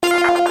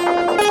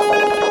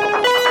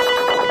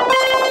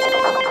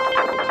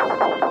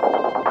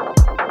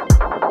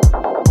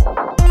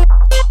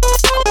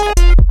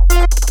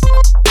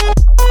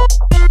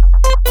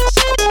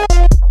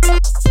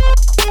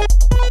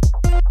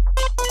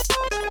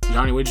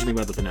Johnny, what did you think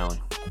about the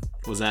finale?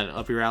 Was that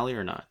up your alley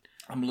or not?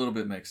 I'm a little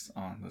bit mixed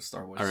on the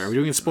Star Wars. All right, are we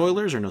doing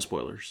spoilers or no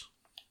spoilers?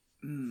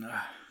 No,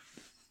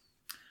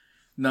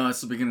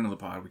 it's the beginning of the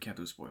pod. We can't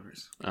do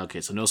spoilers.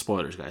 Okay, so no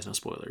spoilers, guys. No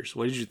spoilers.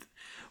 What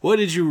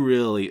did you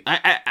really?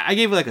 I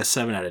gave it like a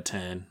 7 out of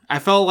 10. I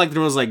felt like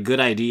there was like good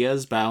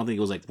ideas, but I don't think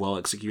it was like well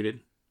executed.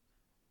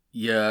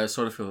 Yeah, I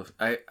sort of feel.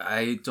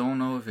 I don't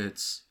know if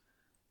it's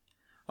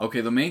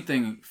okay. The main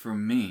thing for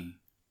me,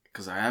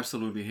 because I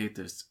absolutely hate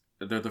this,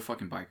 they're the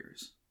fucking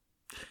bikers.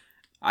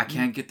 I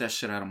can't get that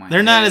shit out of my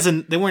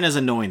head. They weren't as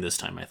annoying this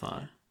time, I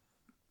thought.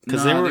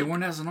 Because they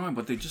weren't as annoying,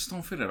 but they just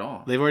don't fit at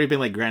all. They've already been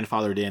like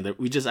grandfathered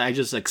in. I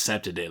just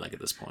accepted it like at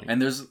this point. And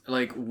there's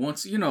like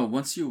once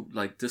you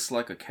like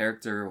dislike a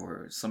character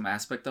or some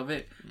aspect of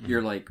it,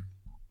 you're like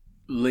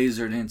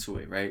lasered into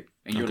it, right?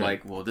 And you're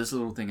like, well, this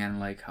little thing I didn't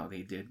like how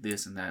they did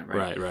this and that,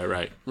 right?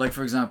 Right. Like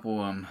for example,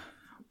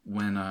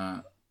 when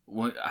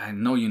I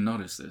know you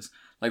noticed this,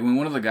 like when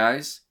one of the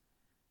guys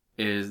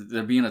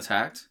they're being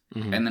attacked,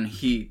 and then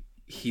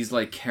he's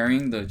like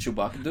carrying the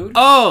Chewbacca dude.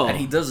 Oh, and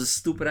he does a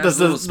stupid ass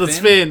little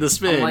spin. The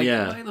spin. I'm like,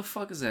 yeah. Why the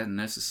fuck is that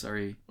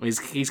necessary?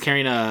 He's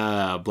carrying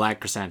a black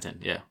chrysanthemum.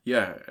 Yeah.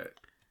 Yeah.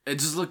 It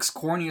just looks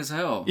corny as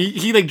hell.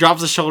 He like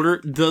drops his shoulder,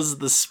 does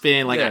the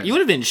spin. Like you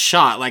would have been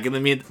shot like in the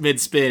mid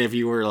spin if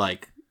you were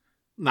like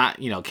not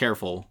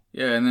careful.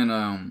 Yeah, and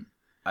then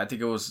I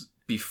think it was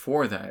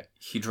before that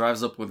he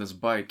drives up with his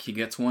bike. He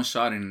gets one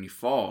shot and he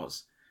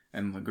falls,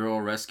 and the girl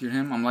rescued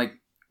him. I'm like,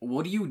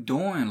 what are you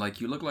doing?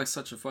 Like, you look like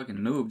such a fucking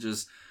noob,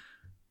 just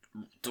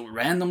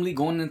randomly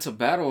going into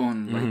battle,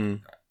 and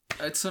like,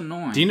 it's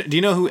annoying. Do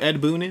you know who Ed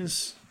Boon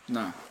is?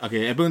 No.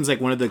 Okay, Ed Boon's like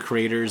one of the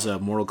creators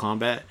of Mortal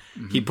Kombat.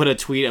 He put a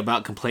tweet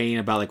about complaining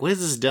about like, what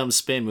is this dumb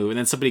spin move? And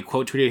then somebody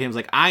quote tweeted him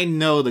like, I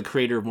know the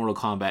creator of Mortal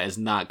Kombat is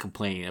not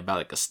complaining about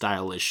like a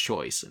stylish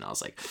choice. And I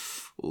was like,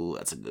 ooh,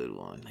 that's a good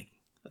one. Like,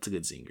 that's a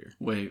good zinger.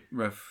 Wait,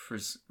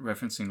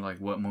 referencing like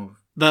what move?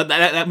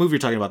 That movie you're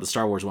talking about, the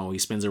Star Wars one, where he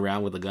spins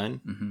around with a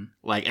gun.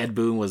 Like Ed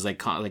Boon was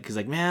like he's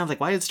like, man, like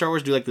why did Star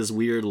Wars do like this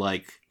weird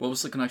like? What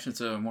was the connection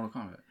to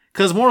Mortal Kombat?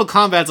 Because Mortal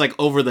Kombat's like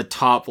over the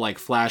top, like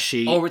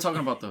flashy. Oh, we're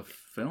talking about the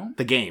film?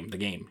 The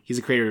game. He's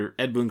a creator.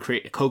 Ed Boon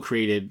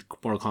co-created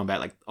Mortal Kombat,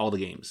 like all the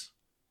games.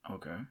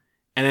 Okay.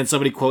 And then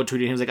somebody quote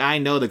tweeted him like, I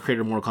know the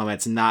creator of Mortal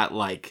Kombat's not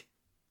like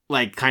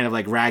kind of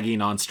like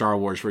ragging on Star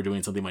Wars for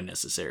doing something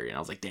unnecessary. And I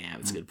was like, damn,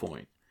 that's a good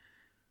point.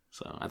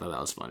 So I thought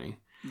that was funny.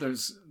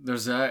 There's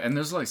that, and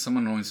there's like some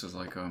annoyances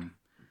like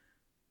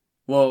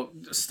well,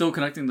 still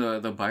connecting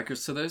the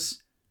bikers to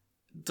this,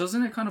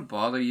 doesn't it kind of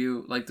bother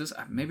you like this?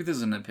 Maybe this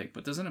is a nitpick,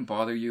 but doesn't it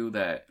bother you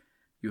that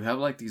you have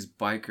like these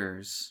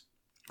bikers,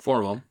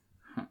 4 of them?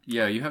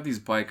 Yeah, you have these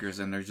bikers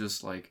and they're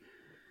just like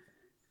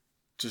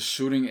just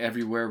shooting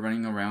everywhere,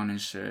 running around and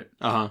shit.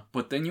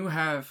 But then you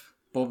have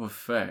Boba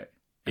Fett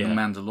and the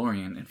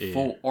Mandalorian in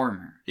full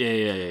armor.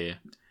 Yeah.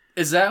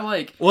 Is that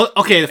like... Well,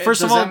 okay,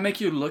 first of all... Does that make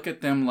you look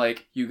at them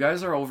like, you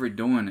guys are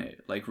overdoing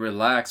it? Like,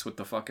 relax with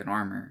the fucking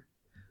armor.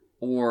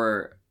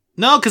 Or...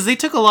 No, because they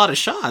took a lot of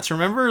shots,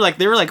 remember? Like,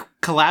 they were, like,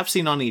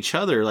 collapsing on each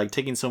other, like,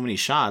 taking so many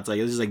shots. Like,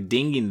 it was just, like,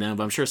 dinging them,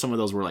 but I'm sure some of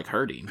those were, like,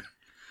 hurting.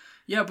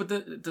 Yeah,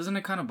 but doesn't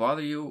it kind of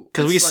bother you?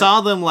 Because we saw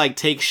them, like,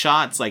 take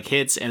shots, like,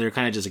 hits, and they're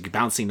kind of just, like,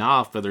 bouncing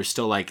off, but they're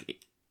still, like,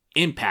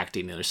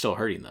 impacting, and they're still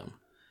hurting them.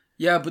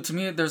 Yeah, but to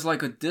me, there's,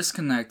 like, a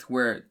disconnect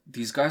where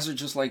these guys are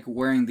just, like,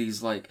 wearing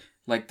these, like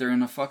they're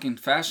in a fucking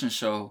fashion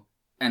show,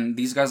 and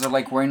these guys are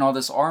like wearing all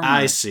this armor.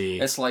 I see.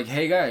 It's like,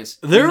 hey guys,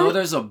 you know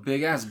there's a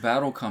big ass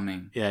battle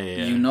coming. Yeah.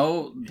 You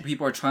know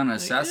people are trying to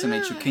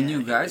assassinate you. Can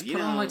you guys put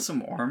on like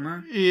some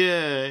armor?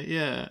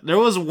 Yeah. There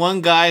was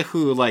one guy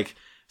who like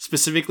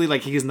specifically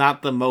like he's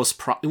not the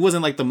most he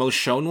wasn't like the most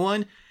shown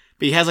one,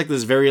 but he has like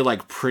this very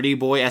like pretty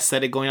boy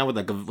aesthetic going on with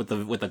like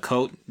with the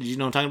coat. Did you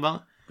know what I'm talking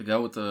about? The guy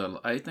with the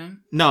eye thing?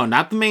 No,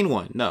 not the main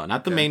one. No,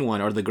 not the main one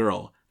or the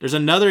girl. There's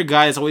another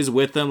guy that's always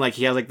with them. Like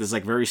he has like this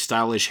like very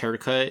stylish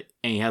haircut,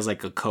 and he has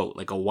like a coat,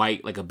 like a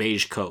white, like a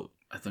beige coat.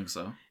 I think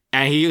so.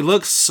 And he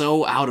looks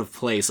so out of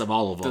place of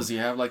all of them. Does he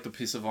have like the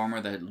piece of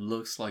armor that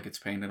looks like it's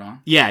painted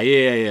on? Yeah.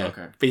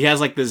 Okay. But he has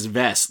like this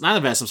vest, not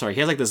a vest. I'm sorry. He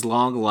has like this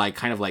long, like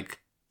kind of like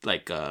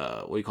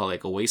what do you call it?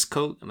 Like a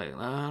waistcoat? Like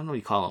I don't know what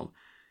you call them.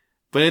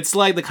 But it's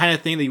like the kind of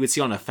thing that you would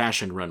see on a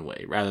fashion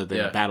runway rather than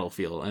a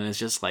battlefield, and it's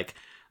just like,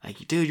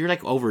 dude, you're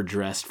like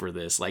overdressed for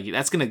this. Like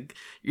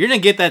you're gonna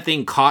get that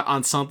thing caught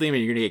on something, and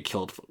you're gonna get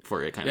killed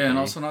for it. Kind of thing. And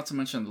also not to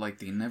mention, like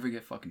they never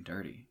get fucking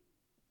dirty.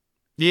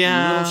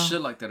 Yeah, little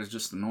shit like that is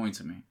just annoying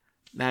to me.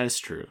 That is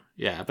true.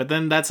 Yeah, but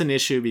then that's an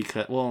issue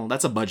because, well,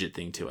 that's a budget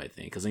thing too, I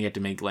think, because then you have to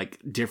make like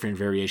different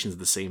variations of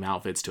the same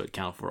outfits to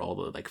account for all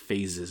the like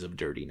phases of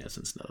dirtiness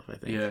and stuff. I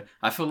think. Yeah,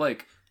 I feel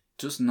like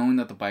just knowing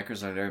that the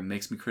bikers are there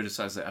makes me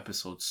criticize the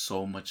episode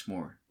so much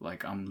more.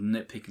 Like I'm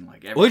nitpicking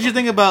like every. What did you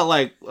think about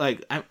like I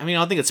mean I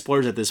don't think it's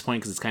spoilers at this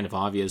point because it's kind of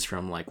obvious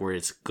from like where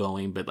it's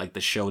going, but like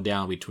the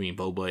showdown between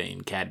Boba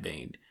and Cad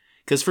Bane.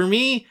 Because for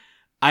me,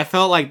 I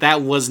felt like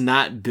that was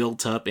not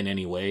built up in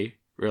any way.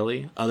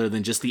 really, other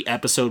than just the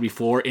episode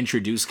before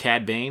introduced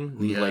Cad Bane,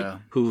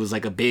 who was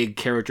like a big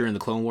character in the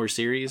Clone Wars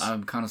series.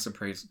 I'm kind of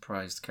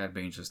surprised Cad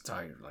Bane just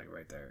died like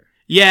right there.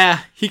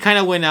 Yeah, he kind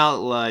of went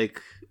out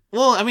like.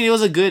 Well, I mean, it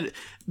was a good.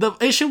 The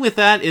issue with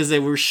that is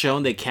that we're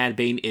shown that Cad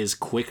Bane is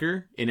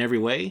quicker in every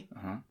way,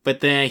 but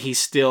then he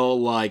still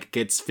like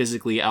gets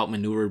physically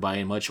outmaneuvered by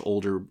a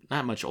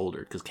not much older,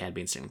 because Cad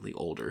Bane's technically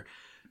older,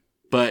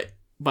 but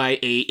by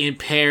a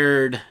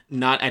impaired,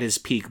 not at his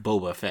peak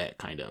Boba Fett,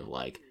 kind of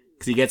like,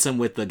 because he gets him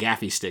with the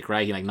gaffy stick,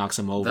 right? He like knocks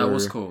him over. That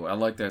was cool. I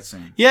like that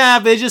scene. Yeah,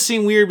 but it just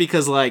seemed weird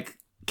because like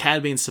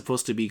Cad Bane's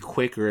supposed to be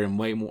quicker and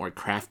way more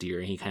craftier,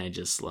 and he kind of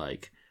just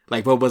like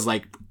Boba's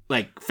like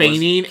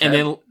feigning, and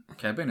then.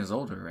 Cad Bane is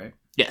older, right?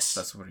 Yes.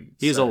 That's what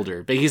he's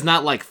older, but he's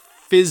not like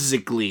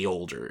physically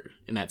older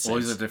in that sense.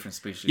 Well, he's a different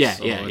species. Yeah,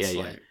 so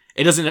yeah.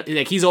 It doesn't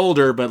like he's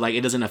older, but like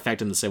it doesn't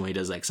affect him the same way it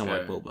does like someone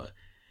like Boba.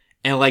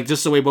 And like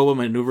just the way Boba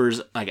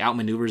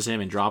outmaneuvers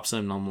him and drops him,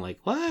 and I'm like,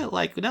 what?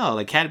 Like no,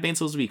 like Cad Bane's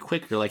supposed to be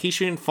quicker. Like he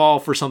shouldn't fall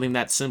for something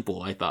that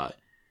simple. I thought.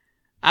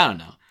 I don't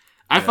know.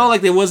 I felt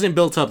like it wasn't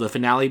built up. The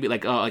finale,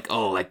 like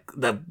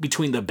the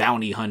between the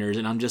bounty hunters,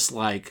 and I'm just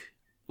like.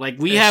 Like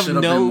we have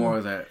no been more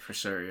of that for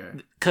sure,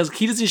 yeah. Because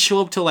he doesn't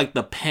show up till like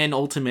the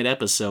penultimate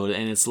episode,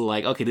 and it's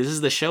like, okay, this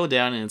is the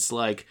showdown, and it's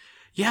like,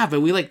 yeah, but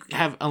we like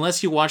have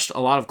unless you watched a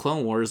lot of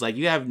Clone Wars, like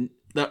you have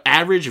the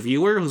average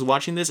viewer who's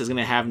watching this is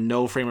gonna have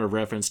no frame of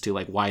reference to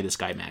like why this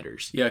guy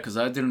matters. Yeah, because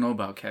I didn't know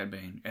about Cad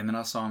Bane, and then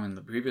I saw him in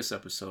the previous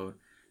episode.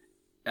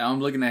 And I'm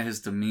looking at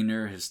his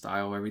demeanor, his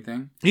style,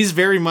 everything. He's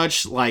very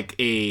much like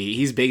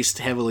he's based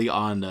heavily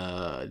on.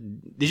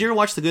 Did you ever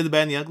watch The Good, the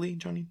Bad, and the Ugly,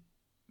 Johnny?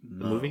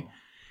 The movie.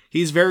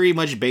 He's very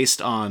much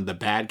based on the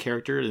bad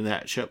character in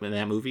that show, in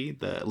that movie,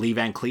 the Lee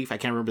Van Cleef. I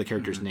can't remember the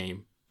character's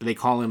name, but they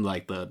call him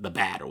like the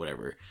bad or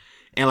whatever.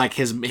 And like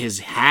his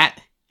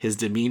hat, his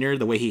demeanor,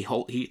 the way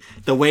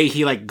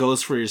he like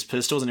goes for his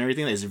pistols and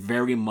everything is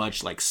very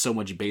much like so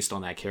much based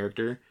on that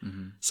character.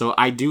 Mm-hmm. So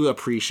I do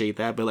appreciate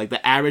that, but like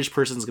the average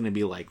person's gonna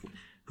be like,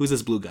 who's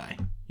this blue guy?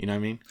 You know what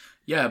I mean?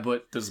 Yeah,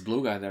 but this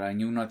blue guy that I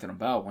knew nothing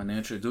about, when they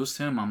introduced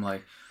him, I'm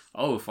like,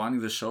 oh, finally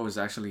the show is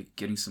actually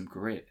getting some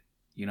grit.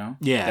 You know?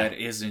 Yeah. That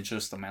isn't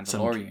just a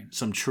Mandalorian.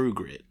 Some true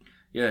grit.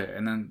 Yeah,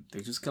 and then they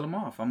just kill him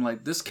off. I'm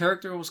like, this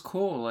character was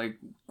cool. Like,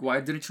 why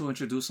didn't you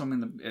introduce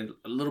him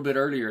a little bit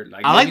earlier?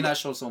 Like, maybe not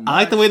show so much. I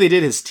like the way they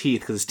did his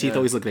teeth, because his teeth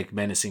always looked like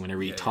menacing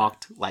whenever he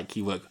talked. Like,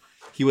 he would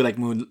like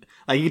move.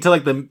 Like, you could tell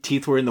like the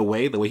teeth were in the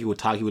way he would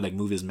talk, he would like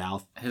move his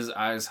mouth. His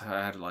eyes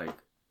had like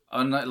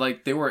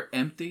they were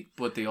empty,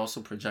 but they also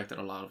projected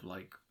a lot of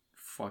like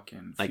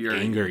fucking like fury.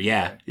 Anger.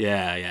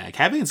 Yeah.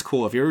 Cad Bane's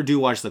cool. If you ever do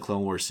watch the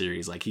Clone Wars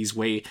series, like he's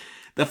way.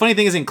 The funny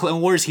thing is in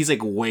Clone Wars, he's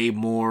like way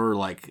more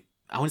like,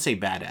 I wouldn't say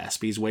badass,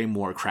 but he's way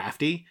more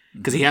crafty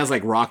because he has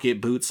like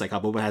rocket boots. Like how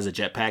Boba has a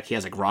jetpack, he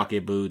has like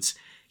rocket boots.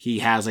 He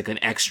has like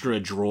an extra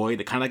droid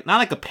that kind of like not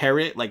like a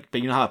parrot, like,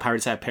 but you know how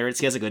pirates have parrots.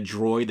 He has like a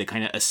droid that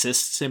kind of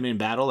assists him in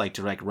battle, like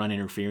to like run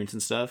interference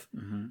and stuff.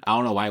 Mm-hmm. I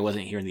don't know why I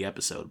wasn't here in the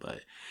episode,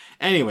 but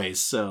anyways,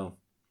 so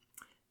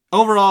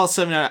overall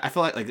 7 out. I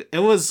felt like it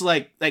was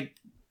like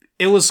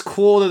it was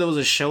cool that there was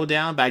a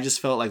showdown, but I just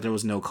felt like there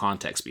was no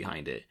context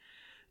behind it.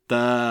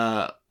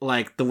 The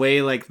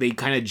way like they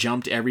kind of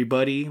jumped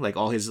everybody, like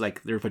all his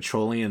like they're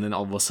patrolling, and then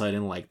all of a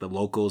sudden like the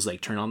locals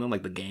like turn on them,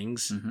 like the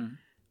gangs. Mm-hmm.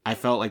 I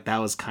felt like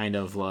that was kind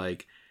of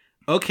like,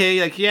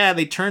 okay, like yeah,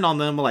 they turned on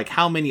them, but like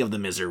how many of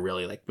them is there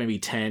really? Like maybe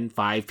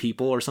 5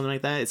 people or something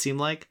like that. It seemed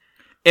like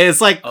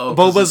it's like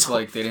Boba's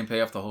like they didn't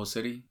pay off the whole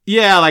city.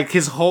 Yeah, like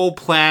his whole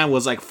plan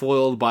was like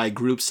foiled by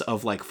groups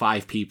of like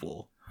 5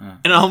 people. Huh.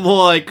 And I'm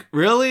like,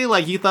 really?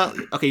 Like you thought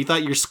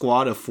your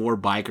squad of 4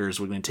 bikers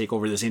were going to take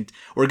over this.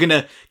 We're going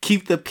to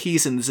keep the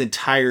peace in this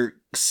entire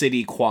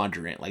city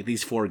quadrant, like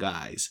these 4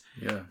 guys.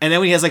 Yeah. And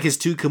then when he has like his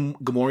 2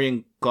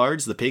 Gamorrean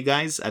guards, the pig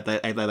guys at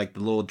like the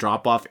little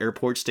drop off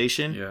airport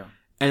station. Yeah.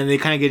 And then they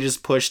kind of get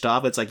just pushed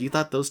off. It's like, you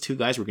thought those 2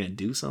 guys were going to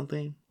do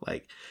something?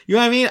 Like, you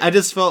know what I mean? I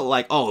just felt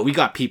like, oh, we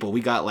got people.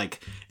 We got like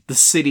the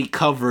city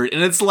covered.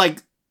 And it's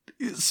like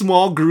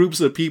small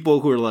groups of people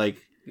who are like,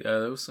 yeah,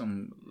 there was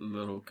some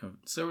little.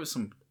 There was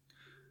some,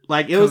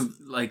 like it was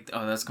like,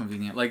 oh, that's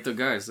convenient. Like the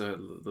guys,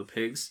 the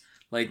pigs,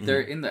 like they're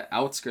in the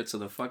outskirts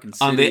of the fucking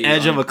city, on the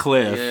edge of a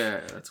cliff.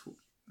 Yeah, that's.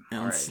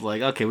 And it's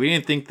like, okay, we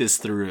didn't think this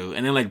through.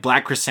 And then like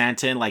Black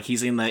Chrysanthemum, like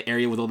he's in the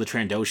area with all the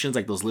Trandoshans,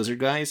 like those lizard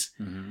guys,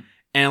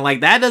 and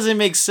like that doesn't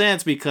make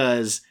sense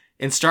because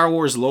in Star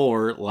Wars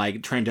lore,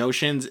 like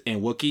Trandoshans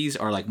and Wookiees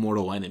are like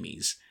mortal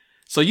enemies.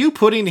 So you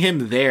putting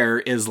him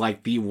there is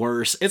like the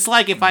worst. It's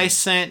like if I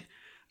sent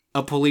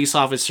a police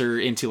officer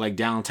into like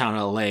downtown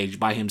LA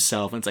by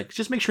himself, and it's like,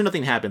 just make sure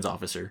nothing happens,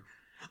 officer.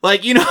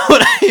 Like, you know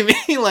what I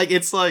mean? Like,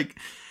 it's like,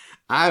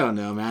 I don't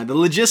know, man.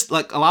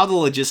 Like a lot of the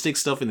logistics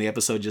stuff in the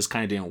episode just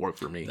kind of didn't work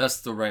for me.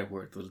 That's the right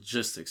word. The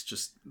logistics,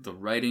 just the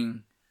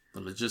writing,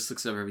 the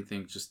logistics of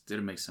everything just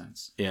didn't make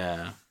sense.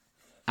 Yeah.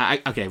 I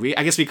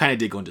guess we kind of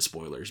did go into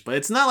spoilers, but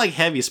it's not like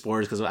heavy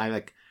spoilers because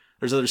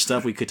there's other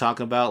stuff we could talk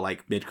about,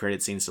 like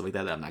mid-credit scenes, stuff like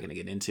that I'm not going to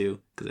get into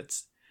because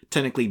it's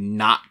technically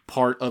not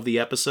part of the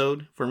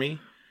episode for me.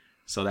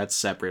 So that's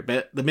separate.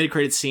 But the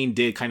mid-credit scene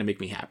did kind of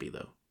make me happy,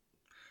 though.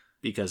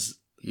 Because...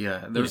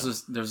 Yeah, there's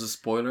a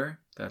spoiler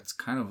that's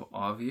kind of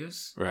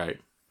obvious. Right.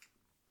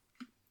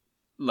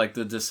 Like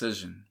the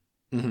decision.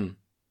 Mm-hmm.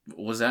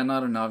 Was that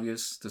not an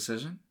obvious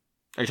decision?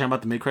 Are you talking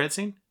about the mid-credit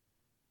scene?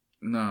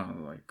 No,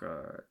 like,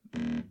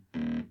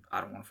 I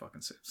don't want to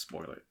fucking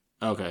spoil it.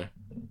 Okay.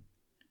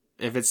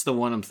 If it's the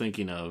one I'm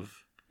thinking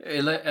of...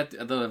 At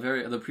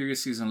the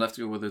previous season left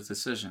you with a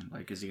decision.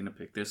 Like, is he going to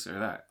pick this or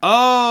that?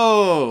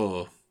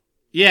 Oh!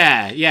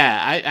 Yeah.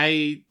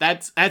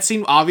 That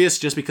seemed obvious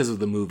just because of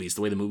the movies,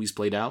 the way the movies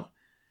played out.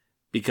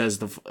 Because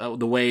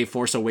the way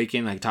Force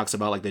Awakens like talks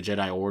about like the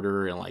Jedi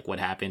Order and like what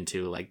happened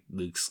to like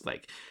Luke's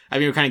like, I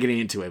mean we're kind of getting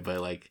into it, but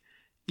like,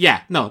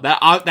 yeah, no,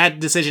 that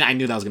decision I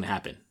knew that was gonna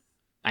happen.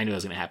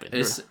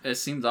 It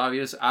seemed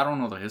obvious. I don't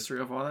know the history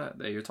of all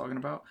that you're talking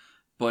about,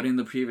 but in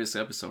the previous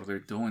episode they're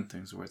doing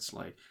things where it's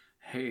like,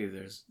 hey,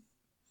 there's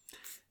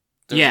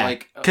yeah,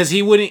 like because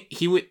he would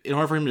in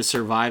order for him to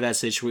survive that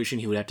situation,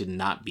 he would have to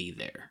not be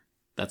there.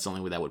 That's the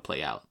only way that would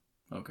play out.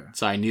 Okay.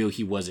 So I knew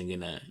he wasn't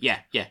gonna. Yeah.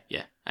 I know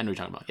what you're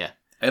talking about. Yeah.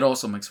 It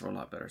also makes for a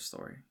lot better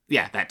story.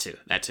 Yeah, that too.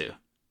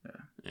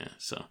 Yeah.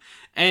 So,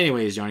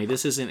 anyways, Johnny,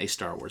 this isn't a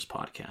Star Wars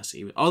podcast.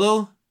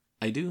 Although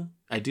I do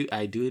a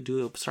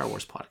Star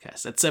Wars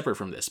podcast. That's separate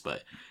from this,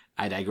 but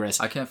I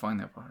digress. I can't find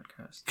that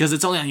podcast because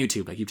it's only on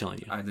YouTube. I keep telling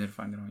you. I did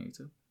find it on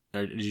YouTube.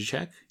 Or did you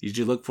check? Did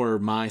you look for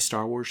My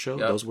Star Wars Show?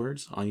 Yep. Those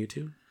words on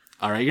YouTube.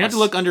 All right, you have to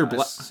look under.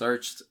 I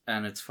searched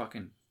and it's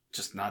fucking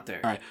just not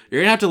there. All right,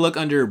 you're gonna have to look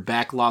under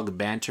Backlog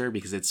Banter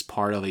because it's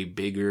part of a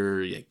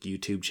bigger like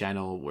YouTube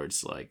channel where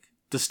it's like.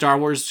 The Star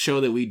Wars show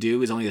that we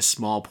do is only a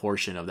small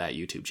portion of that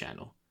YouTube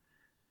channel.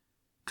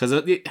 Because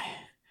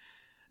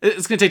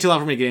it's going to take too long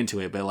for me to get into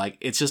it, but like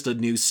it's just a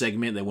new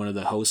segment that one of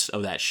the hosts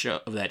of that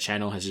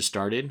channel has just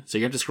started. So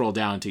you have to scroll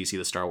down until you see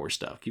the Star Wars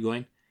stuff. Keep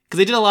going. Because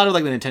they did a lot of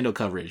like the Nintendo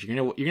coverage.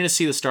 You're gonna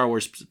see the Star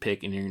Wars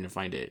pick and you're gonna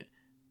find it.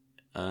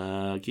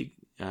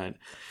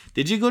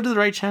 Did you go to the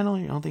right channel?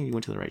 I don't think you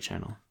went to the right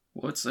channel.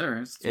 What's there?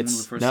 It's one of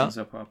the first things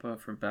that pop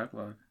up for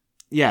Backlog.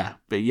 Yeah,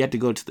 but you have to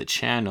go to the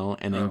channel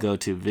and then go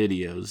to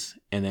videos.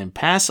 And then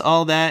past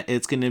all that,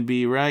 it's going to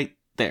be right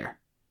there.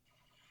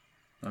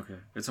 Okay.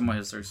 It's in my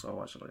history, so I'll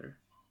watch it later.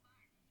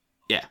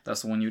 Yeah.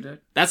 That's the one you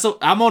did?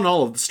 I'm on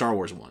all of the Star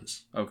Wars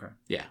ones. Okay.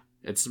 Yeah.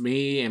 It's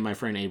me and my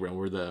friend Abram.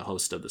 We're the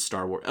host of the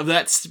Star Wars.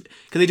 Because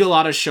they do a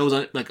lot of shows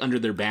like under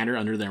their banner,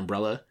 under their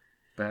umbrella.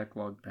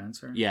 Backlog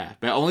Banter? Yeah.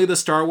 But only the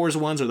Star Wars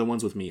ones are the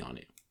ones with me on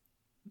it.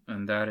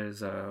 And that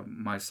is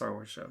My Star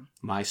Wars Show.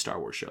 My Star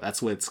Wars Show.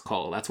 That's what it's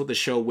called. That's what the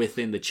show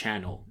within the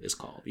channel is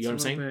called. You know what I'm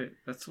saying?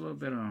 That's a little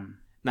bit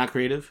not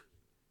creative.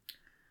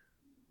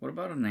 What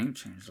about a name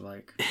change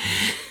like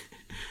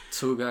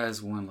Two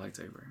Guys, One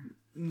Lightsaber?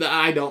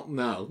 I don't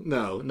know.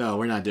 No,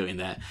 we're not doing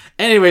that.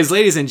 Anyways,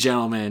 ladies and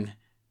gentlemen,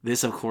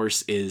 this of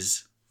course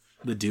is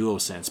the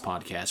DuoSense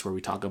podcast where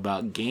we talk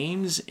about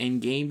games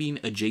and gaming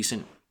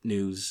adjacent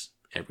news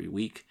every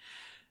week.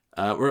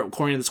 We're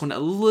recording this one a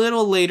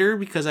little later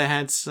because I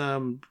had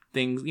some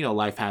things,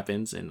 life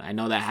happens, and I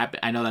know that happen.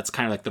 I know that's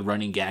kind of like the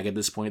running gag at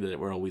this point that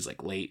we're always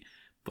like late,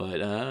 but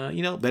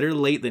better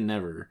late than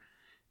never,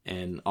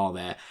 and all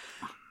that.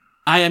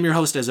 I am your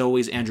host, as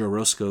always, Andrew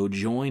Orozco,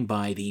 joined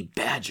by the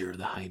Badger of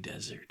the High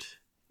Desert,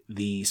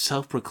 the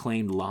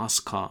self-proclaimed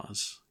lost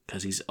cause,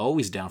 because he's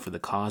always down for the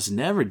cause,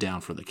 never down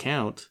for the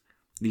count,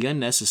 the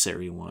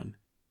unnecessary one,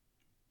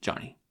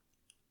 Johnny.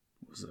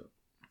 What's up?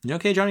 You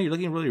okay, Johnny? You're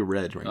looking really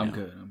red right now. I'm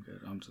good.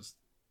 I'm just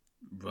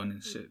running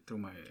shit through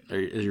my head.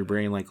 Is your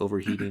brain like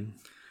overheating?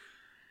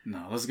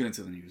 No, let's get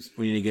into the news.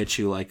 We need to get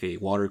you like a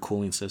water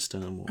cooling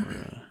system or...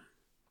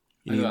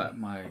 I got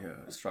my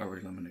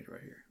strawberry lemonade right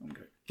here. I'm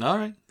good. All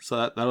right. So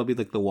that'll be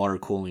like the water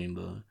cooling,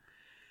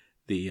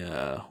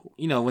 the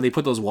when they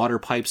put those water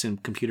pipes in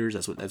computers,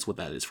 that's what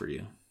that is for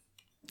you.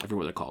 I forget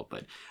what they're called,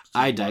 but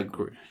I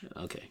digress.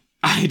 Okay.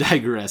 I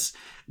digress.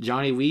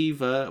 Johnny,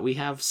 we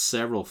have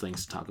several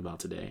things to talk about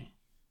today.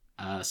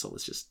 So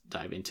let's just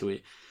dive into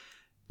it.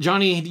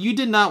 Johnny, you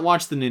did not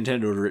watch the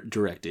Nintendo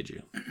Direct, did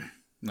you?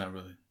 Not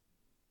really.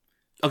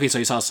 Okay, so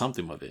you saw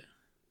something of it.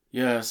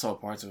 Yeah, I saw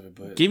parts of it,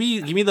 but... Give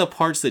me the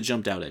parts that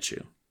jumped out at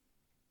you.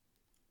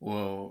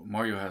 Well,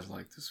 Mario has,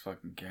 like, this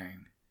fucking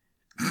game.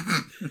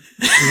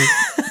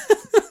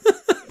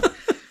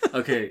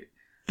 Okay,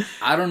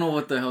 I don't know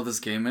what the hell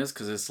this game is,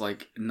 because it's,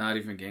 like, not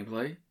even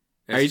gameplay.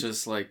 It's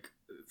just, like,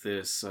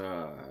 this,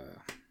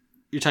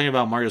 You're talking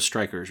about Mario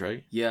Strikers,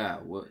 right? Yeah,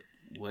 what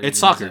it's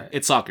soccer.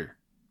 It's soccer.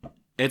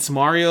 It's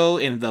Mario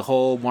and the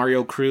whole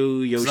Mario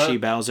crew, Yoshi,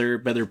 Bowser,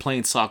 but they're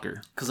playing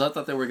soccer. Because I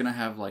thought they were going to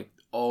have, like,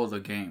 all the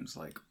games.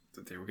 Like,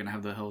 they were going to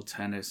have the whole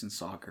tennis and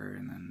soccer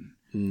and then...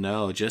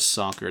 No, just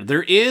soccer.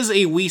 There is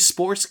a Wii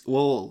Sports...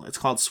 Well, it's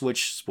called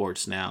Switch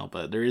Sports now,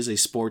 but there is a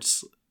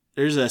sports...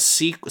 There's a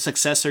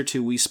successor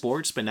to Wii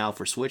Sports, but now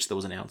for Switch that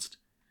was announced.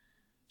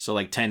 So,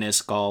 like,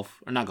 tennis,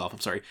 golf... Or not golf, I'm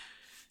sorry.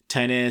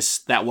 Tennis,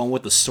 that one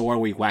with the sword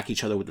where you whack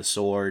each other with the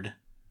sword...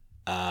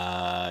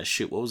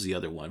 what was the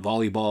other one?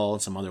 Volleyball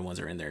and some other ones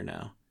are in there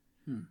now.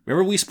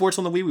 Remember Wii Sports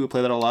on the Wii? We would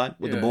play that a lot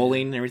with the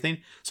bowling and everything.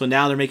 So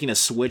now they're making a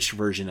Switch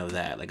version of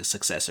that, like a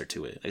successor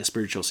to it, like a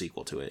spiritual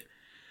sequel to it.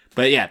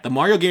 But yeah, the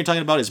Mario game you're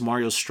talking about is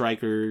Mario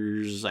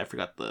Strikers. I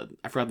forgot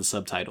the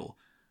subtitle.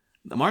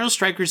 The Mario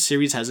Strikers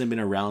series hasn't been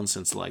around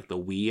since like the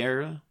Wii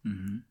era,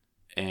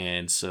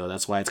 and so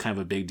that's why it's kind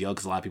of a big deal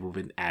because a lot of people have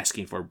been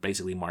asking for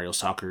basically Mario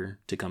Soccer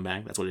to come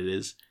back. That's what it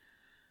is.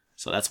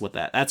 So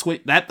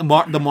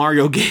the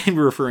Mario game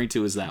we're referring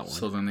to is that one.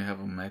 So then they have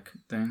a mech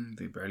thing.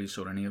 They barely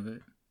showed any of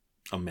it.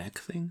 A mech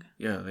thing?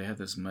 Yeah, they have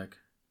this mech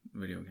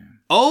video game.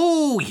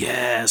 Oh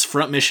yes,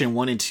 Front Mission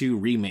 1 and 2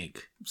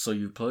 remake. So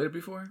you've played it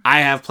before? I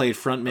have played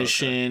Front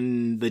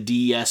Mission, the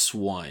DS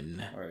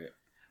one. All right.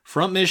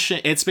 Front Mission,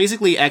 it's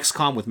basically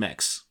XCOM with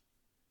mechs.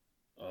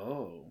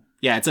 Oh.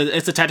 Yeah,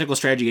 it's a tactical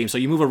strategy game. So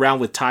you move around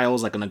with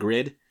tiles like on a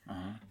grid.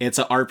 It's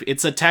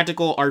a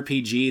tactical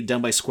RPG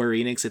done by Square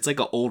Enix. It's like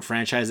an old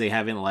franchise they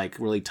haven't like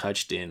really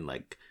touched in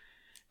like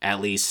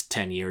at least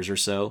 10 years or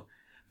so.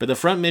 But the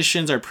front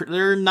missions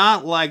they're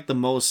not like the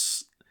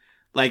most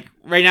like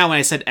right now when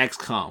I said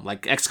XCOM,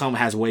 like XCOM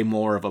has way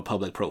more of a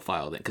public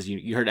profile than because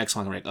you heard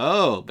XCOM and you're like,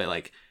 oh, but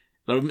like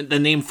the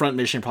name Front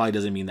Mission probably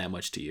doesn't mean that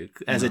much to you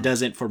as it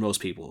doesn't for most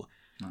people.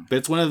 No. But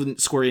it's one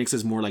of Square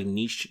Enix's more like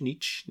niche.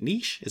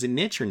 Is it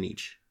niche or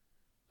niche?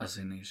 I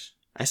say niche.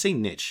 I say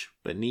niche,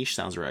 but niche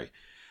sounds right.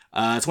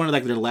 It's one of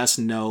like their less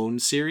known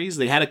series.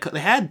 They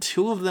had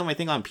two of them, I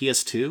think, on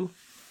PS2,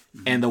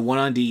 and the one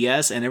on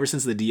DS. And ever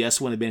since the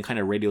DS one had been kind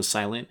of radio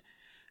silent,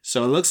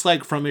 so it looks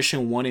like Front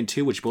Mission 1 and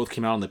 2, which both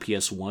came out on the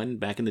PS1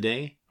 back in the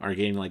day, are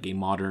getting like a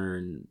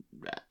modern.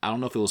 I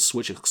don't know if it was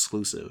Switch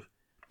exclusive,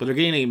 but they're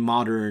getting a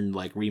modern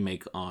like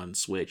remake on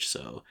Switch.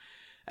 So,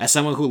 as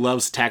someone who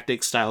loves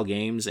tactics style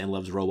games and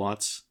loves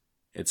robots,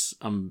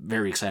 I'm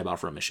very excited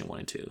about Front Mission 1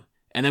 and 2.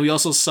 And then we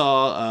also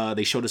saw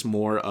they showed us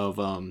more of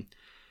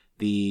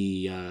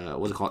the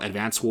what's it called,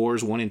 Advance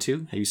Wars 1 and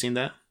 2. Have you seen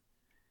that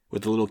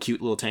with the little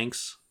cute little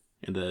tanks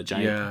and the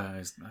giant?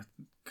 Yeah, I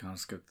kind of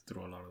skipped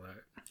through a lot of that.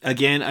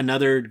 Again,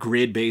 another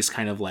grid based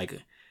kind of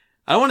like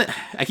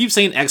I keep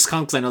saying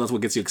XCOM because I know that's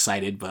what gets you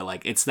excited, but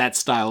like it's that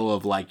style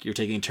of like you're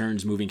taking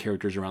turns moving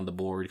characters around the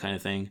board kind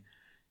of thing,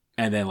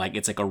 and then like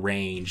it's like a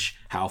range,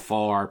 how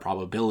far,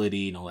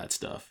 probability, and all that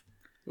stuff.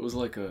 It was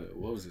like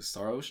what was it,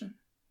 Star Ocean?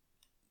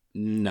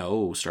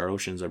 No, Star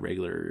Ocean's a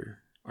regular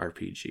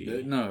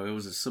RPG. No, it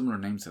was a similar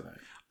name to that.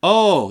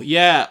 Oh,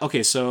 yeah.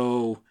 Okay,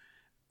 so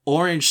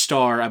Orange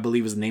Star, I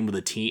believe, is the name of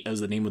the team.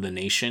 Is the name of the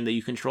nation that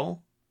you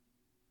control.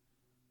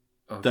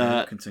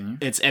 Okay, continue.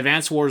 It's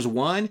Advance Wars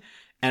 1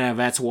 and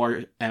Advance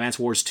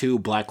Wars 2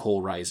 Black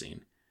Hole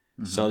Rising.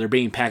 Mm-hmm. So they're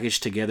being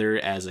packaged together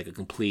as like a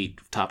complete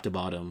top to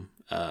bottom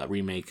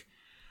remake.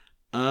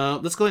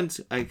 Let's go ahead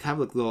and I have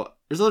a little.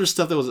 There's other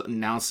stuff that was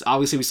announced.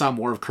 Obviously, we saw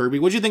more of Kirby.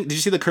 What did you think? Did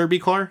you see the Kirby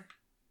car?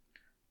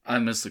 I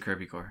missed the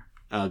Kirby car.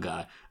 Oh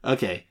god.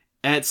 Okay.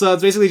 And so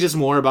it's basically just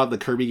more about the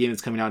Kirby game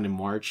that's coming out in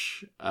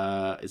March.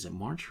 Is it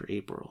March or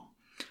April?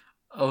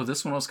 Oh,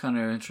 this one was kind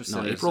of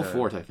interesting. No, April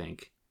 4th, I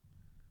think.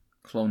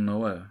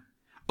 Klonoa.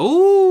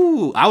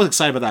 Oh, I was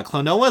excited about that.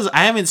 Klonoa,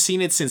 I haven't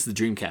seen it since the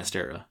Dreamcast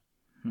era.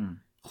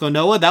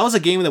 Klonoa, that was a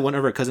game that one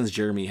of our cousins,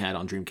 Jeremy, had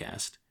on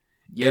Dreamcast.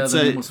 Yeah,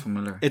 the name was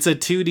familiar. It's a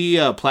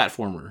 2D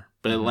platformer,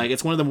 but like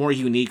it's one of the more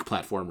unique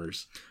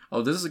platformers.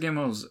 Oh, this is a game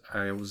it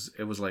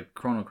was like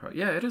Chrono Cross.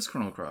 Yeah, it is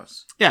Chrono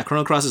Cross. Yeah,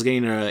 Chrono Cross is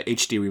getting a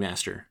HD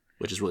remaster,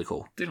 which is really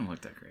cool. Didn't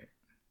look that great.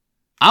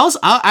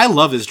 I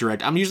love this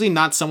Direct. I'm usually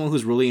not someone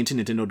who's really into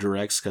Nintendo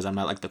Directs because I'm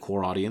not like the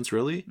core audience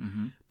really.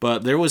 Mm-hmm.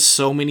 But there was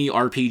so many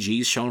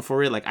RPGs shown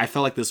for it. Like I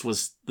felt like this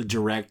was the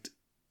Direct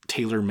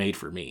tailor made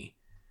for me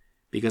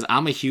because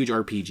I'm a huge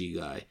RPG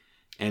guy,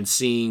 and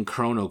seeing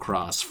Chrono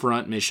Cross,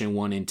 Front Mission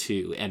 1 and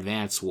 2,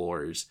 Advance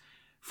Wars,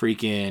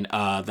 freaking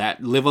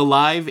that Live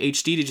Alive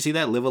HD. Did you see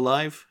that Live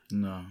Alive?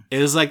 No. It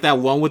was like that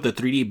one with the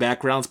 3D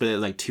backgrounds, but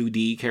like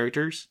 2D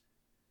characters.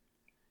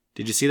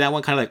 Did you see that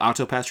one? Kind of like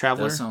Octopath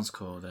Traveler. That sounds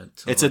cool.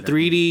 It's a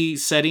 3D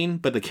setting,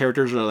 but the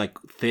characters are like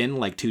thin,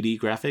 like 2D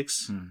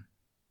graphics,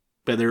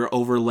 but they're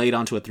overlaid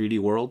onto a 3D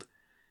world.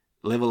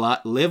 Live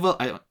Alive.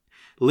 I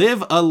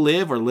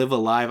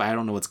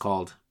don't know what it's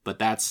called, but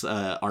that's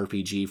a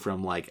RPG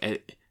from like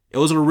it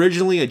was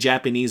originally a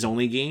Japanese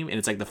only game, and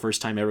it's like the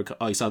first time ever.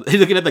 Oh, you saw?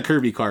 Looking at the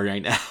Kirby card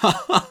right now.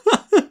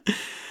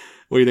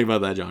 What do you think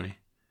about that, Johnny?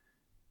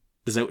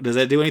 Does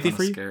that do anything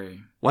for you?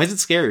 Scary. Why is it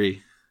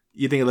scary?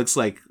 You think it looks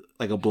like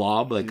a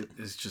blob? Like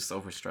it's just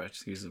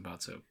overstretched. He's about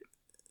to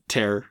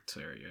tear.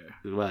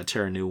 Yeah. About to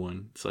tear a new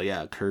one. So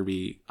yeah,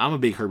 Kirby. I'm a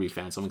big Kirby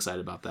fan, so I'm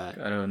excited about that.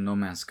 Got No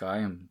Man's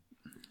Sky.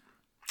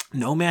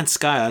 No Man's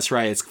Sky. That's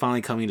right. It's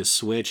finally coming to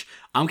Switch.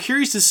 I'm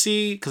curious to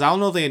see because I don't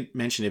know if they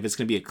mentioned if it's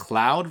going to be a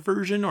cloud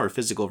version or a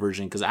physical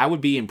version. Because I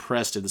would be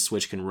impressed if the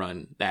Switch can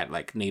run that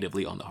like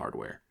natively on the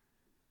hardware.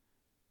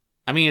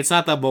 I mean, it's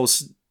not the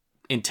most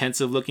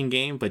intensive looking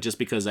game, but just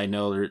because I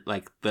know they're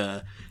like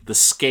the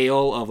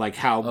scale of like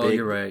how big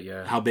you're right,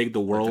 yeah. How big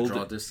the world, like the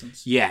draw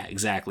distance. Yeah,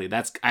 exactly.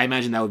 I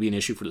imagine that would be an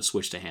issue for the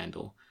Switch to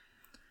handle.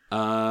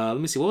 Let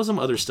me see, what was some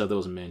other stuff that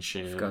was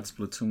mentioned? Got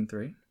Splatoon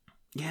 3.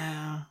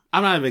 Yeah,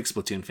 I'm not a big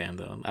Splatoon fan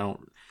though.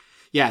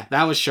 yeah,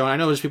 that was shown. I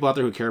know there's people out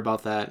there who care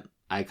about that.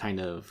 I'm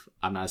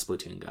not a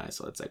Splatoon guy,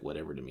 so it's like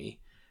whatever to me.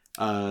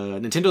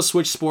 Nintendo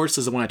Switch Sports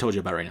is the one I told you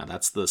about right now.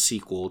 That's the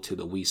sequel to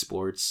the Wii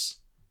Sports.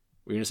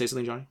 Were you gonna say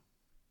something, Johnny?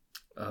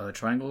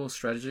 Triangle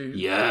Strategy?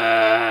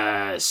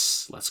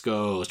 Yes! Let's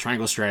go.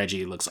 Triangle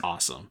Strategy looks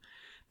awesome.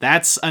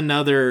 That's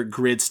another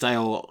grid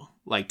style,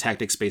 like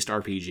tactics based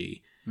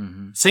RPG.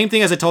 Mm-hmm. Same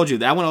thing as I told you.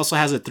 That one also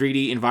has a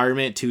 3D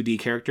environment, 2D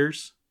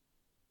characters.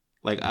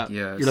 Like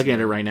you're looking at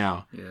it right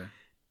now. Yeah.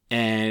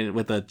 And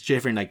with the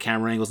different like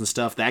camera angles and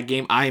stuff, that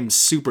game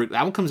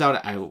that one comes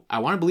out. I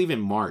want to believe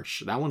in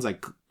March.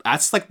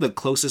 That's like the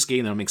closest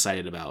game that I'm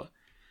excited about.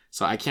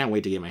 So I can't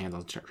wait to get my hands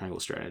on Triangle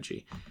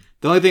Strategy.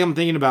 The only thing I'm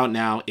thinking about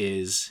now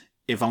is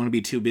if I'm going to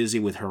be too busy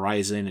with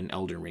Horizon and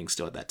Elden Ring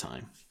still at that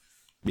time.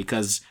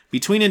 Because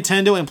between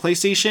Nintendo and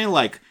PlayStation,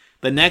 like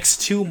the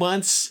next 2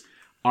 months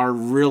are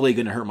really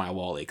going to hurt my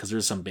wallet because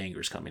there's some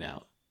bangers coming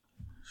out.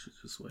 Should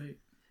just wait.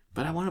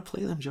 But I want to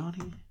play them,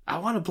 Johnny. I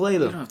want to play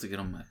them. You don't have to get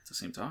them at the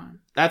same time.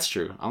 That's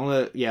true.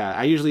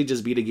 I usually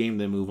just beat a game,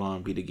 then move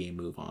on, beat a game,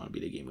 move on,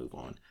 beat a game, move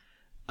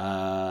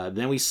on.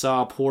 Then we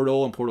saw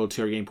Portal and Portal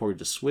 2 are getting ported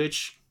to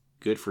Switch.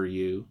 Good for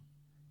you.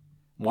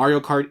 Mario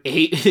Kart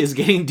 8 is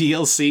getting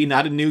DLC,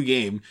 not a new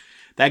game.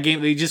 That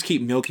game, they just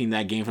keep milking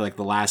that game for like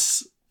the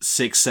last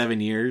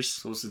 6-7 years.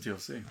 So what's the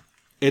DLC?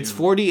 It's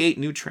 48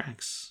 new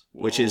tracks,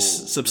 which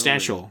is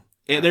substantial.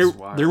 Really?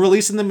 They're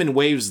releasing them in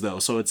waves though,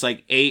 so it's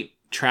like 8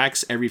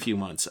 tracks every few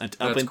months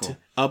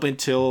up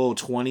until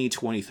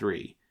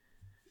 2023,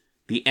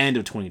 the end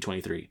of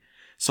 2023.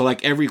 So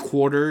like every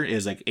quarter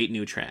is like 8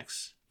 new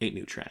tracks.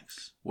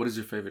 What is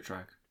your favorite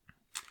track?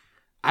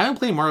 I haven't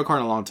played Mario Kart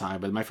in a long time,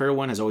 but my favorite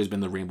one has always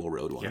been the Rainbow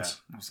Road ones.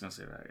 Yeah, I was gonna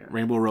say that. Yeah.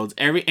 Rainbow Roads,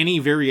 any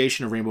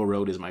variation of Rainbow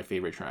Road is my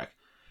favorite track.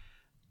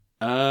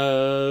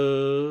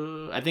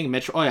 I think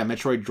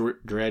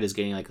Metroid Dread is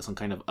getting like some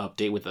kind of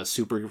update with a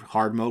super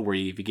hard mode where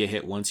if you get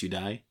hit once you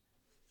die,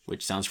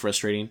 which sounds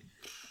frustrating.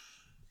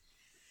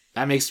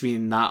 That makes me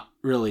not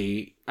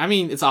really. I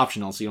mean, it's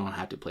optional, so you don't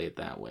have to play it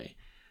that way.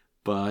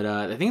 But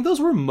I think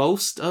those were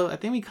most. I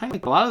think we kind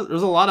of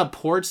there's a lot of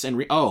ports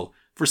and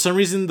for some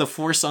reason the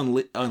Force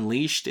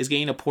Unleashed is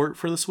getting a port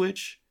for the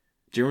Switch.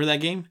 Do you remember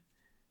that game?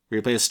 Where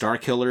you play a Star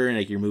Killer and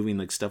like you're moving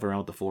like stuff around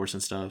with the Force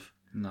and stuff.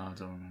 No, I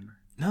don't remember.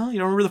 No, you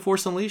don't remember the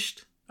Force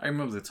Unleashed? I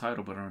remember the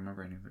title, but I don't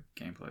remember any of the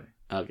gameplay.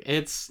 Okay,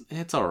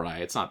 it's all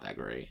right. It's not that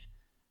great.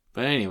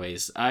 But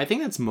anyways, I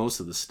think that's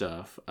most of the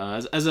stuff.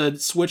 As a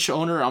Switch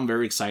owner, I'm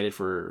very excited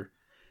for,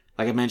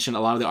 like I mentioned, a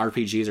lot of the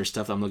RPGs are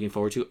stuff that I'm looking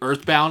forward to.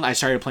 Earthbound, I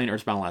started playing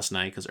Earthbound last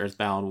night because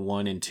Earthbound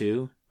 1 and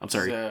 2. I'm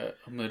sorry. Is that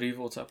a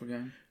medieval type of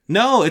game?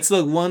 No, it's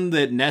the one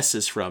that Ness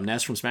is from.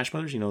 Ness from Smash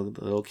Brothers, you know,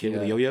 the little kid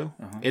with the yo-yo?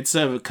 Uh-huh. It's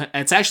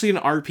actually an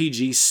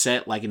RPG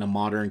set like in a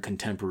modern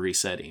contemporary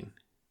setting.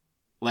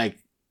 Like,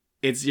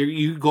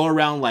 you go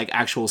around like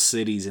actual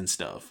cities and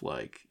stuff.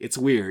 Like, it's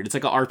weird. It's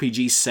like an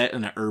RPG set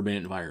in an urban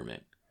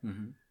environment.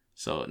 Mm-hmm.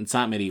 So it's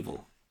not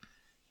medieval.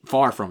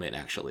 Far from it,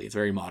 actually. It's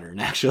very modern,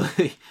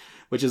 actually,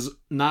 which is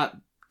not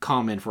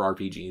common for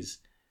RPGs.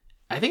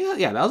 I think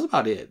that was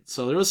about it.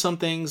 So there was some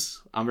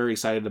things I'm very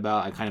excited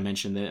about. I kind of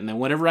mentioned it. And then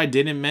whatever I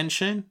didn't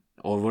mention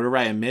or whatever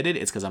I omitted,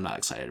 it's because I'm not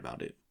excited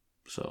about it.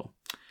 So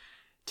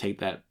take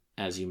that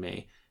as you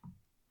may.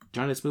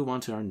 John, let's move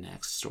on to our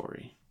next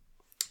story.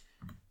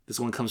 This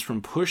one comes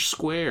from Push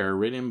Square,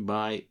 written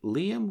by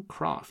Liam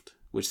Croft,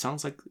 which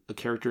sounds like a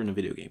character in a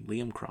video game.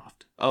 Liam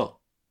Croft. Oh,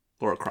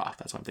 Laura Croft.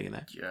 That's why I'm thinking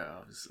that. Yeah,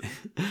 obviously.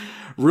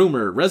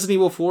 Rumor. Resident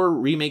Evil 4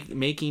 remake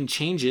making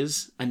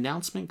changes.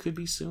 Announcement could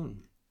be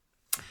soon.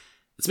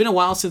 It's been a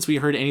while since we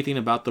heard anything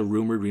about the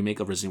rumored remake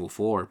of Resident Evil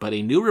 4, but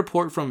a new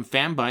report from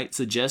Fanbyte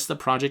suggests the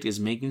project is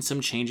making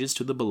some changes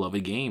to the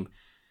beloved game.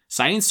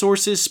 Citing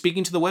sources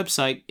speaking to the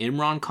website,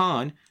 Imran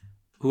Khan,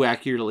 who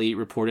accurately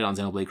reported on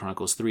Xenoblade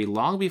Chronicles 3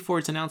 long before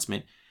its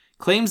announcement,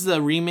 claims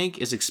the remake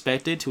is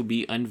expected to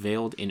be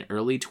unveiled in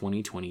early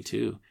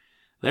 2022.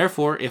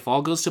 Therefore, if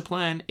all goes to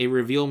plan, a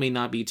reveal may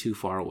not be too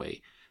far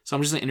away. So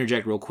I'm just going to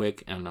interject real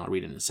quick, and I'll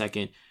read it in a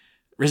second.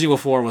 Resident Evil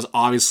 4 was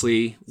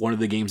obviously one of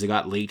the games that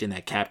got leaked in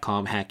that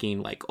Capcom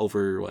hacking, like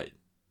over,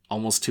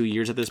 almost 2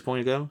 years at this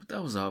point ago?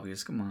 That was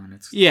obvious. Come on.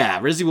 Yeah,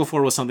 Resident Evil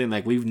 4 was something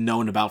like we've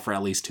known about for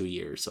at least 2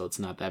 years, so it's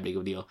not that big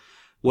of a deal.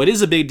 What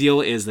is a big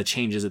deal is the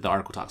changes that the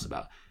article talks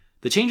about.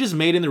 The changes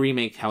made in the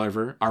remake,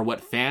 however, are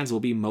what fans will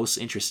be most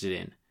interested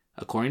in.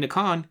 According to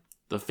Khan,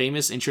 the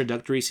famous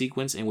introductory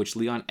sequence in which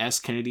Leon S.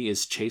 Kennedy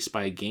is chased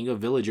by a gang of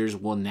villagers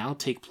will now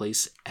take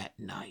place at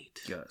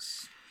night.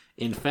 Yes.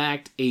 In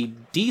fact, a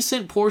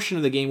decent portion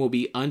of the game will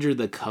be under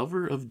the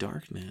cover of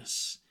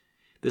darkness.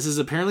 This is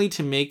apparently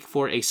to make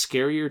for a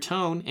scarier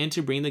tone and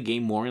to bring the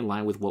game more in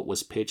line with what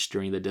was pitched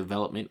during the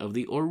development of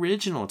the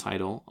original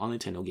title on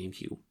Nintendo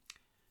GameCube.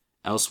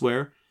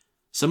 Elsewhere,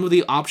 some of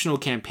the optional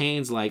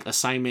campaigns like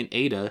Assignment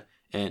Ada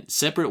and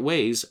Separate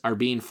Ways are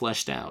being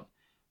fleshed out.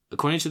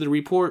 According to the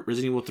report,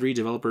 Resident Evil 3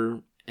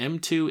 developer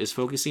M2 is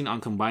focusing on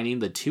combining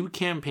the two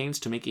campaigns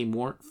to make a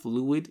more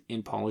fluid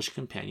and polished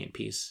companion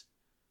piece.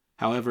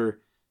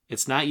 However,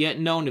 it's not yet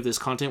known if this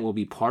content will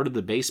be part of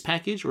the base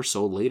package or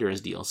sold later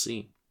as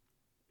DLC.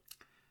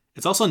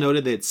 It's also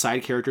noted that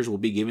side characters will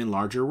be given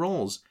larger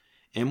roles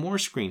and more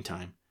screen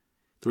time.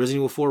 The Resident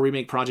Evil 4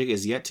 remake project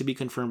is yet to be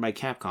confirmed by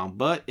Capcom,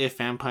 but if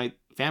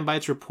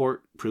Fanbyte's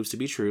report proves to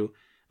be true,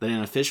 then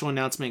an official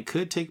announcement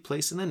could take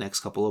place in the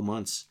next couple of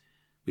months.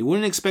 We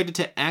wouldn't expect it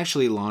to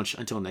actually launch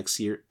until next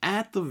year,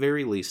 at the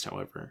very least,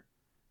 however.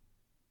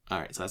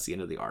 Alright, so that's the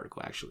end of the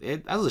article, actually.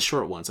 That was a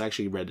short one, so I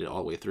actually read it all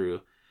the way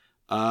through.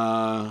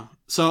 So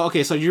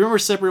you remember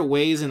Separate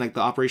Ways and like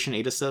the Operation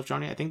Ada stuff,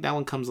 Johnny? I think that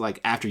one comes like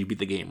after you beat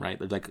the game, right?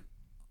 There's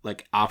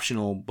like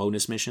optional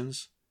bonus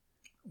missions.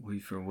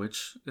 Wait, for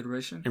which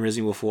iteration? In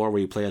Resident Evil 4,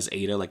 where you play as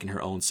Ada, like in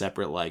her own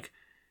separate, like,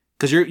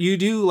 because you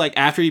do like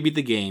after you beat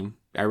the game.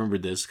 I remember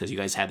this because you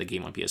guys had the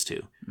game on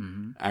PS2.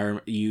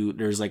 Mm-hmm.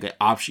 There's like an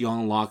option. You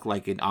unlock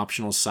like an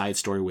optional side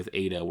story with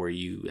Ada where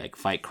you like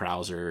fight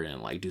Krauser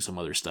and like do some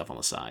other stuff on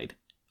the side,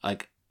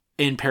 like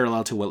in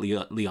parallel to what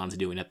Leon's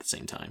doing at the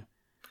same time.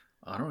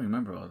 I don't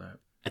remember all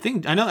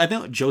that. I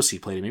know Josie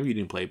played it. Maybe you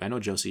didn't play it, but I know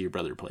Josie, your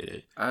brother, played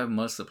it. I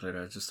must have played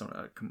it. I just don't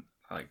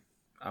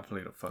I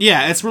played a fucking.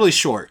 Yeah, it's really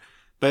short.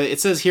 But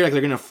it says here like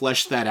they're gonna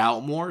flesh that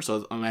out more,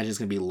 so I imagine it's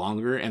gonna be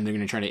longer, and they're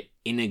gonna try to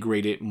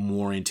integrate it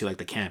more into like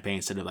the campaign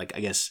instead of like, I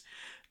guess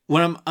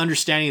what I'm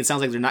understanding, it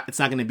sounds like it's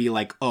not gonna be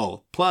like,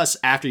 oh, plus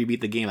after you beat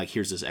the game, like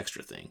here's this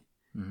extra thing.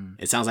 Mm-hmm.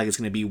 It sounds like it's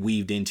gonna be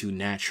weaved into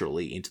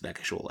naturally into the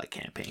actual like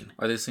campaign.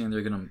 Are they saying they're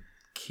gonna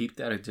keep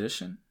that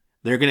edition?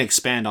 They're gonna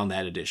expand on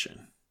that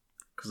edition.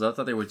 Because I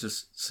thought they were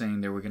just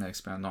saying they were gonna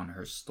expand on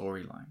her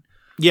storyline.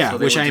 Yeah, so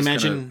which I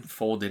imagine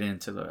fold it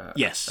into the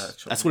yes,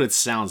 that's what it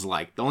sounds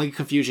like. The only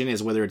confusion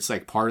is whether it's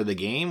like part of the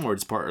game or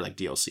it's part of like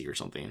DLC or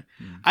something.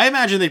 I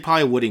imagine they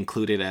probably would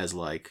include it as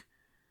like,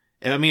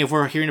 I mean, if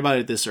we're hearing about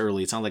it this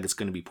early, it sounds like it's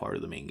going to be part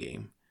of the main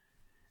game.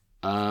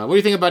 What do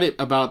you think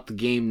about the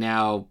game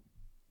now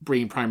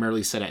being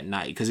primarily set at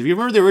night? Because if you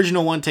remember, the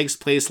original one takes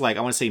place like,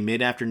 I want to say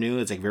mid-afternoon.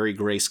 It's like very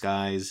gray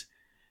skies.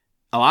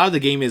 A lot of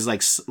the game is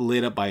like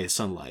lit up by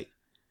sunlight.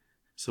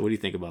 So what do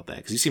you think about that?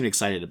 Because you seem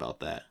excited about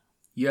that.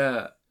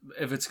 Yeah,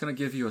 if it's going to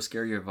give you a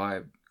scarier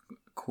vibe,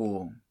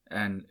 cool.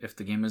 And if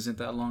the game isn't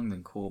that long,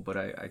 then cool. But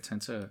I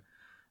tend to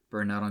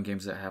burn out on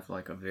games that have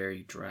like a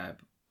very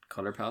drab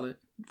color palette.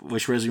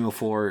 Which Resident Evil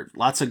 4,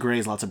 lots of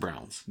grays, lots of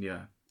browns.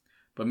 Yeah.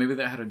 But maybe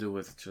that had to do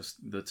with just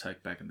the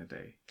tech back in the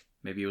day.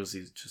 Maybe it was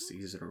just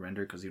easier to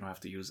render because you don't have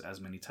to use as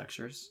many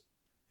textures.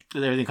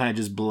 Everything kind of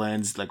just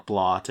blends like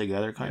blah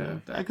together, kind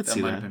of. I could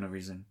see that. That might have been a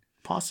reason.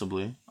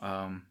 Possibly.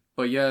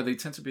 But yeah, they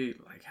tend to be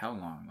like, how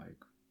long? Like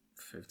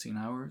 15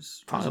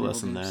 hours? Probably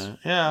less than that.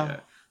 Yeah.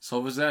 So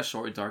was that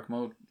short dark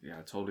mode?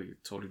 Yeah, totally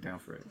down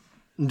for it.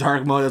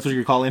 Dark mode, that's what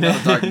you're calling it?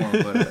 Not dark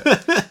mode,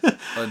 but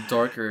a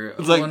darker,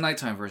 like,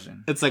 nighttime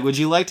version. It's like, would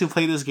you like to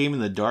play this game in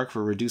the dark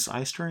for reduced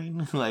eye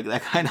strain? Like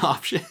that kind of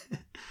option.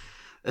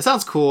 That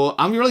sounds cool.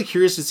 I'm really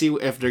curious to see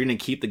if they're going to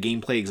keep the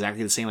gameplay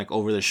exactly the same, like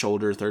over the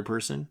shoulder third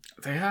person.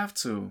 They have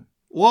to.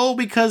 Well,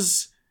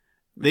 because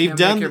they've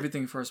done make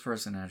everything first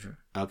person, Andrew.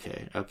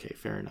 Okay,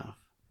 fair enough.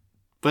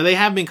 But they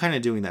have been kind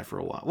of doing that for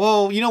a while.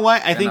 Well, you know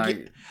what? I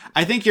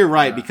think you're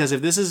right, because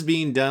if this is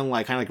being done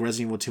like kind of like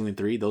Resident Evil 2 and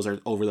 3, those are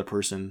over the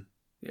person,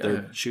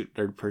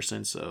 third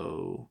person.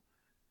 So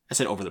I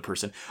said over the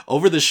person,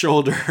 over the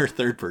shoulder,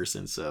 third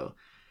person. So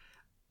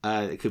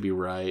it could be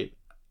right.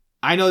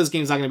 I know this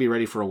game's not going to be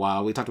ready for a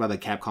while. We talked about the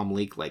Capcom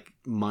leak like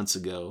months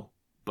ago,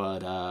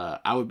 but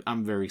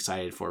I'm very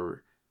excited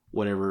for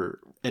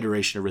whatever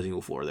iteration of Resident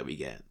Evil 4 that we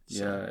get.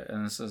 So. Yeah,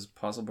 and it says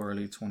possible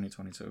early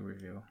 2022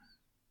 review.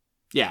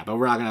 Yeah, but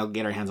we're not going to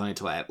get our hands on it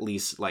until at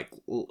least like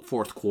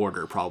fourth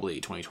quarter,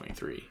 probably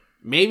 2023.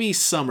 Maybe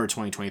summer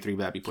 2023, but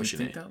that'd be pushing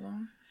it. You think that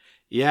long?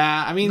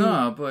 Yeah, I mean...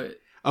 No, but...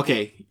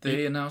 Okay.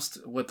 They announced,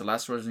 the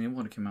last Resident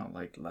Evil came out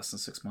like less than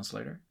 6 months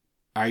later.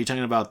 Are you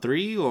talking about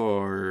 3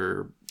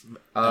 or...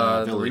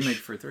 the remake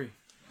for 3.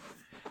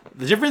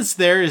 The difference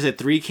there is that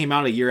 3 came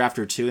out a year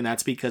after 2, and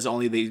that's because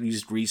only they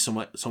used so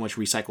much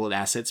recycled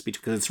assets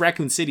because it's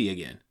Raccoon City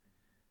again.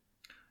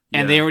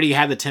 And they already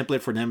had the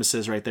template for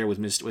Nemesis right there with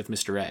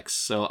Mr. X.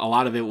 So a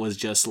lot of it was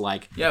just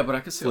like... Yeah, but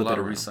I could see a lot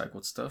of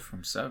recycled stuff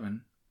from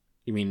 7.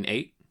 You mean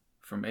 8?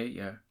 From 8,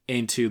 yeah.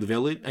 Into the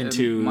village?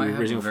 Into it might have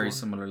Resident a very 4?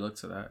 Similar look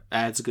to that.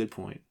 That's a good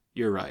point.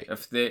 You're right.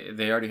 If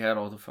they already had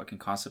all the fucking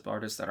concept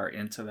artists that are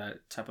into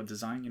that type of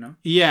design, you know?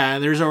 Yeah,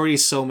 there's already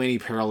so many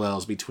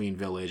parallels between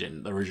Village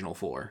and the original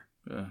 4.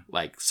 Yeah.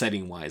 Like,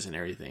 setting-wise and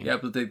everything. Yeah,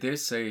 but they did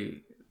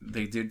say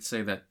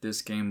that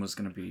this game was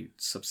going to be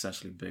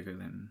substantially bigger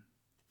than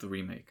the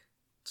remake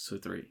to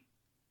 3.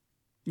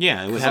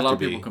 Yeah, it would have to be. A lot of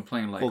people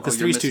complain, like, because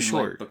 3's too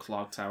short. Like, the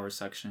clock tower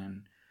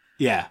section.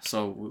 Yeah.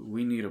 So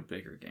we need a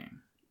bigger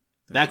game.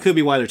 That could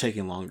be why they're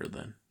taking longer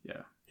then.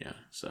 Yeah. Yeah,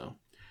 so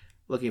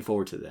looking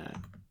forward to that.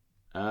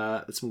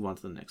 Let's move on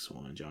to the next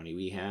one, Johnny.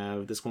 We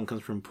have, this one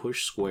comes from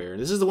Push Square.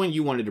 This is the one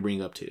you wanted to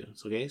bring up too.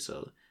 Okay,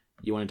 so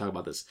you want to talk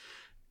about this.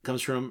 It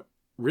comes from,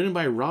 written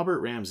by Robert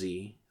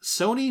Ramsey.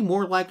 Sony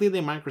more likely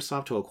than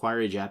Microsoft to acquire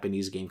a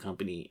Japanese game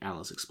company,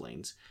 Alice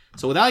explains.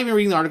 So without even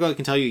reading the article, I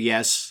can tell you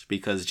yes,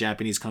 because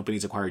Japanese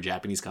companies acquire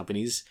Japanese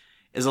companies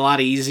is a lot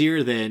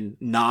easier than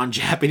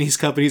non-Japanese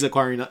companies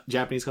acquiring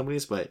Japanese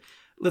companies. But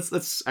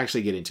let's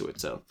actually get into it.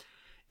 So,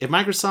 if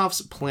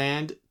Microsoft's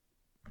planned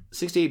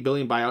 $68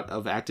 billion buyout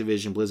of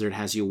Activision Blizzard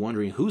has you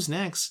wondering who's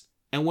next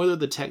and whether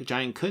the tech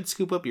giant could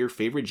scoop up your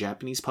favorite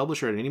Japanese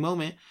publisher at any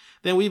moment,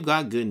 then we've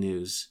got good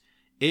news.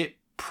 It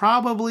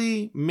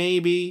probably,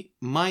 maybe,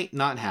 might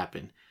not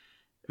happen.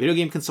 Video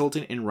game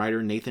consultant and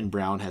writer Nathan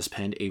Brown has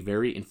penned a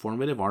very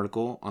informative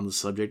article on the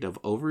subject of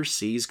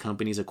overseas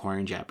companies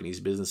acquiring Japanese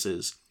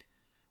businesses,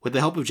 with the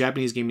help of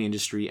Japanese gaming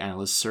industry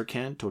analyst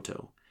Serkan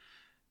Toto.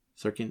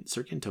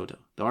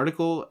 The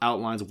article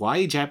outlines why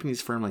a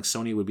Japanese firm like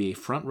Sony would be a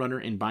front-runner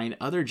in buying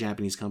other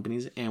Japanese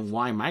companies and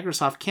why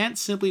Microsoft can't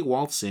simply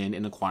waltz in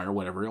and acquire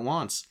whatever it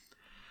wants.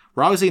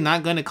 We're obviously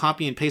not going to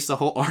copy and paste the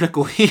whole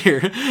article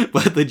here,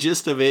 but the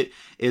gist of it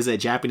is that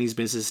Japanese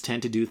businesses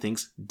tend to do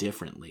things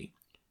differently.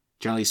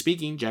 Generally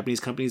speaking, Japanese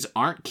companies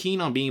aren't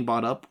keen on being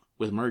bought up,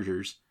 with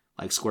mergers,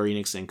 like Square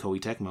Enix and Koei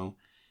Tecmo,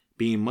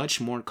 being much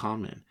more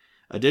common.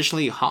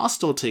 Additionally,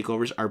 hostile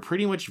takeovers are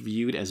pretty much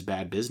viewed as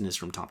bad business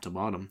from top to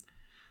bottom.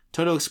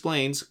 Toto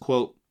explains,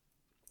 quote,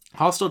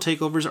 hostile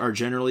takeovers are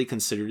generally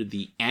considered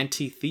the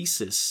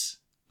antithesis,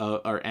 I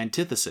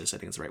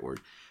think it's the right word,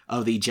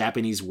 of the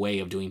Japanese way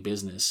of doing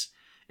business,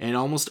 and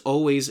almost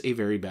always a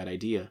very bad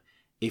idea.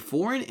 A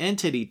foreign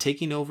entity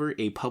taking over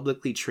a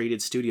publicly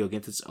traded studio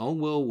against its own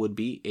will would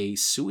be a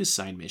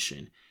suicide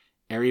mission.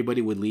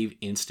 Everybody would leave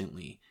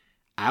instantly.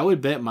 I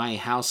would bet my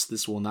house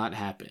this will not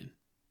happen.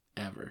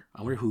 Ever.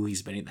 I wonder who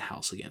he's betting the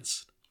house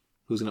against.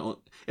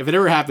 If it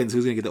ever happens,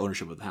 who's going to get the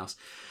ownership of the house?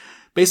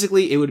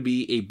 Basically, it would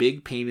be a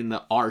big pain in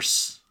the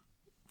arse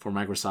for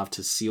Microsoft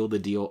to seal the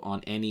deal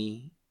on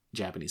any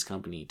Japanese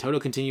company. Toto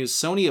continues,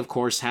 Sony, of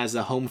course, has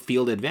the home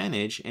field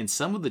advantage, and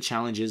some of the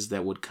challenges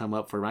that would come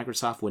up for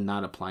Microsoft would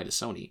not apply to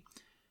Sony.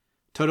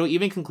 Toto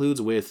even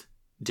concludes with,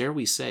 dare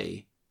we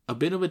say, a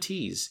bit of a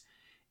tease.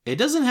 It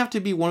doesn't have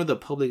to be one of the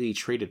publicly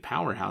traded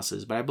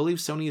powerhouses, but I believe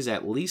Sony is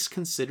at least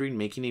considering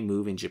making a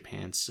move in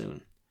Japan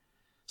soon.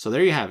 So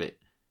there you have it.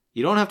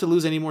 You don't have to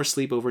lose any more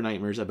sleep over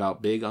nightmares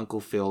about Big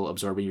Uncle Phil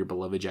absorbing your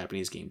beloved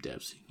Japanese game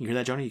devs. You hear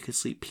that, Johnny? You can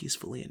sleep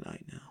peacefully at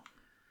night now.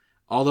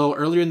 Although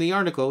earlier in the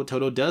article,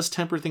 Toto does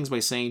temper things by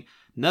saying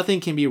nothing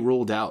can be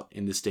ruled out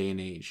in this day and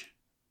age.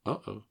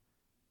 Uh-oh.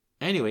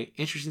 Anyway,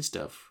 interesting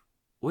stuff.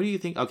 What do you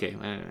think? Okay,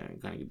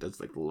 that's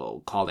like a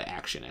little call to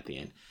action at the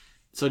end.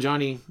 So,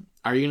 Johnny,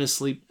 are you going to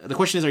sleep? The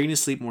question is, are you going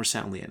to sleep more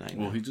soundly at night?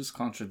 Well, he just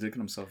contradicted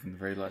himself in the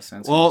very last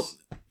sentence. Well,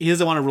 he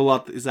doesn't want to rule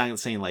out, he's not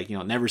saying like,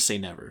 never say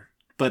never.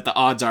 But the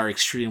odds are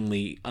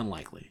extremely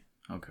unlikely.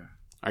 Okay.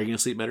 Are you going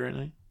to sleep better at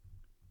night?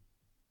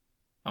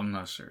 I'm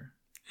not sure.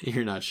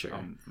 You're not sure.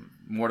 I'm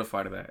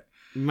mortified of that.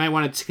 You might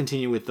want to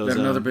continue with those. That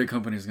another big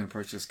company is going to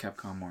purchase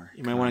Capcom more.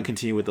 You might want to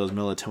continue with those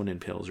melatonin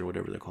pills or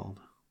whatever they're called.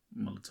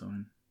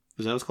 Melatonin.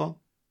 Is that what it's called?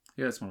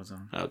 Yeah, it's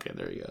melatonin. Okay,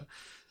 there you go.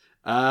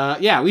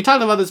 Yeah, we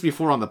talked about this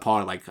before on the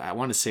pod. Like, I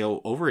want to say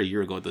over a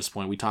year ago at this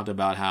point, we talked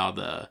about how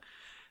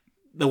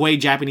the way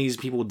Japanese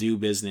people do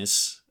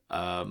business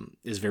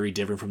is very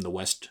different from the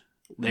West.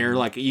 They're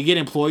like, you get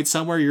employed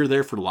somewhere, you're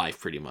there for life,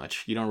 pretty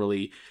much. You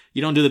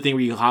don't do the thing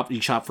where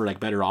you shop for like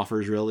better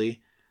offers,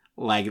 really.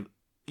 Like,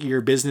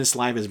 your business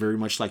life is very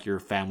much like your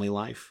family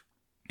life,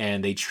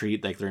 and they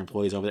treat like their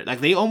employees over there.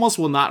 Like, they almost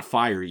will not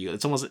fire you.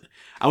 It's almost,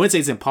 I wouldn't say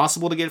it's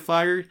impossible to get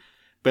fired,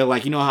 but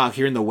like, you know how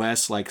here in the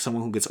West, like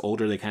someone who gets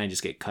older, they kind of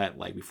just get cut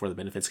like before the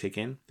benefits kick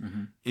in.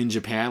 Mm-hmm. In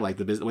Japan, like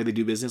the way they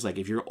do business, like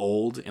if you're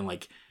old and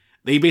like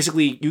they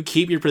basically, you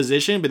keep your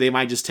position, but they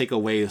might just take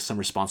away some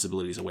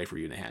responsibilities away for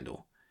you to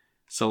handle.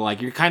 So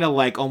like, you're kind of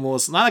like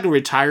almost not like a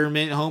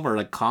retirement home or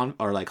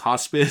like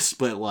hospice,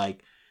 but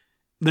like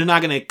they're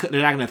not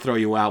gonna throw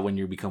you out when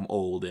you become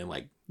old and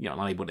like,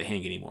 not able to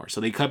hang anymore.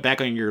 So they cut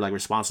back on your like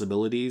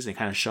responsibilities and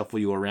kind of shuffle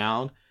you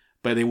around,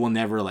 but they will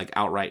never like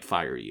outright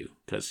fire you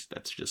because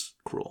that's just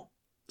cruel.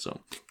 So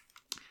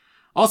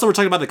also, we're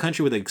talking about the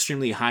country with an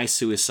extremely high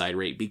suicide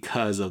rate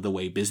because of the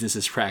way business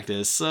is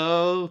practiced.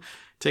 So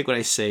take what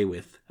I say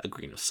with a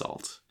grain of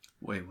salt.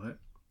 Wait, what?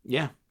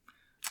 Yeah.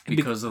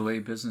 Because the way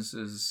business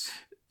is...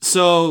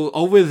 So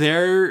over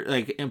there,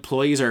 like,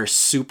 employees are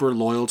super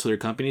loyal to their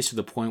companies to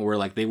the point where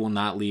like they will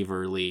not leave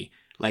early.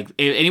 Like,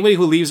 anybody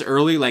who leaves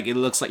early, like, it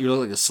looks like you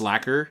look like a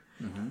slacker.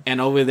 Mm-hmm. And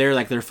over there,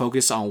 like, their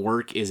focus on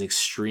work is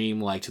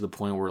extreme, like, to the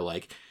point where,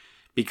 like,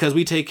 because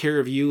we take care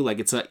of you, like,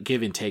 it's a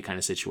give and take kind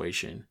of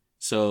situation.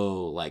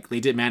 So, like,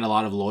 they demand a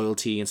lot of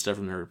loyalty and stuff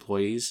from their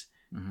employees.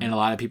 Mm-hmm. And a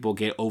lot of people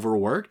get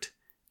overworked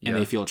and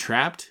they feel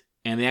trapped.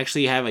 And they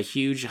actually have a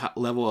huge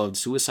level of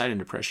suicide and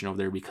depression over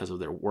there because of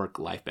their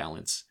work-life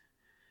balance.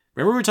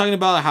 Remember we were talking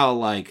about how,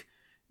 like,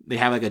 they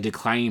have, like, a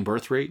declining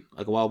birth rate,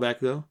 like, a while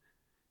back ago?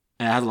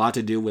 And it has a lot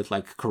to do with,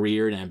 like,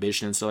 career and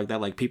ambition and stuff like that.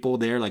 Like, people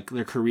there, like,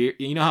 their career...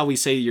 You know how we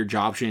say your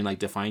job shouldn't, like,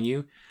 define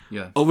you?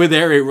 Yeah. Over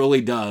there, it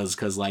really does,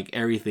 because, like,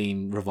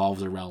 everything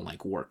revolves around,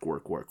 like, work.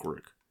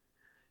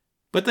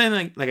 But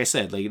then, like I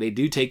said, like, they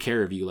do take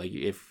care of you. Like,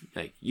 if,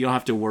 like, you don't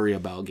have to worry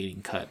about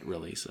getting cut,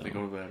 really, so... They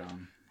go to that,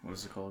 what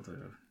is it called?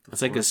 It's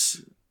forest?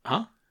 Like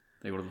huh?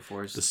 They go to the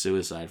forest? The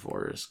suicide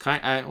forest.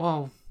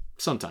 Well,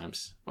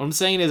 sometimes. What I'm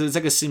saying is it's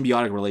like a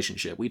symbiotic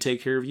relationship. We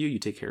take care of you, you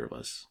take care of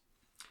us.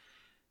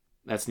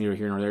 That's neither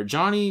here nor there.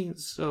 Johnny,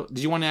 so did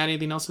you want to add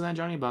anything else to that,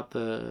 Johnny, about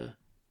the...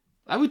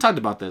 we talked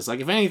about this.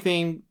 Like, if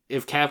anything,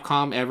 if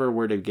Capcom ever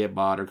were to get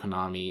bought or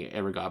Konami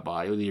ever got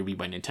bought, it would either be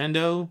by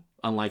Nintendo,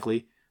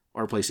 unlikely,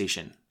 or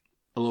PlayStation,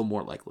 a little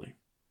more likely.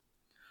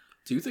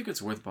 Do you think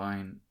it's worth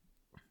buying?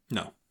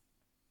 No.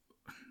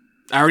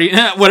 I already...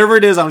 Whatever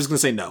it is, I'm just going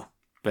to say no.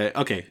 But,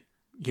 okay.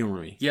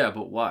 Humor me. Yeah,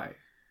 but why?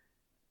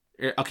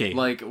 Okay.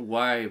 Like,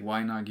 why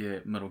not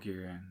get Metal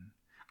Gear and...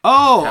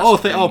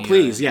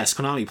 Please. Yes,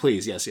 Konami,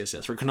 please. Yes.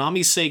 For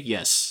Konami's sake,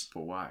 yes.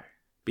 But why?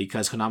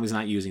 Because Konami's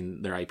not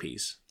using their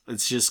IPs.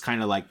 It's just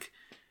kind of like...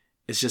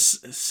 It's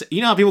just... You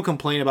know how people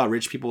complain about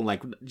rich people,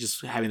 like,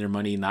 just having their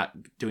money and not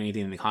doing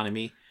anything in the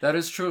economy? That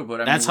is true,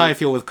 but that's how I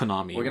feel with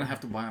Konami. We're going to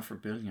have to buy it for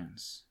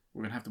billions.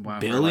 We're going to have to buy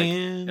it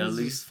billions? for, like, at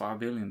least $5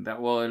 billion.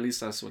 At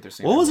least that's what they're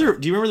saying. What was their...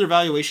 Do you remember their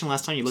valuation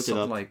last time you looked it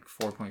up? Like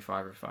 4.5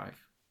 or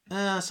 5.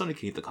 Sony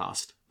can eat the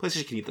cost.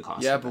 PlayStation can eat the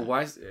cost. Yeah, but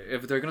why?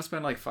 If they're gonna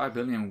spend like $5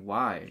 billion,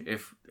 why?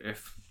 If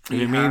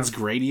it means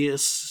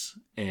Gradius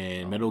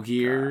and Metal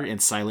Gear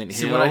and Silent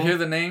Hill. See, when I hear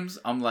the names,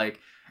 I'm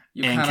like,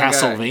 and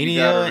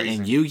Castlevania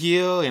and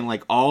Yu-Gi-Oh and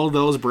like all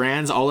those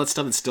brands, all that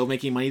stuff that's still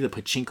making money. The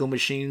pachinko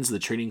machines, the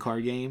trading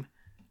card game.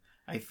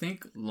 I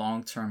think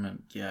long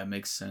term, it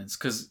makes sense.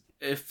 Because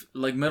if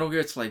like Metal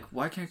Gear, it's like,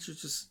 why can't you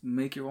just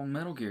make your own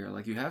Metal Gear?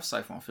 Like you have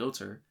Siphon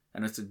Filter.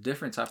 And it's a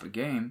different type of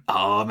game.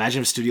 Oh,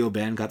 imagine if Studio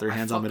Bend got their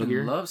hands on Metal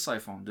Gear. I love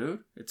Siphon,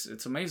 dude.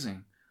 It's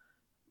amazing.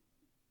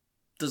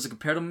 Does it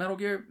compare to Metal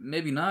Gear?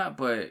 Maybe not,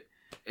 but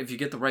if you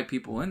get the right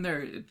people in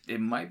there, it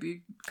might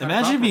be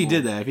imagine if he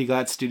did that. If he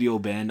got Studio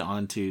Bend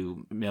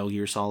onto Metal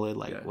Gear Solid,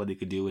 like what they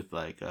could do with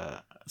like...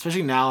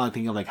 especially now, I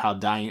think of like how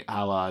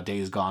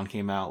Days Gone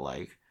came out.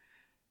 Like,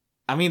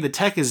 I mean, the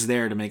tech is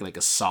there to make like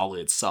a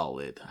solid,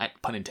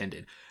 pun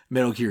intended,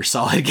 Metal Gear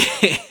Solid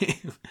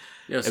game.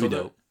 Yeah, that'd be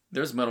dope.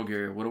 There's Metal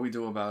Gear. What do we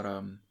do about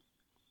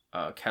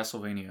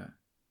Castlevania?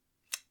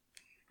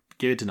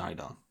 Give it to Naughty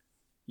Dog.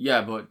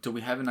 Yeah, but do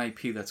we have an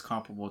IP that's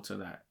comparable to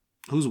that?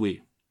 Who's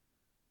we?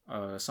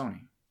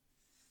 Sony.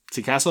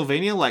 See,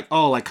 Castlevania, like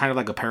kind of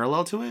like a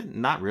parallel to it?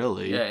 Not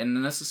really. Yeah,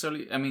 and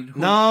necessarily, I mean...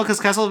 No,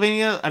 because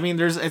Castlevania, I mean,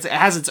 it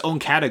has its own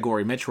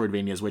category,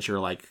 Metroidvanias, which are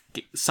like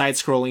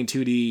side-scrolling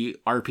 2D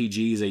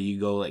RPGs that you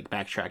go like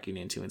backtracking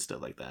into and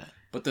stuff like that.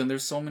 But then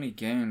there's so many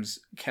games.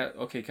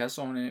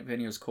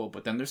 Castlevania is cool,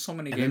 but then there's so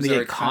many and games. And then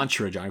they get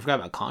Contra, John. I forgot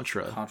about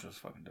Contra. Contra's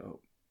fucking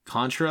dope.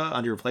 Contra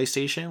under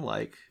PlayStation,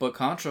 like. But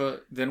Contra,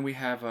 then we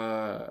have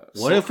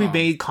What if we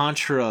made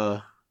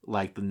Contra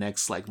like the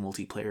next like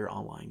multiplayer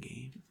online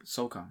game?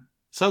 SOCOM,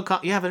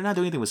 yeah, but they're not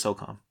doing anything with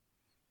SOCOM.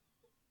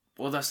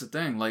 Well, that's the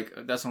thing. Like,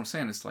 that's what I'm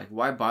saying. It's like,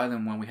 why buy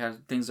them when we have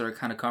things that are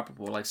kind of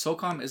comparable? Like,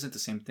 SOCOM isn't the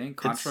same thing.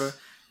 Contra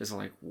is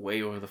like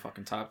way over the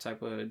fucking top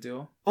type of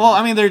deal. Well,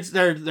 I mean,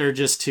 they're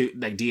just two,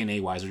 like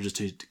DNA wise, they're just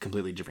two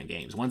completely different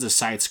games. One's a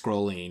side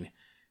scrolling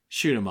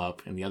shoot 'em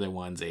up, and the other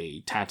one's a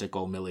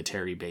tactical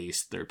military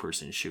based third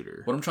person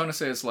shooter. What I'm trying to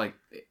say is like,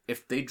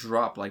 if they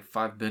drop like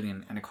 $5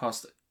 billion and it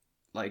costs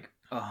like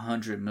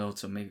 $100 million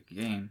to make a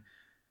game.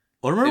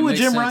 Well, remember what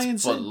Jim Ryan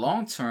said? But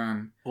long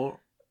term,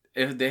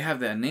 if they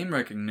have that name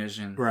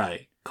recognition,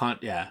 right?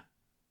 Yeah.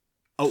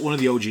 Oh, one of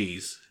the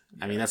OGs.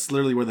 I mean, that's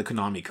literally where the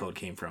Konami code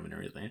came from and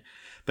everything.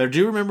 But do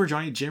you remember,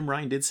 Johnny? Jim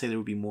Ryan did say there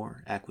would be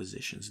more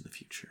acquisitions in the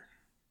future.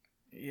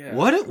 Yeah.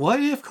 What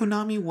if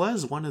Konami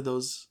was one of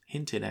those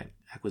hinted at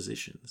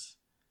acquisitions?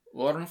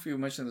 Well, I don't know if you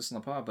mentioned this in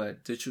the pod,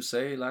 but did you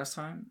say last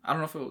time? I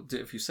don't know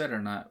if you said it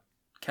or not.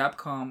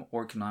 Capcom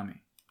or Konami?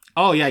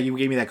 Oh yeah, you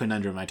gave me that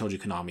conundrum. I told you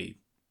Konami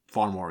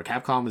far more.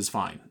 Capcom is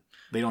fine.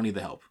 They don't need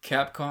the help.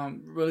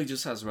 Capcom really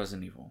just has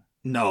Resident Evil.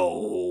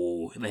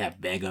 No, they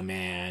have Mega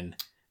Man.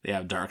 They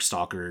have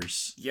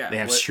Darkstalkers. Yeah. They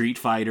have Street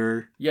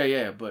Fighter.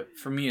 Yeah, but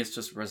for me, it's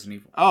just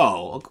Resident Evil.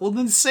 Oh, well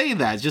then say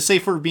that. Just say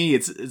for me,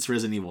 it's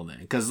Resident Evil then.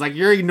 Because like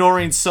you're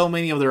ignoring so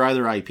many of their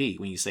other IP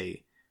when you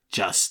say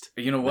just.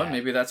 You know what? That.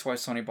 Maybe that's why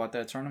Sony bought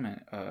that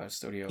tournament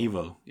studio.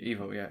 Evo,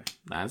 yeah.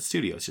 Nah, it's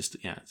studio. It's just,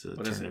 it's a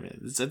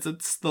tournament.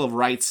 It's the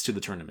rights to the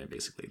tournament,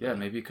 basically. Yeah,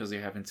 maybe because they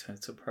have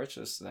intent to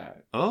purchase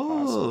that.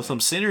 Oh, possibly. Some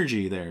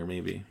synergy there,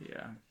 maybe.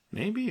 Yeah.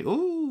 Maybe.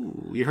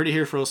 Ooh, you heard it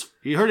here first.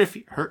 You heard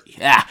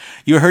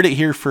it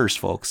here first,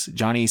 folks.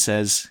 Johnny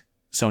says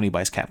Sony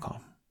buys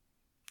Capcom.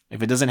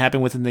 If it doesn't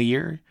happen within the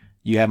year,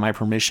 you have my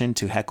permission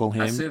to heckle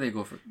him. I say they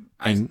go for.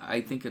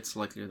 I think it's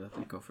likely that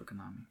they go for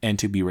Konami and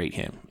to berate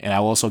him. And I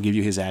will also give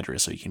you his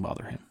address so you can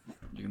bother him.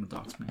 You're gonna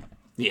dox me.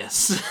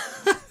 Yes.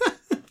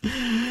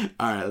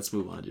 All right, let's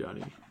move on,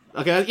 Johnny.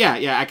 Okay,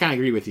 yeah, I kind of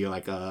agree with you.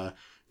 Like,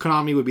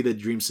 Konami would be the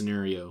dream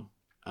scenario.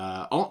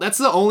 That's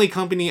the only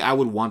company I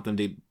would want them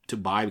to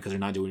buy because they're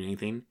not doing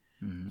anything.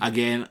 Mm-hmm.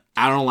 Again,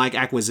 I don't like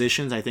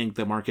acquisitions. I think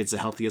the market's the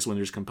healthiest when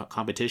there's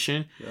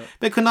competition. Yep.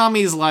 But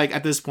Konami's like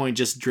at this point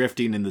just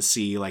drifting in the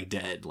sea, like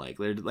dead. Like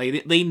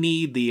they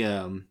need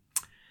the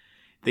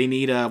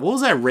what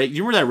was that?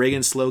 You remember that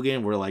Reagan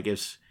slogan where like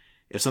if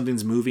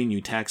something's moving,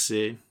 you tax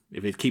it.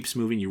 If it keeps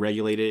moving, you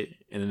regulate it,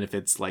 and then if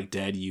it's like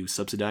dead, you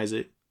subsidize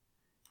it.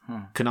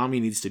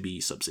 Konami needs to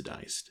be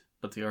subsidized.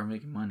 But they are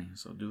making money,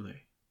 so do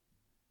they?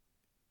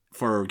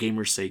 For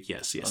gamers' sake,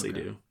 yes, okay. They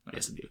do. All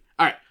yes, right. They do.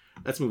 All right,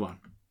 let's move on.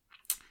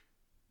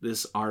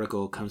 This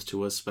article comes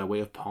to us by way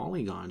of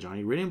Polygon,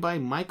 Johnny, written by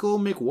Michael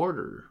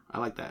McWhorter. I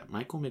like that.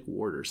 Michael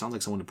McWhorter. Sounds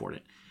like someone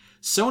important.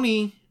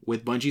 Sony,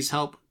 with Bungie's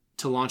help,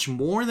 to launch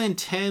more than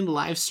 10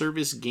 live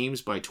service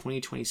games by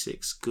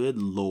 2026.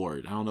 Good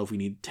lord. I don't know if we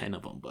need 10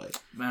 of them,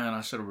 but... Man, I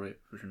should have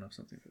written up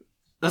something.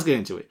 Let's get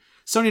into it.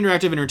 Sony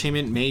Interactive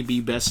Entertainment may be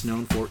best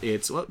known for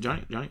its... Well,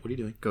 Johnny, what are you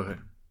doing? Go ahead.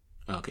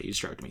 Okay, you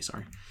distracted me.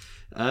 Sorry.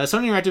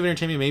 Sony Interactive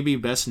Entertainment may be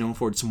best known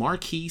for its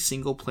marquee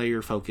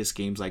single-player focused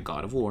games like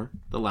God of War,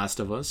 The Last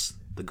of Us,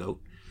 the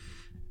GOAT,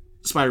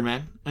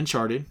 Spider-Man,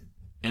 Uncharted,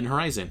 and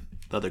Horizon,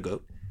 the other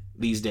GOAT,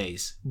 these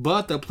days.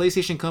 But the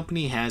PlayStation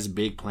Company has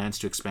big plans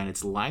to expand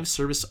its live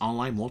service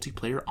online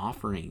multiplayer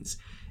offerings.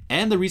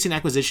 And the recent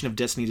acquisition of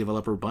Destiny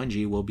developer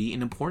Bungie will be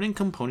an important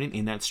component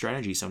in that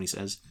strategy, Sony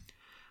says.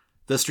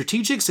 The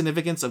strategic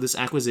significance of this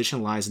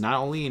acquisition lies not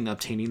only in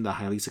obtaining the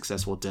highly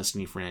successful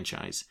Destiny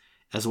franchise,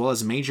 as well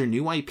as major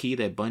new IP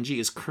that Bungie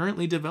is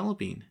currently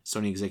developing,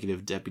 Sony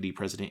Executive Deputy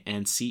President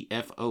and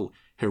CFO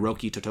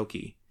Hiroki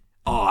Totoki.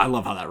 Oh, I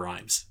love how that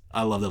rhymes.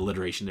 I love the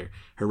alliteration there.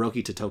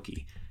 Hiroki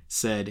Totoki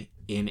said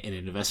in an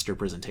investor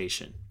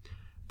presentation,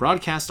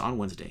 broadcast on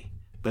Wednesday,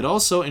 but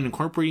also in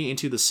incorporating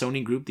into the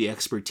Sony Group the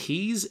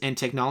expertise and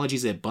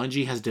technologies that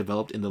Bungie has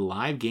developed in the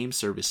live game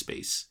service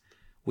space.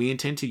 We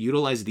intend to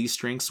utilize these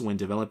strengths when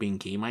developing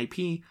game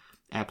IP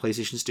at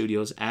PlayStation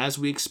Studios as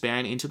we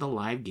expand into the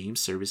live game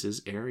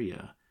services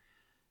area.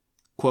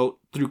 Quote,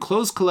 through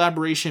close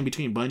collaboration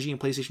between Bungie and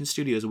PlayStation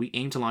Studios, we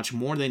aim to launch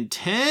more than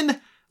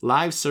 10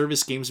 live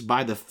service games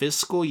by the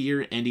fiscal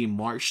year ending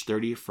March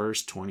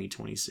 31st,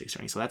 2026.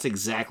 So that's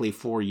exactly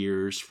 4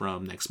 years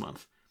from next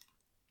month.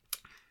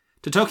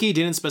 Totoki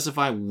didn't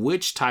specify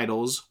which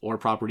titles or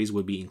properties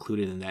would be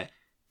included in that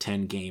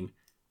 10-game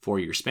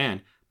 4-year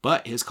span,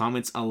 but his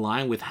comments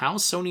align with how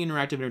Sony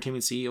Interactive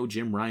Entertainment CEO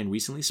Jim Ryan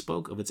recently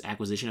spoke of its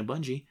acquisition of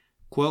Bungie.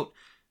 Quote,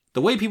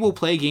 the way people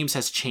play games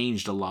has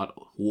changed a lot.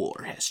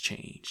 War has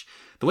changed.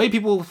 The way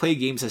people play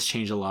games has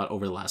changed a lot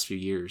over the last few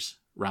years,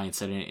 Ryan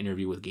said in an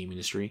interview with Game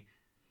Industry.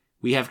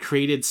 We have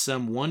created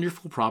some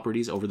wonderful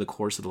properties over the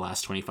course of the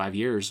last 25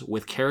 years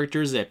with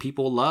characters that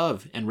people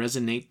love and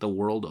resonate the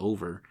world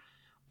over.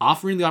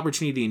 Offering the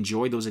opportunity to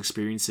enjoy those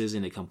experiences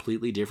in a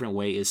completely different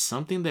way is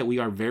something that we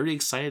are very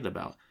excited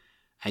about.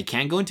 I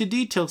can't go into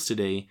details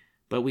today,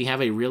 but we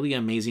have a really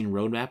amazing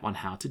roadmap on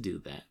how to do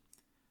that.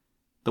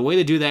 The way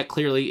to do that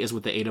clearly is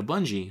with the aid of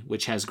Bungie,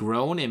 which has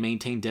grown and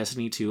maintained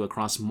Destiny 2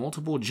 across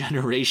multiple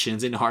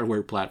generations and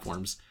hardware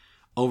platforms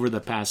over the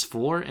past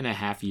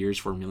 4.5 years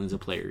for millions of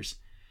players.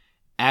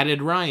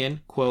 Added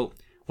Ryan, quote,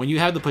 when you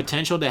have the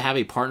potential to have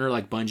a partner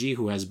like Bungie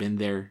who has been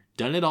there,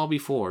 done it all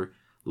before,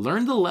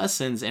 learned the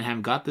lessons, and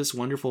have got this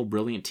wonderful,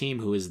 brilliant team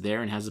who is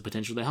there and has the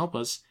potential to help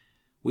us,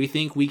 we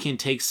think we can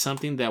take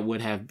something that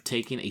would have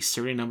taken a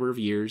certain number of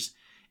years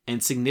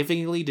and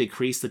significantly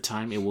decrease the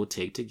time it will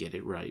take to get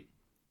it right.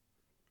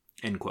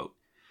 End quote.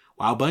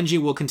 While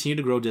Bungie will continue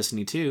to grow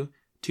Destiny 2,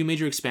 2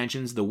 major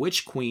expansions, The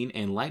Witch Queen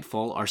and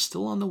Lightfall, are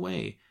still on the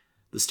way.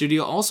 The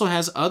studio also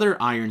has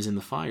other irons in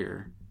the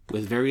fire.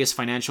 With various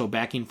financial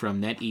backing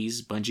from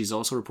NetEase, Bungie is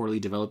also reportedly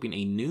developing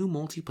a new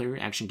multiplayer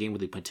action game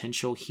with a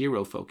potential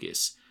hero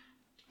focus,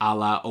 a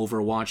la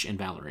Overwatch and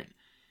Valorant.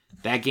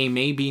 That game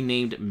may be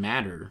named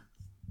Matter.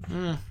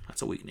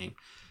 That's a weak name.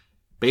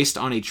 Based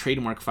on a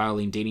trademark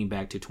filing dating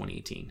back to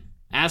 2018.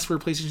 As for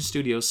PlayStation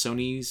Studios,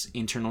 Sony's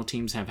internal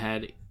teams have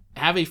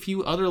a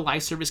few other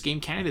live service game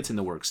candidates in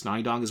the works.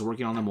 Naughty Dog is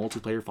working on the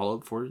multiplayer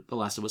follow-up for The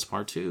Last of Us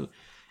Part 2.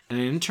 And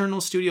an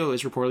internal studio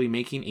is reportedly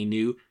making a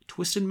new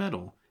Twisted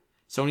Metal.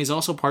 Sony is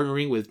also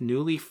partnering with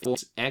newly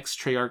formed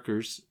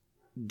ex-Treyarchers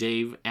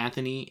Dave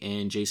Anthony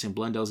and Jason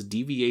Blundell's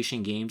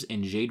Deviation Games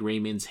and Jade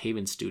Raymond's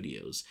Haven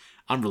Studios.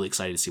 I'm really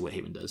excited to see what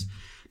Haven does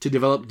to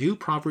develop new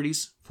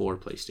properties for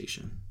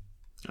PlayStation.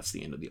 That's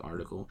the end of the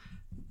article.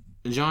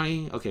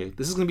 Johnny, okay,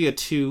 this is going to be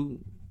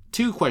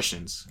two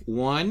questions.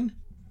 One,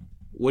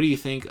 what do you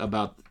think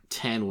about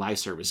 10 live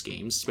service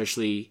games,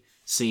 especially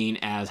seeing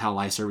as how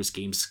live service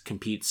games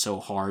compete so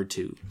hard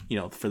to,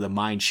 for the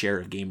mind share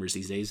of gamers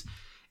these days?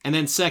 And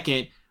then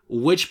second,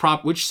 which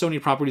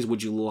Sony properties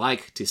would you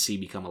like to see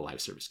become a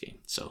live service game?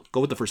 So go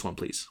with the first one,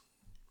 please.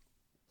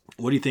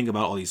 What do you think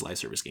about all these live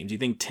service games? Do you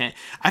think 10?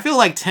 I feel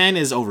like 10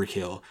 is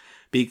overkill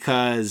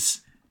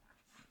because,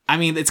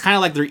 it's kind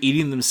of like they're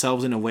eating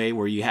themselves in a way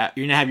where you're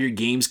gonna have your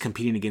games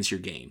competing against your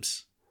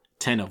games.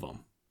 10 of them.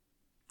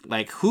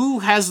 Like who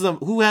has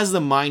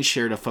the mind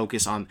share to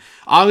focus on?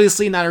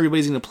 Obviously, not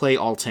everybody's gonna play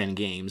all 10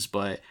 games,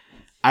 but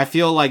I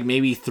feel like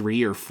maybe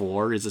 3 or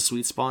 4 is a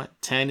sweet spot.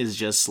 10 is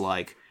just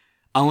like,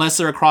 unless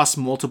they're across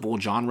multiple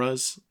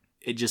genres,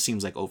 it just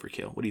seems like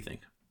overkill. What do you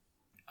think?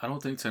 I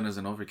don't think 10 is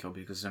an overkill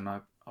because they're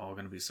not all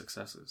going to be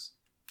successes.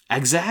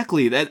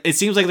 Exactly. That it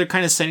seems like they're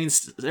kind of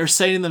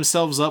setting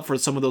themselves up for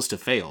some of those to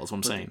fail. That's what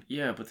I'm saying.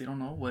 Yeah, but they don't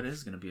know what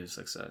is going to be a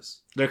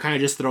success. They're kind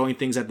of just throwing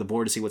things at the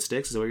board to see what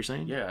sticks. Is that what you're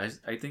saying? Yeah,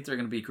 I think they're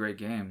going to be great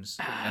games.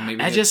 And maybe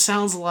that just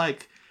sounds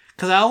like,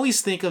 because I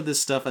always think of this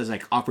stuff as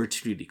like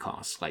opportunity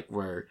cost, like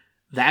where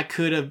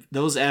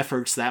those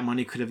efforts, that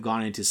money could have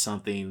gone into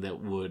something that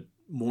would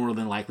more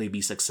than likely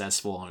be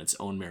successful on its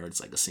own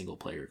merits, like a single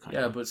player kind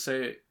of. Yeah, but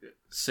say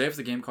if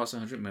the game costs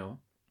 $100 million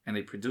and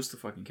they produce the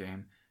fucking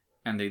game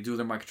and they do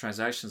their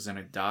microtransactions and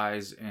it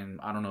dies in,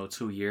 I don't know,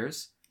 2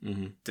 years,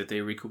 did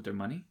they recoup their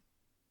money?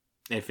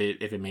 If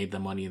it made the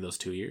money in those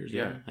 2 years,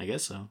 yeah, I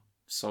guess so.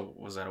 So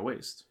was that a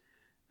waste?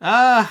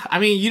 I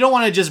mean, you don't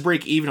want to just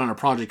break even on a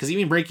project, because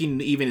even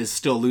breaking even is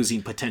still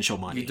losing potential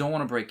money. You don't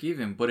want to break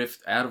even, but if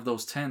out of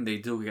those 10 they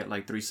do get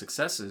like 3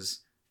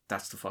 successes,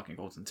 that's the fucking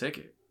golden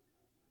ticket.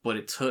 But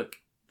it took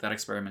that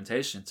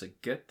experimentation to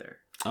get there.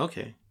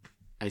 Okay,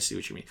 I see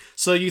what you mean.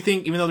 So you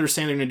think, even though they're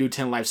saying they're going to do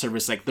 10 live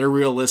service, like, they're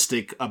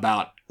realistic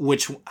about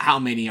how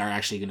many are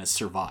actually going to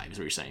survive, is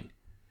what you're saying?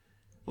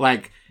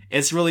 Like,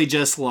 it's really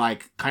just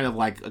like kind of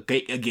like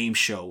a game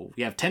show.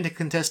 You have 10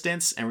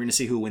 contestants, and we're going to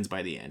see who wins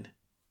by the end.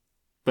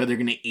 But they're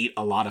going to eat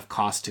a lot of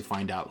cost to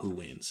find out who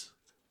wins.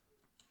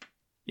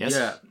 Yes?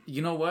 Yeah.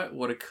 You know what?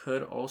 What it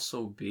could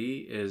also be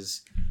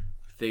is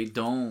they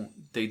don't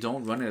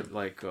run it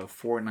like a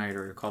Fortnite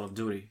or a Call of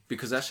Duty,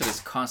 because that shit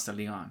is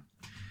constantly on.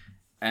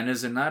 And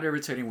is it not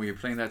irritating when you're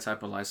playing that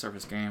type of live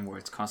service game where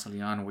it's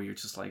constantly on, where you're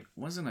just like,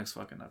 when's the next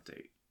fucking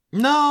update?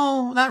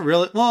 No, not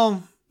really.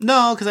 Well,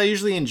 no, because I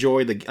usually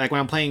enjoy like when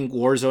I'm playing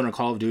Warzone or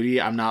Call of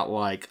Duty, I'm not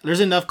like, there's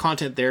enough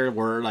content there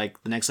where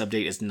like the next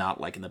update is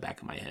not like in the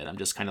back of my head. I'm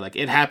just kind of like,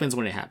 it happens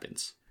when it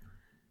happens.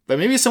 But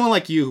maybe someone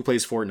like you who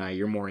plays Fortnite,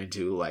 you're more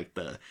into like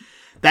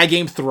that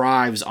game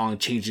thrives on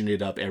changing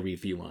it up every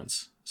few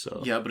months.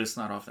 So yeah, but it's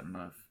not often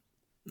enough.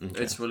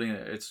 Okay. It's really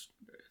it's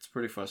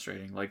pretty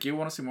frustrating. Like, you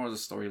want to see more of the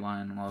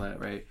storyline and all that,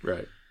 right?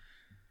 Right.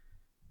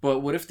 But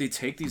what if they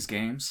take these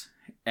games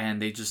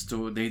and they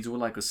do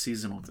like a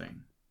seasonal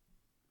thing?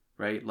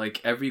 Right? Like,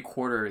 every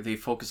quarter they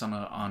focus on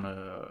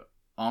a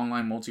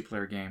online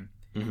multiplayer game,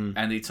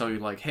 and they tell you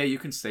like, hey, you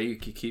can stay, you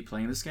can keep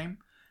playing this game,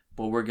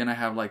 but we're gonna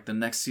have like the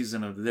next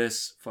season of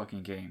this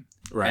fucking game,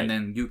 right? And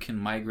then you can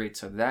migrate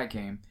to that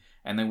game,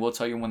 and then we'll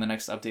tell you when the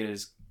next update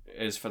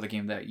is for the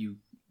game that you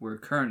were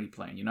currently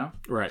playing. You know,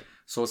 right?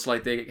 So it's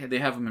like they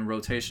have them in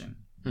rotation.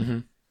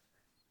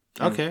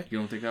 Okay. You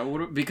don't think that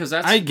would, because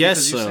that's, I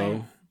guess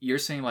so. You're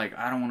saying like,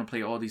 I don't want to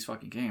play all these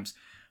fucking games.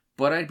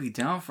 But I'd be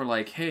down for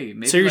like, hey,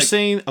 maybe. So you're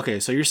saying, okay,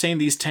 so you're saying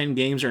these 10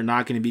 games are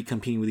not going to be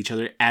competing with each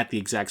other at the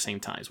exact same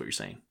time, is what you're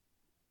saying?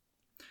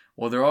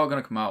 Well, they're all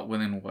going to come out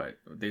within what?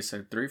 They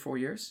said 3-4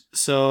 years?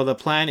 So the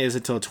plan is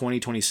until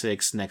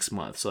 2026 next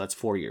month. So that's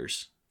 4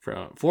 years.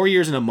 4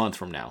 years and a month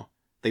from now,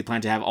 they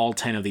plan to have all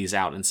 10 of these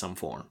out in some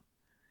form.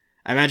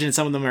 I imagine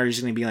some of them are just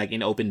going to be like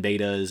in open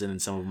betas, and then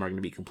some of them are going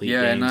to be complete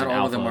games. Yeah, not all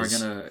alphas. of them are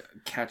going to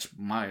catch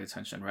my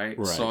attention, right?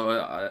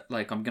 So,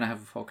 like, I'm going to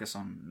have a focus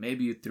on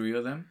maybe 3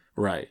 of them.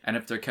 Right. And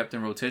if they're kept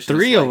in rotation...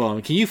 3 of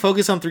them? Can you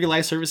focus on 3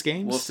 live service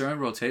games? Well, if they're in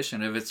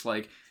rotation, if it's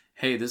like,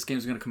 hey, this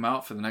game's going to come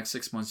out for the next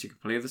 6 months, you can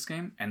play this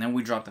game, and then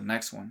we drop the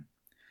next one.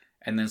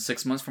 And then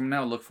 6 months from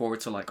now, look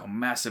forward to, like, a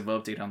massive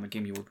update on the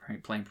game you were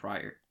playing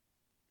prior.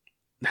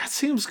 That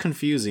seems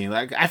confusing.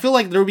 Like, I feel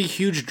like there would be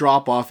huge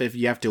drop off if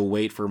you have to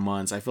wait for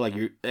months. I feel like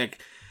you're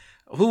like,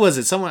 who was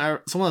it? Someone I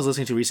was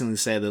listening to recently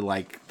said that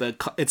like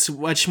it's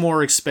much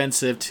more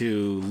expensive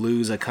to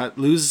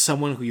lose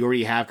someone who you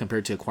already have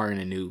compared to acquiring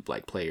a new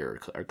like player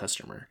or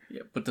customer.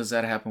 Yeah, but does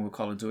that happen with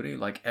Call of Duty?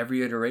 Like,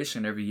 every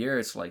iteration, every year,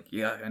 it's like,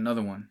 yeah,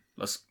 another one.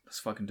 Let's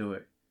fucking do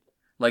it.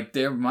 Like,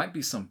 there might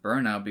be some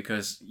burnout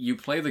because you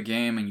play the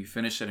game and you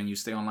finish it and you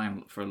stay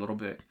online for a little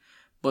bit.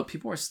 But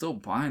people are still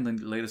buying the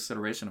latest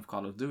iteration of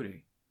Call of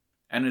Duty.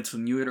 And it's a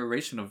new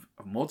iteration of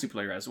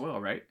multiplayer as well,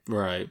 right?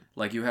 Right.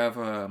 Like, you have...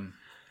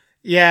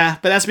 Yeah,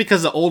 but that's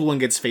because the old one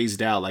gets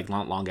phased out, like,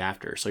 long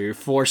after. So you're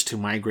forced to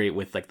migrate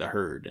with, like, the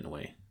herd, in a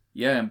way.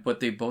 Yeah, but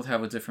they both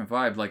have a different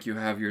vibe. Like, you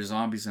have your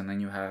zombies, and then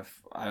you have...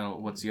 I don't know,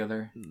 what's the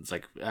other? It's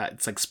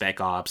like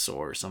Spec Ops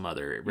or some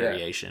other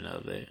variation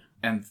of it.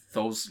 And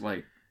those,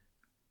 like...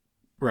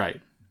 Right.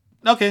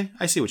 Okay,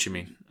 I see what you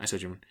mean.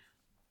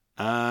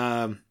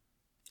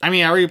 I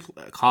mean,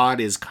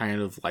 COD is kind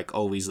of like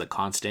always the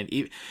constant.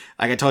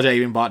 Like I told you, I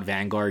even bought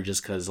Vanguard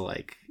just because,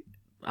 like,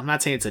 I'm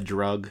not saying it's a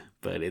drug,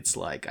 but it's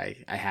like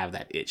I have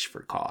that itch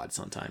for COD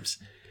sometimes.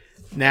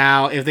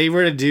 Now, if they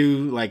were to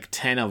do like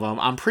 10 of them,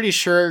 I'm pretty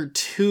sure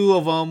 2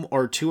 of them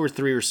or 2 or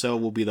 3 or so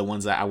will be the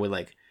ones that I would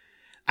like.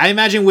 I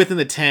imagine within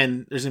the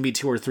 10, there's going to be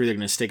 2 or 3 that are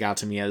going to stick out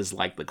to me as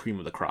like the cream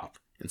of the crop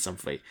in some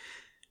way.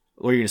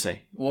 What are you going to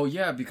say? Well,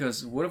 yeah,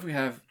 because what if we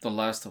have The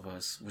Last of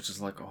Us, which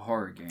is like a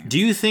horror game? Do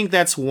you think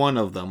that's one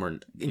of them, or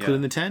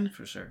including the 10?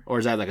 For sure. Or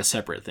is that like a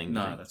separate thing?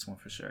 No, that's one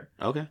for sure.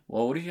 Okay.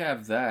 Well, what do you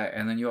have that,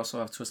 and then you also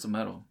have Twisted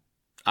Metal.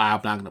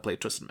 I'm not going to play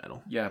Twisted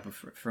Metal. Yeah, but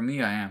for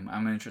me, I am.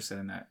 I'm interested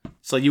in that.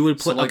 So you would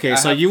play...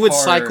 So you would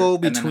cycle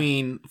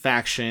between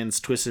factions,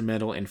 Twisted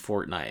Metal, and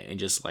Fortnite, and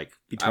just like...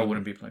 I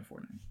wouldn't be playing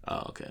Fortnite.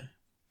 Oh, okay.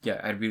 Yeah,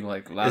 I'd be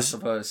like Last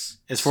of Us.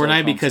 Is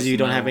Fortnite because you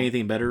don't have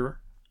anything better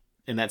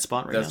in that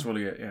spot right now? That's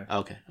really it, yeah.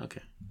 Okay.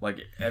 Like,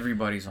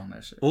 everybody's on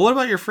that shit. Well, what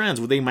about your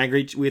friends? Would they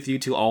migrate with you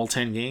to all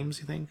 10 games,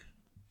 you think?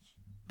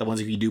 The ones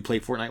you do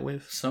play Fortnite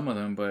with? Some of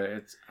them,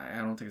 but I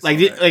don't think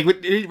it's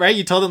like right.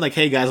 You told them like,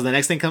 hey guys, when the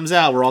next thing comes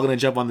out, we're all gonna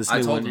jump on this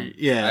new one. Them,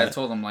 yeah, I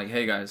told them like,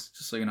 hey guys,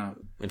 just so you know,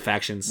 when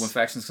factions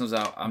comes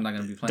out, I'm not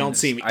gonna be playing. Don't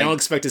see me. Don't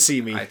expect to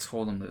see me. I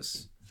told them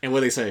this, and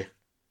what they say?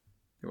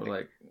 They were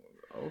like,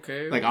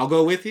 okay, like I'll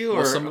go with you.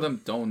 Or some of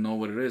them don't know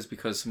what it is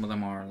because some of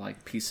them are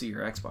like PC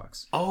or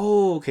Xbox.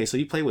 Oh, okay. So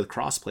you play with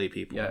crossplay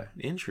people. Yeah,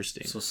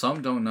 interesting. So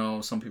some don't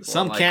know. Some people.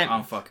 Some are like, can't.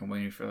 I'm fucking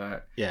waiting for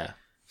that. Yeah.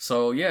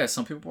 So yeah,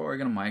 some people are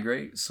gonna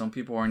migrate. Some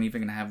people aren't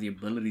even gonna have the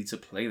ability to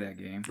play that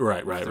game.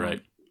 Right.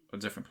 A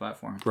different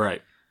platform.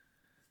 Right.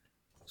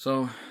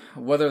 So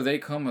whether they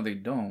come or they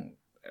don't,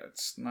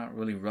 it's not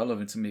really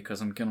relevant to me because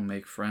I'm gonna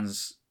make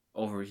friends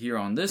over here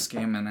on this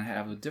game, and I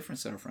have a different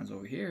set of friends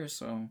over here.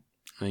 So.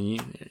 And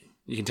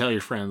you can tell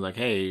your friends like,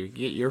 hey,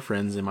 get your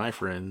friends and my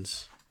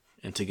friends,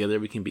 and together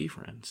we can be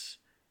friends.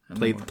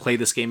 Play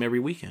this game every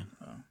weekend.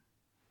 Oh.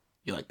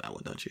 You like that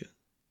one, don't you?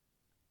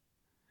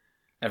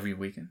 Every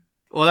weekend.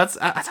 Well, that's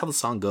how the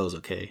song goes.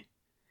 Okay,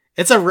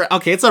 it's a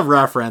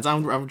reference.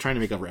 I'm trying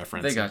to make a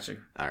reference. They got you.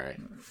 All right.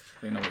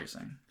 They know what you're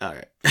saying. All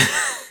right.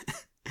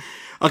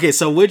 Okay,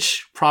 so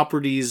which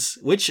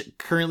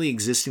currently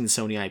existing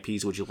Sony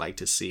IPs would you like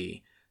to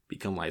see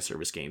become live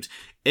service games?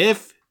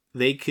 If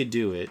they could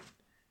do it,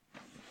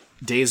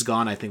 Days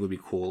Gone I think would be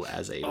cool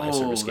as a live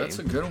service game. Oh, that's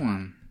a good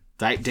one.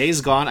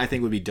 Days Gone I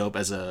think would be dope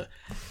as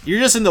you're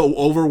just in the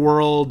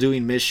overworld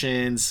doing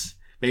missions.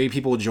 Maybe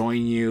people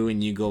join you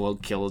and you go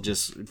kill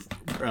just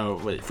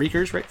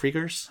freakers, right?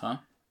 Freakers? Huh?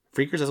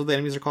 Freakers, that's what the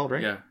enemies are called,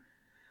 right? Yeah.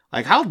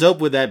 Like, how dope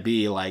would that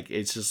be? Like,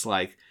 it's just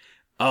like,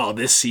 oh,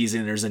 this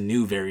season there's a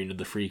new variant of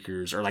the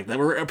Freakers. Or like,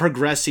 we're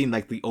progressing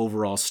like the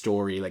overall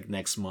story like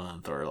next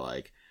month. Or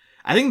like,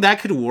 I think that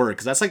could work.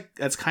 Because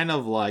that's kind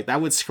of like, that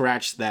would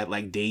scratch that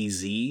like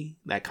DayZ,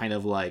 that kind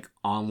of like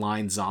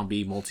online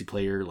zombie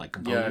multiplayer like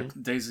component.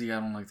 Yeah, DayZ, I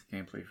don't like the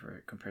gameplay for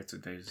it compared to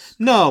Days.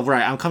 No,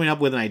 right. I'm coming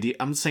up with an idea.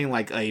 I'm saying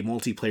like a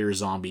multiplayer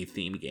zombie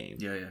theme game.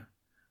 Yeah.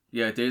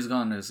 Yeah, Days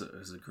Gone is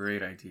a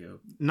great idea.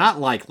 Not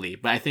likely,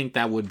 but I think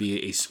that would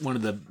be one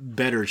of the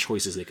better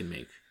choices they can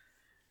make.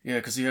 Yeah,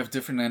 because you have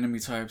different enemy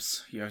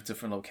types, you have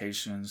different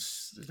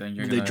locations. Then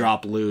they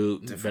drop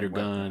loot, better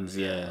guns,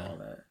 yeah. All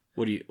that.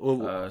 What do you?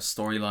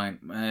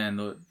 Storyline,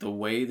 man. The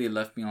way they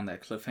left me on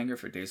that cliffhanger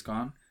for Days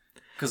Gone,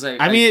 because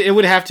I mean, it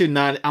would have to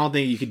not. I don't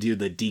think you could do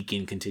the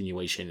Deacon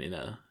continuation in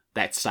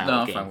that style. No,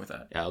 of game. I'm fine with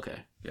that. Yeah,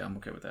 okay. Yeah, I'm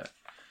okay with that.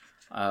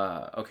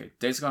 Okay,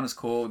 Days Gone is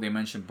cool. They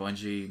mentioned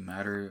Bungie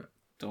Matter.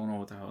 Don't know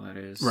what the hell that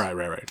is.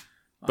 Right.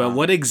 But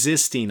what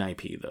existing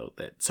IP though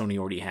that Sony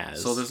already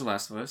has? So there's The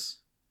Last of Us.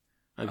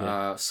 Okay.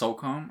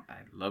 SOCOM.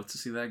 I'd love to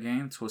see that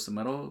game. Twisted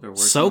Metal. They're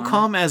working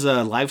SOCOM as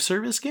a live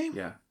service game?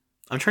 Yeah.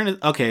 I'm trying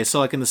to. Okay, so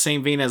like in the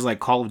same vein as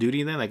like Call of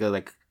Duty, then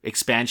like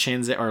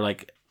expansions or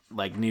like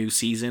new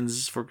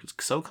seasons for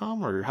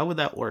SOCOM, or how would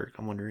that work?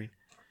 I'm wondering.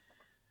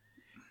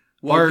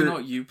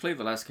 Well, you played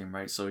the last game,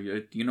 right? So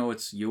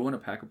it's you and a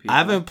pack of people. I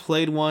haven't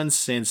played one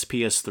since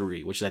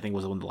PS3, which I think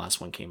was when the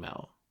last one came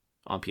out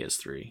on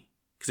PS3,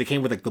 because it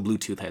came with like the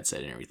Bluetooth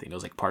headset and everything. It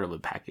was like part of a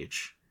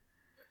package.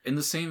 In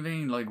the same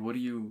vein, like, what do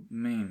you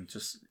mean?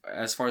 Just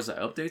as far as the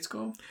updates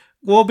go?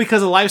 Well,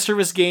 because a live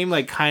service game,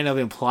 like, kind of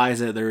implies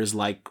that there's,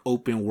 like,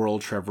 open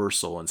world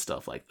traversal and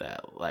stuff like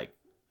that. Like,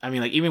 I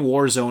mean, like, even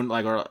Warzone,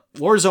 like,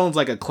 Warzone's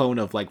like a clone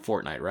of, like,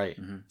 Fortnite, right?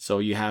 Mm-hmm. So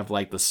you have,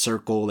 like, the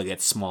circle that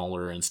gets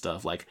smaller and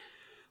stuff. Like,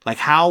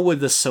 how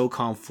would the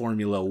SOCOM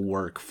formula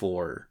work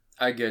for...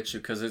 I get you,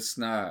 because it's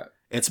not...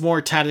 It's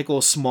more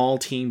tactical, small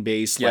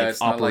team-based, like,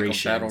 it's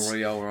operations. Not like a battle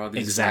royale where all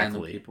these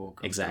random people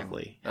come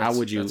Exactly. That's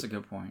a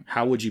good point.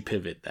 How would you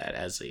pivot that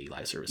as a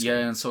live service game?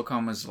 Yeah, and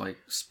SOCOM is like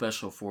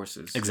special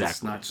forces. Exactly.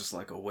 It's not just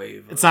like a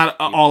wave. It's not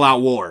an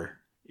all-out war.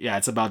 Yeah,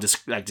 it's about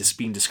just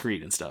being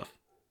discreet and stuff.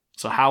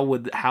 So how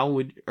would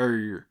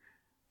or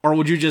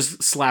would you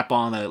just slap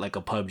on a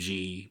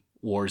PUBG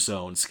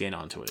Warzone skin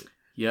onto it?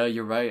 Yeah,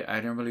 you're right. I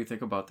didn't really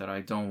think about that.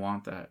 I don't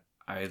want that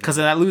either. Because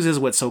that loses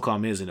what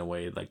SOCOM is in a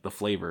way, like the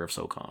flavor of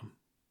SOCOM.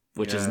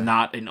 Which is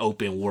not an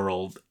open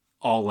world,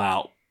 all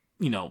out,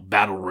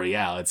 battle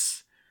royale.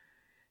 It's,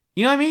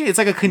 you know what I mean? It's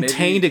like a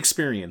contained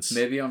experience.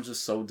 Maybe I'm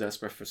just so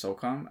desperate for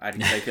SOCOM, I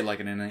can take it like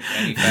in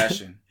any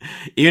fashion.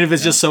 Even if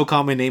it's just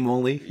SOCOM in name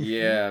only?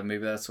 Yeah,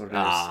 maybe that's what it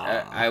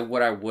is.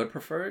 What I would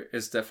prefer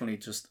is definitely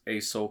just a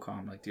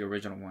SOCOM, like the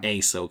original one. A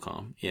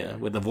SOCOM, yeah.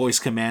 With the voice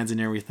commands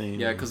and everything.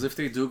 Yeah, because if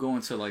they do go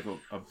into like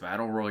a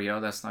battle royale,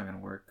 that's not going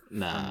to work.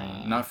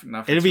 Nah. Not for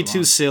it'd be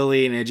too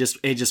silly, and it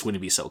just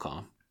wouldn't be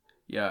SOCOM.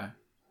 Yeah.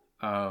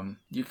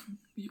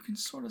 You can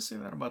sort of say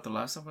that about The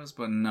Last of Us,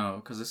 but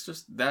no, because it's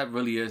just that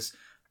really is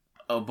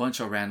a bunch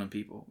of random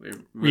people. It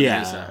really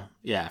is that.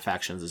 Yeah,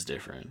 factions is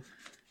different.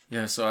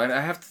 Yeah, so I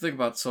have to think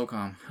about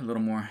SOCOM a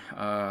little more.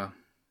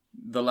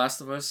 The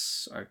Last of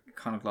Us, I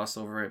kind of glossed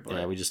over it, but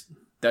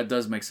that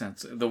does make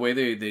sense. The way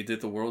they did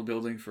the world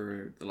building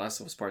for The Last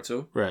of Us Part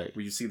 2, right?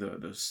 Where you see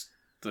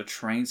the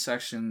train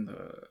section,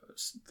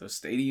 the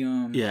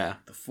stadium, the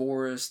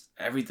forest,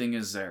 everything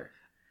is there.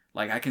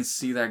 Like I can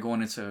see that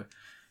going into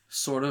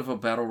sort of a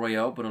battle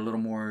royale, but a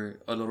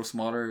little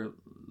smaller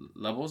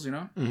levels,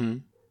 Mm-hmm.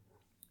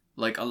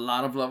 like a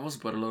lot of levels,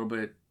 but a little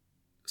bit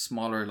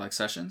smaller like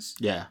sessions.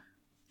 Yeah.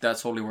 That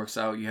totally works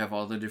out. You have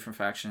all the different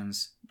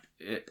factions.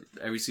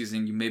 Every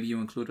season, you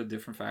include a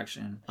different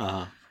faction.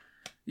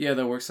 Yeah,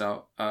 that works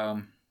out.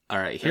 All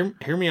right,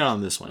 hear me out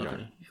on this one.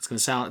 Okay. It's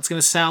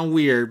gonna sound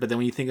weird, but then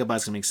when you think about it,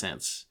 it's gonna make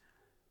sense.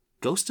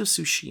 Ghost of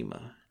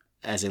Tsushima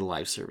as a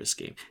live service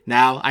game.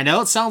 Now, I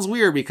know it sounds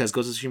weird because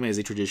Ghost of Tsushima is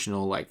a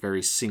traditional, like,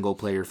 very single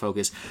player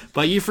focus,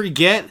 but you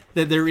forget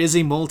that there is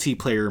a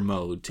multiplayer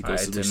mode to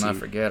Ghost of Tsushima. I did not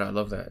forget. I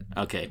love that.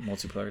 Okay.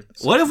 Multiplayer.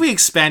 What if we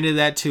expanded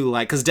that to,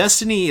 like, because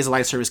Destiny is a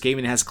live service game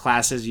and it has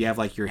classes. You have,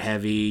 like, your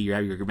heavy, you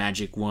have your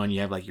magic one,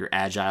 you have, like, your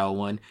agile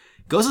one.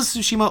 Ghost of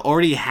Tsushima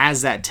already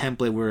has that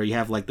template where you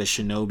have, like, the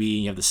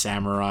shinobi, you have the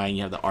samurai, and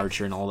you have the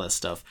archer and all that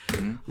stuff.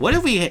 Mm-hmm. What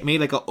if we made,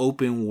 like, an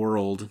open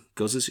world?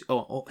 Ghost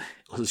of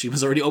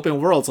Tsushima's already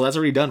open world, so that's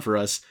already done for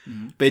us.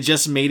 Mm-hmm. But it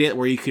just made it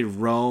where you could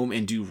roam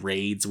and do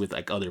raids with,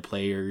 like, other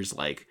players.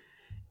 Like,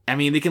 I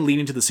mean, they can lean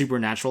into the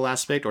supernatural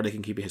aspect, or they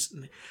can keep it...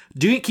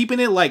 keeping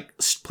it, like,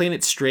 playing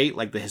it straight,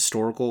 like, the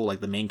historical, like,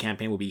 the main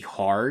campaign would be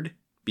hard,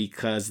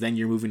 because then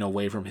you're moving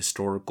away from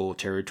historical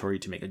territory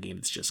to make a game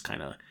that's just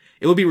kind of...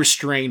 It would be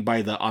restrained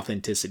by the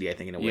authenticity, I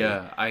think, in a way.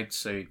 Yeah, I'd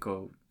say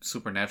go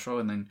supernatural,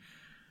 and then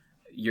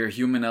your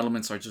human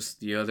elements are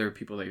just the other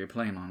people that you're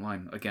playing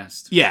online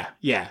against. Yeah.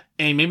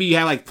 And maybe you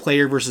have, like,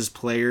 player versus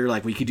player.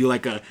 Like, we could do,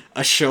 like,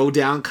 a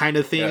showdown kind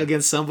of thing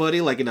against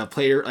somebody, like in a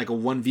player, like a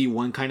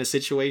 1v1 kind of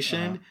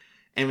situation.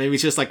 And maybe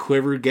it's just, like,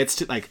 whoever gets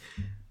to, like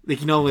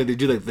you know, when they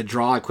do, like, the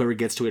draw, like, whoever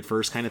gets to it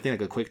first kind of thing,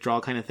 like a quick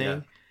draw kind of thing.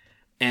 Yeah.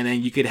 And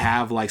then you could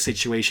have, like,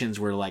 situations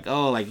where, like,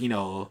 oh, like, you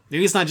know,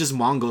 maybe it's not just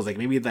Mongols, like,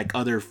 maybe, like,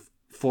 other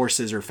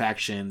forces or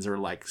factions or,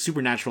 like,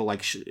 supernatural,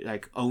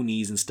 like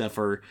Onis and stuff,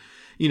 or,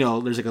 you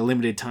know, there's, like, a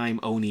limited time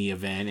Oni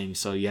event, and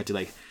so you have to,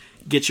 like,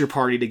 get your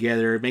party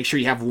together, make sure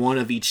you have one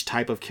of each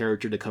type of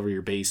character to cover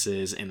your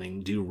bases, and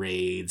then do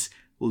raids,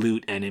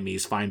 loot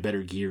enemies, find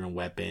better gear and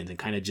weapons, and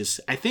kind of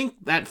just, I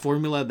think that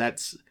formula,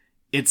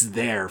 it's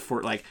there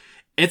for, like,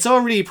 it's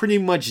already pretty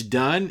much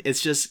done.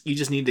 It's just, you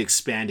just need to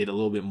expand it a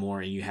little bit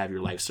more, and you have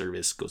your live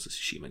service Ghost of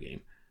Tsushima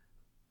game.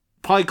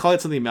 Probably call it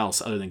something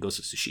else other than Ghost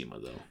of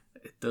Tsushima, though.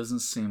 It doesn't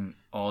seem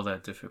all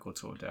that difficult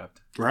to adapt,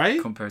 right?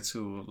 Compared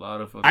to a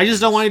lot of other I just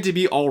don't want it to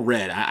be all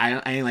red.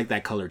 I ain't like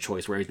that color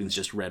choice where everything's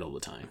just red all the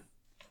time,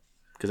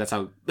 because that's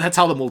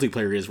how the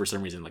multiplayer is for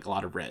some reason. Like, a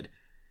lot of red.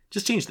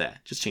 Just change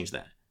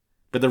that.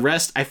 But the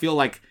rest, I feel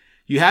like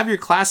you have your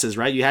classes,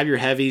 right? You have your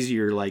heavies.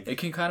 You're like, it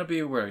can kind of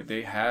be where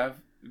they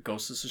have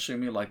Ghost of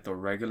Tsushima, like the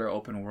regular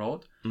open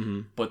world,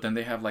 but then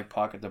they have, like,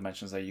 pocket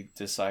dimensions that you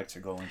decide to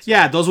go into.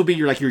 Yeah, those will be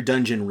your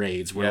dungeon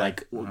raids, where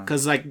like,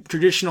 because like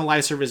traditional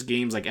live service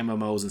games like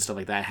MMOs and stuff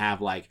like that have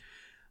like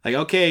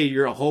okay,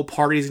 your whole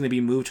party is going to be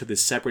moved to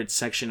this separate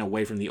section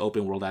away from the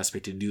open world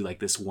aspect to do, like,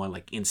 this one,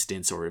 like,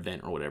 instance or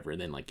event or whatever,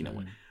 and then, like, you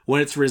know,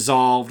 when it's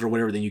resolved or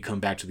whatever, then you come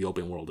back to the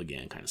open world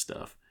again, kind of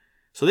stuff.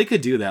 So they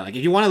could do that. Like,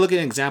 if you want to look at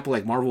an example,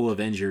 like Marvel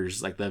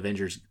Avengers, like the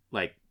Avengers,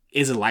 like,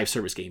 is a live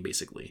service game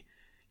basically.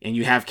 And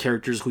you have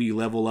characters who you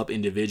level up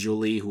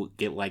individually, who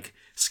get, like,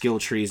 skill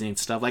trees and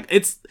stuff. Like,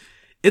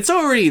 it's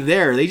already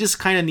there. They just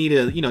kind of need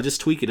to, you know, just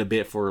tweak it a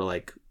bit for,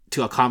 like,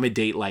 to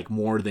accommodate, like,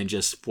 more than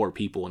just 4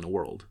 people in the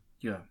world.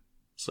 Yeah.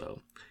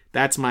 So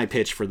that's my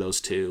pitch for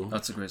those two.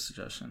 That's a great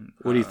suggestion.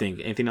 What do you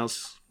think? Anything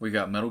else? We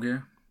got Metal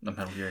Gear. Not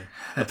Metal Gear.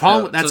 The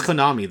problem that's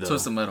Konami, though.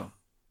 Twisted Metal.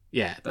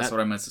 Yeah. That's what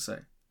I meant to say.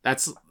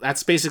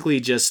 That's basically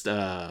just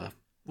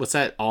what's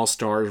that, All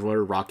Stars,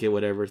 whatever, Rocket,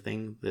 whatever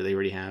thing that they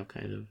already have,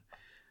 kind of.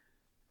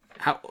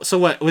 So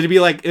what would it be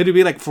like? It would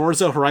be like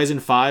Forza Horizon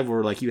 5,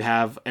 where, like, you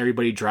have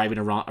everybody driving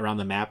around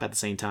the map at the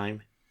same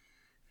time,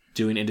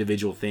 doing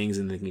individual things,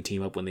 and they can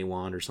team up when they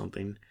want or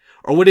something.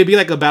 Or would it be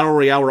like a battle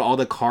royale where all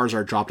the cars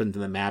are dropped into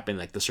the map and,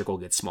 like, the circle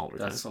gets smaller?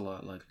 That's a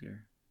lot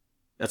likelier.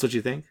 That's what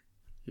you think?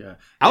 Yeah,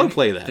 I would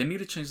play that. They need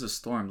to change the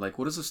storm. Like,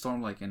 what is the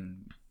storm like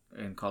in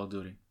Call of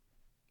Duty?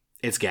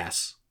 It's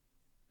gas.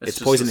 It's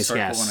poisonous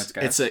gas.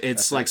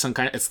 It's like some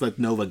kind of, it's like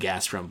Nova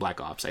gas from Black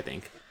Ops, I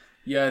think.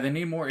 Yeah, they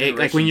need more iterations.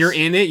 Like, when you're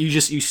in it,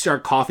 you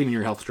start coughing and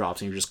your health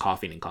drops, and you're just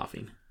coughing and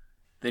coughing.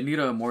 They need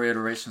more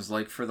iterations.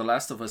 Like, for The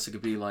Last of Us, it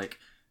could be like,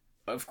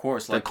 of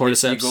course, like,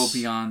 if you go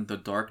beyond the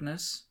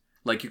darkness,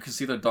 like, you can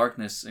see the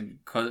darkness and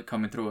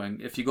coming through,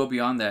 and if you go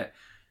beyond that,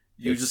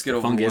 you just get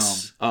overwhelmed.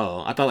 Fungus.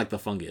 Oh, I thought like the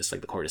fungus,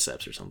 like the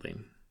cordyceps or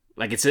something.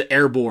 Like, it's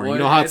airborne. Well,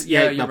 you know how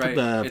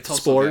the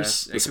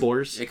spores? The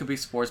spores? It could be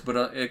spores,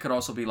 but it could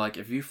also be, like,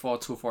 if you fall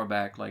too far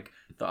back, like,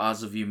 the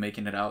odds of you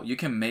making it out, you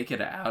can make it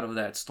out of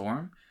that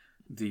storm,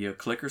 the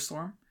clicker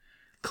storm.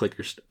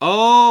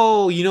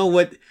 Oh, you know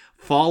what?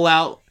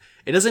 Fallout,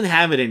 it doesn't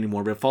have it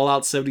anymore, but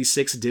Fallout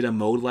 76 did a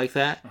mode like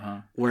that,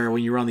 where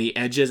when you were on the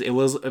edges, it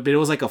was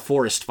like a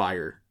forest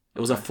fire. It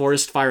was a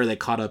forest fire that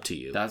caught up to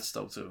you. That's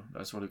dope too.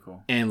 That's really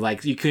cool. And,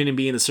 like, you couldn't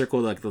be in the circle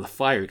of, like, the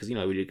fire because, you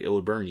know, it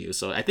would burn you.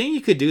 So I think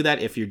you could do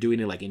that if you're doing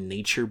it, like, in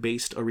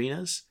nature-based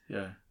arenas.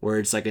 Yeah. Where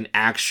it's like an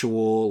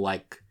actual,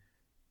 like,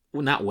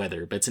 well, not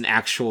weather, but it's an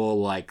actual,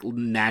 like,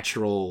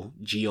 natural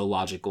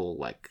geological,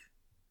 like,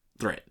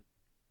 threat.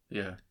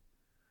 Yeah.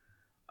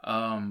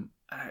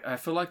 I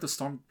feel like the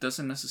storm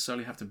doesn't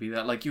necessarily have to be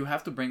that. Like, you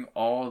have to bring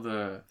all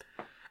the...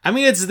 I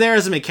mean, it's there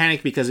as a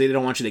mechanic because they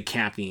don't want you to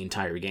camp the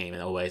entire game,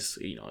 and otherwise,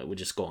 it would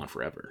just go on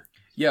forever.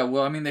 Yeah,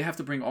 well, I mean, they have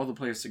to bring all the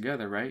players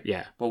together, right?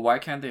 Yeah. But why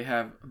can't they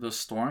have the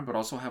storm, but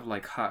also have,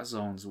 like, hot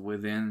zones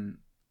within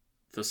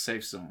the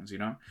safe zones,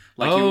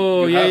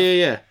 Like,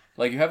 yeah.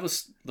 Like, you have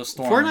the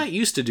storm. Fortnite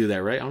used to do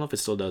that, right? I don't know if it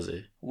still does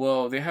it.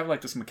 Well, they have, like,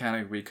 this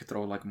mechanic where you could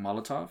throw, like, a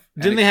Molotov.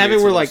 Didn't they have it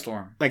where,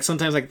 like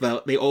sometimes, like,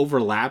 they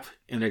overlap,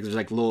 and there's,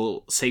 like,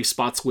 little safe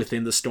spots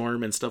within the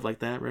storm and stuff like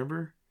that,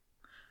 remember?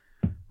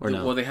 Or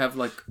no? Well, they have,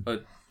 like,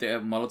 they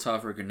have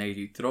Molotov or a grenade.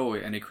 You throw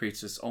it, and it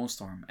creates its own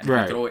storm. And if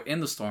right. you throw it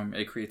in the storm,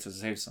 it creates a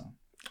safe zone.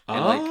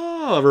 And,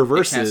 it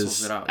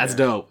reverses. It out, That's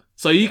dope.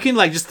 So you can,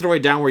 like, just throw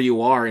it down where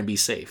you are and be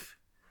safe.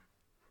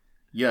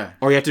 Yeah.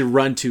 Or you have to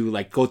run to,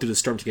 like, go through the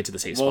storm to get to the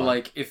safe spot. Well,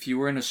 like, if you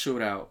were in a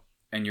shootout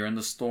and you're in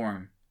the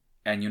storm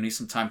and you need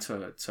some time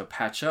to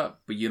patch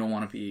up, but you don't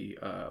want to be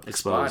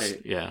exposed.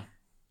 Spotted, yeah.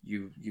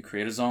 You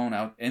create a zone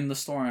out in the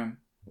storm,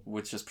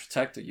 which is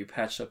protected. You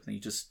patch up and you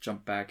just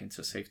jump back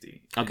into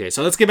safety. Okay,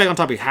 so let's get back on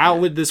topic. How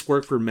would this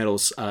work for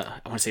Metals? I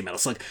want to say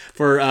Metals, like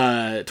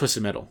for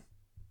Twisted Metal.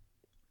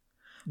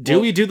 Do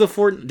we do the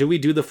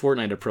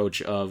Fortnite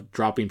approach of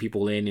dropping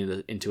people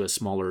into a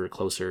smaller,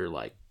 closer,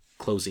 like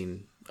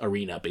closing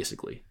arena,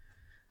 basically?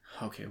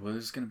 Okay, well,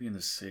 it's gonna be in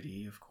the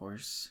city, of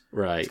course.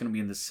 Right. It's gonna be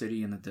in the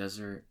city, in the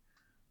desert.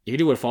 You can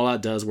do what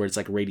Fallout does, where it's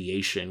like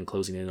radiation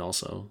closing in.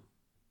 Also,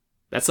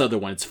 that's the other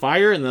one. It's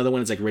fire, and the other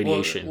one is like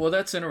radiation. Well,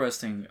 that's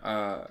interesting.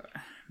 I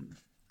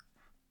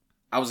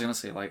was gonna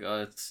say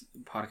it's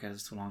podcast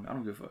is too long. I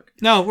don't give a fuck.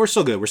 No, we're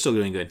still good. We're still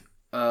doing good.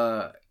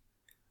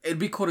 It'd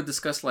be cool to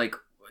discuss like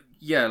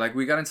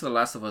we got into The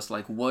Last of Us.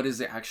 Like, what is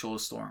the actual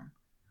storm?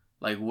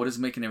 Like, what is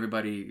making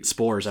everybody...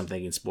 Spores, I'm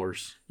thinking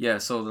spores. Yeah,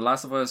 so The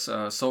Last of Us,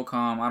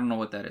 SOCOM, I don't know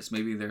what that is.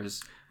 Maybe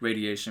there's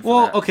radiation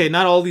for that. Okay,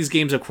 not all these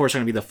games, of course, are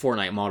going to be the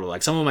Fortnite model.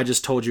 Like, some of them I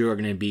just told you are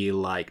going to be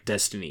like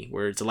Destiny,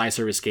 where it's a live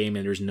service game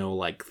and there's no,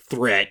 like,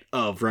 threat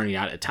of running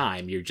out of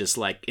time. You're just,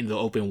 like, in the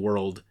open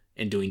world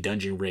and doing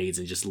dungeon raids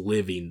and just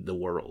living the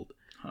world.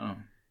 Oh.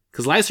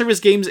 Because live service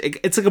games,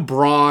 it's like a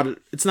broad...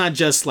 It's not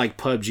just, like,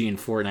 PUBG and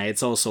Fortnite.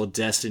 It's also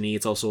Destiny.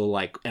 It's also,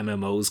 like,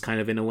 MMOs, kind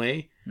of, in a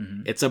way.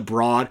 Mm-hmm. It's a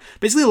broad...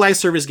 Basically, a live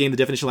service game, the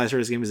definition of live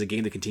service game is a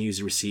game that continues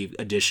to receive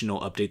additional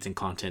updates and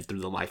content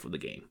through the life of the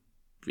game.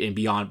 And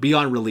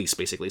beyond release,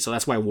 basically. So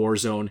that's why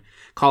Warzone,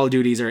 Call of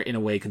Duties are, in a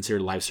way,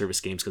 considered live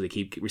service games because they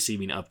keep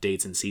receiving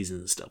updates and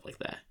seasons and stuff like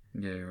that.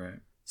 Yeah, you're right.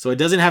 So it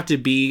doesn't have to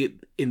be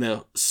in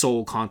the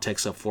sole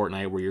context of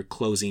Fortnite where you're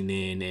closing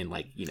in and,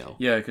 like,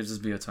 Yeah, it could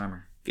just be a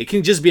timer. It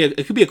can just be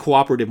it could be a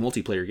cooperative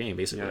multiplayer game,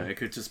 basically. Yeah, it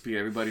could just be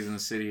everybody's in the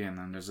city and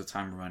then there's a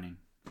timer running.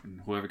 And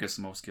whoever gets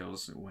the most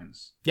kills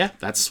wins. Yeah,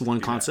 that's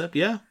one concept,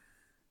 yeah.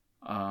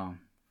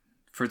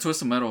 For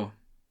Twisted Metal...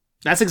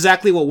 That's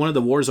exactly what one of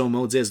the Warzone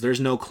modes is.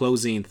 There's no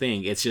closing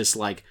thing. It's just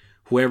like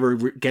whoever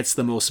gets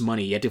the most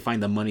money. You have to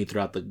find the money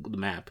throughout the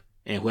map.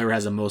 And whoever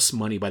has the most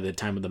money by the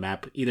time of the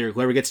map, either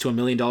whoever gets to $1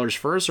 million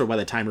first or by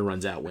the time it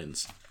runs out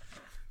wins.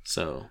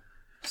 So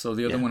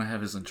the other one I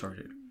have is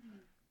Uncharted.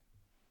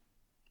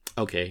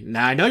 Okay,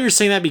 now I know you're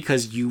saying that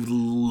because you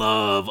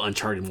love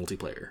Uncharted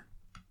multiplayer.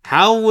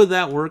 How would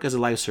that work as a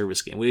live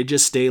service game? Would it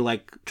just stay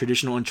like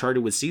traditional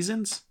Uncharted with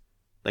seasons?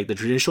 Like the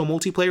traditional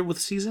multiplayer with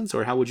seasons?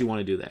 Or how would you want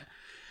to do that?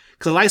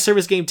 Because a live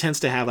service game tends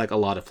to have like a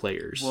lot of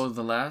players. Well,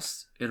 the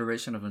last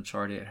iteration of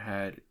Uncharted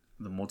had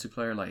the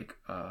multiplayer like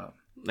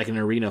an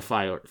arena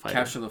fighter.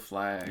 Capture the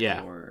flag,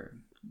 yeah. Or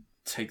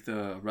take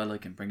the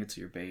relic and bring it to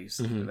your base,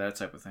 that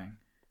type of thing.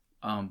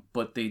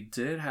 But they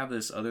did have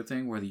this other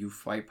thing where you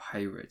fight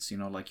pirates,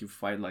 like you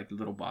fight like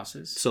little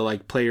bosses. So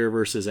like player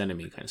versus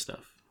enemy kind of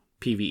stuff.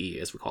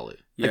 PvE as we call it.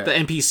 Yeah. Like the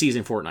NPCs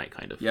in Fortnite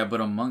kind of. Yeah,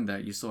 but among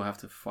that you still have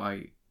to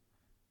fight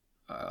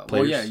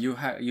well, yeah, you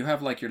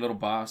have like your little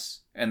boss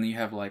and then you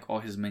have like all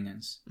his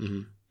minions.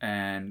 Mm-hmm.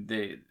 And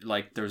they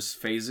like there's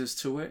phases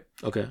to it.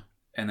 Okay.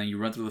 And then you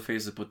run through the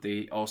phases, but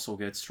they also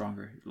get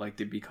stronger. Like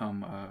they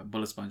become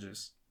bullet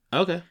sponges.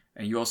 Okay.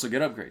 And you also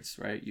get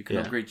upgrades, right? You can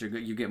upgrade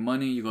you get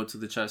money, you go to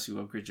the chest, you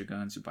upgrade your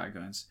guns, you buy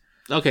guns.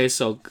 Okay,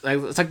 so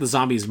it's like the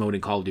zombies mode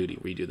in Call of Duty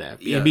where you do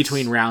that. Yes. In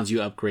between rounds,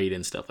 you upgrade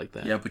and stuff like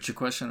that. Yeah, but your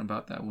question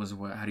about that was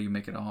how do you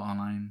make it all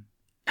online?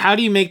 How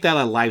do you make that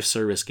a live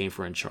service game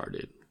for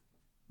Uncharted?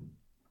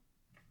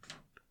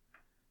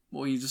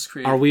 Well, you just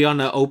create... Are we on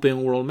an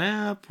open world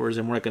map? Or is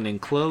it more like an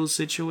enclosed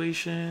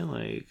situation?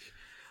 Like,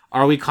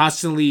 are we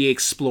constantly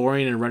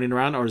exploring and running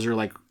around? Or is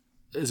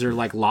there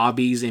like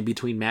lobbies in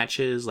between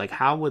matches? Like,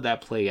 how would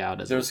that play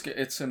out?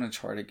 It's an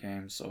Uncharted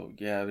game, so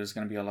yeah, there's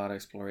going to be a lot of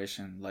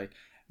exploration. Like,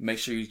 make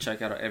sure you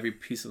check out every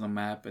piece of the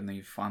map and then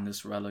you find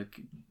this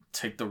relic,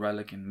 take the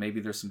relic, and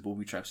maybe there's some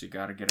booby traps you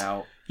got to get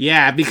out.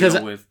 Yeah, because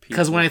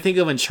when I think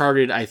of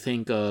Uncharted, I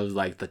think of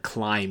like the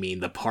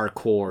climbing, the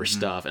parkour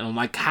stuff, and I'm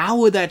like, how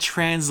would that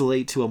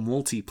translate to a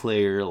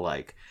multiplayer?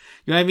 Like,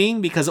 you know what I mean?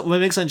 Because what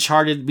makes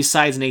Uncharted,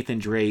 besides Nathan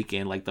Drake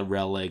and like the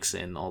relics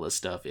and all this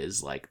stuff,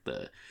 is like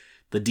the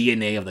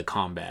DNA of the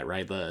combat,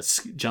 right? The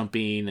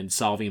jumping and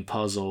solving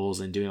puzzles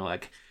and doing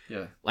like...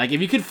 Yeah. Like,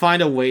 if you could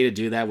find a way to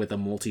do that with a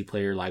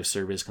multiplayer live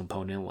service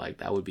component, like,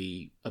 that would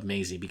be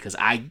amazing, because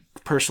I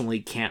personally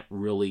can't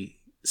really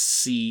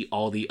see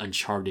all the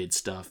Uncharted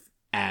stuff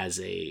as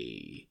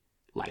a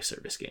live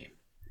service game.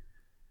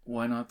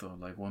 Why not, though?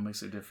 Like, what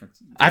makes it different?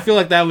 I feel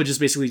like that would just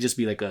basically just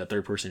be like a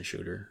third-person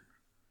shooter.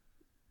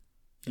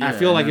 Yeah, I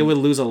feel like it would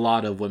lose a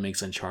lot of what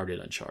makes Uncharted,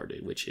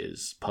 which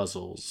is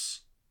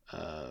puzzles,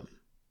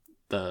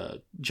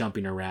 the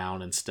jumping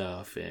around and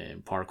stuff,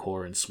 and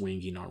parkour and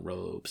swinging on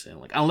ropes, and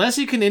like, unless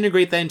you can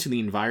integrate that into the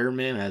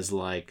environment as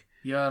like,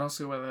 yeah, I don't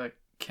see why that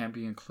can't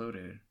be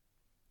included.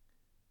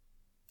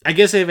 I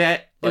guess if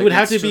it would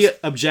have to be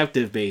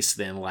objective based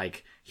then,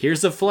 like,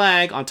 here's the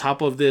flag on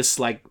top of this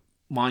like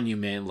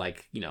monument,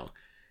 like, you know,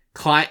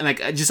 like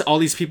just all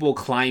these people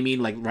climbing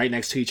like right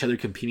next to each other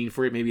competing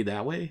for it, maybe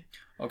that way.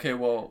 Okay,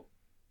 well,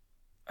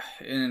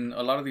 in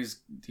a lot of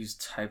these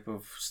type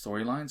of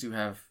storylines, you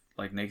have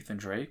like Nathan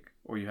Drake,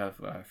 or you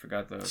have I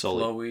forgot the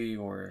Chloe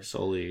or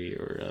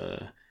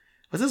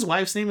what's his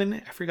wife's name in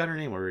it? I forgot her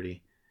name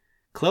already.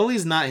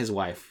 Chloe's not his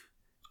wife.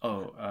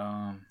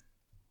 Oh,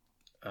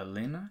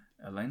 Elena.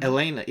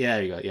 Yeah,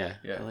 there you go. Yeah.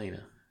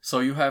 Elena. So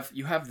you have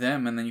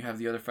them, and then you have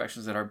the other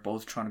factions that are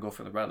both trying to go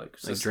for the relic.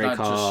 So like it's not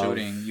just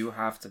shooting. You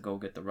have to go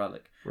get the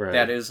relic. Right.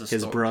 That is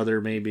his brother,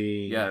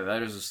 maybe. Yeah,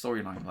 that is a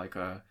storyline. Like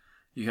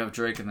you have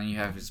Drake, and then you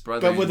have his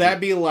brother. But would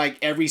that be like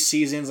every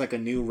season's like a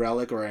new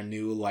relic or a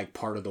new like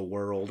part of the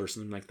world or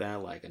something like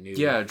that? Like a new.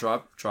 Yeah,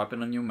 drop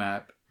in a new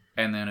map,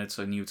 and then it's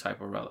a new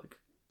type of relic.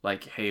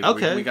 Like, hey,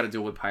 we got to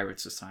deal with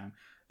pirates this time.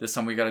 This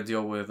time we got to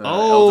deal with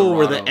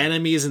where the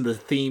enemies and the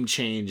theme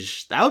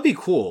change. That would be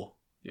cool.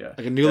 Yeah,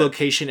 like a new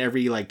location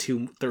every like 3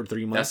 months.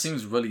 That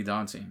seems really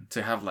daunting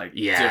to have like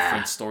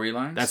different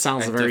storylines. That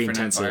sounds very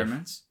intensive.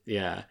 Environments.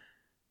 Yeah,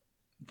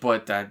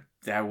 but that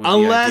would be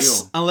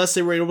ideal. Unless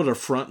they were able to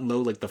front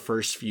load like the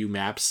first few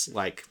maps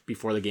like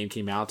before the game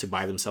came out to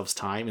buy themselves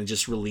time and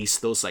just release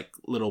those like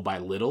little by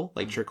little,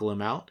 like trickle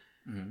them out,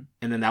 and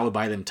then that would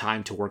buy them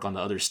time to work on the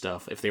other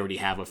stuff if they already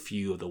have a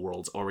few of the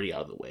worlds already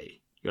out of the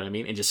way. You know what I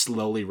mean? And just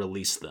slowly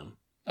release them.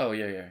 Oh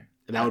yeah.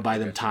 And that would buy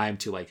them time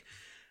to like.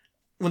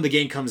 When the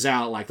game comes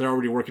out, like they're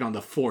already working on the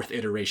 4th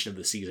iteration of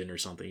the season or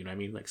something, you know what I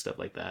mean? Like stuff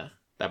like that.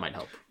 That might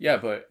help. Yeah,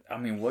 but I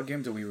mean, what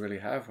game do we really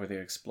have where they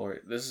explore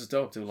it? This is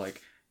dope, dude.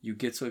 Like, you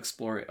get to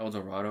explore El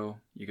Dorado,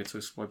 you get to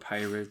explore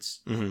pirates,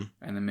 and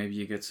then maybe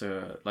you get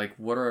to, like,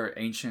 what are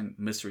ancient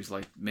mysteries?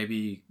 Like,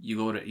 maybe you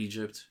go to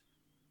Egypt,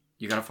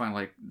 you gotta find,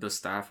 like, the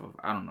staff of,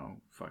 I don't know,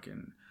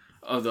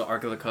 of the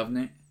Ark of the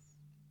Covenant.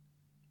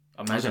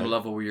 Imagine a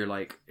level where you're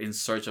like in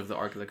search of the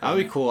Ark of the Covenant. That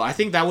would be cool. I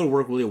think that would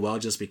work really well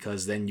just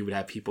because then you would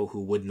have people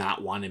who would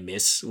not want to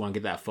want to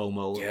get that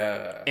FOMO.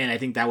 Yeah. And I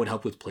think that would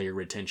help with player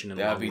retention in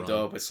the long run. That'd be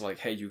dope. It's like,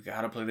 hey, you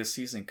gotta play this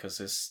season because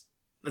it's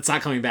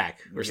not coming back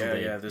or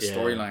something. Yeah, the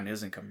storyline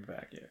isn't coming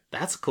back yet.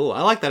 That's cool.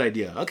 I like that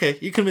idea. Okay,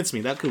 you convinced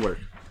me. That could work.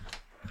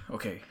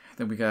 Okay,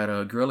 then we got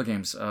Guerrilla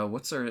Games.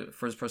 What's our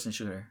first-person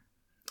shooter?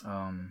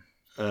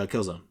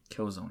 Killzone.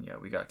 Killzone, yeah.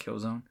 We got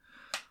Killzone.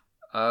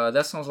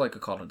 That sounds like a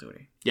Call of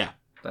Duty. Yeah.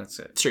 That's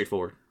it.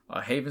 Straightforward.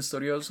 Haven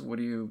Studios, what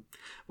do you...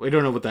 We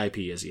don't know what the IP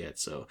is yet,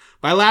 so...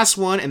 My last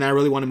one, and I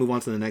really want to move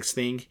on to the next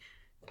thing,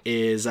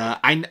 is...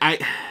 I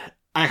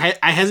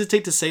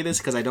hesitate to say this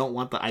because I don't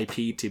want the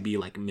IP to be,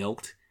 like,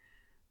 milked,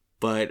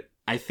 but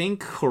I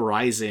think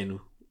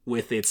Horizon,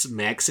 with its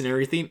mechs and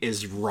everything,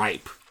 is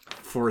ripe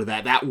for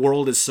that. That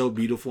world is so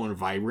beautiful and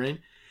vibrant,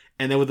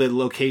 and then with the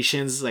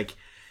locations, like...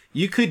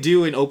 You could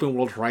do an open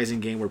world Horizon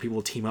game where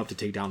people team up to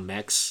take down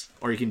mechs,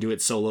 or you can do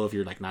it solo if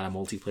you're, like, not a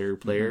multiplayer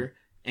player. Mm-hmm.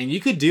 And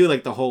you could do,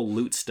 like, the whole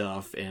loot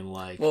stuff and,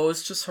 like... Well,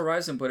 it's just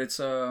Horizon, but it's...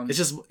 It's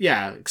just,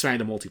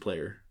 expanded to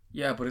multiplayer.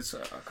 Yeah, but it's...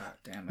 God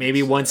damn it.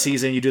 Maybe one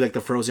season you do, like,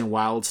 the Frozen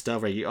Wild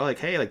stuff, right? Like,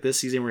 hey, like, this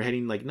season we're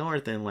heading, like,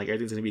 north, and, like,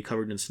 everything's gonna be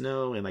covered in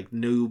snow, and, like,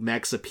 new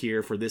mechs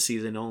appear for this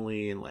season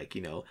only, and, like,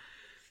 you know...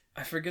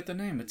 I forget the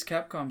name. It's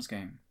Capcom's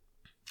game.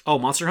 Oh,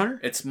 Monster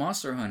Hunter? It's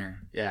Monster Hunter.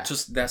 Yeah.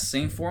 Just that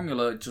same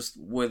formula, just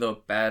with a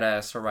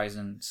badass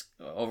Horizon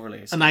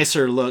overlay. A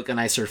nicer look, a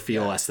nicer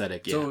feel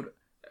aesthetic, yeah. Dude,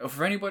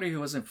 for anybody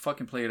who hasn't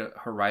fucking played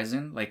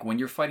Horizon, like when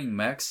you're fighting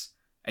mechs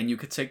and you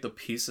could take the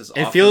pieces off.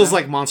 It feels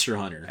like Monster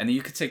Hunter. And then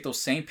you could take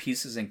those same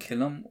pieces and kill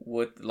them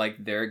with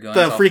like their guns.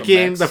 The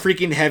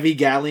freaking heavy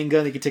Gatling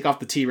gun. You can take off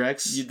the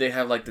T-Rex. They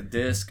have like the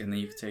disc, and then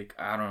you can take.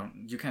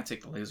 You can't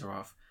take the laser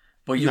off,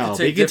 but you can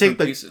take different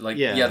pieces. Like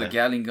the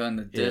Gatling gun,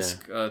 the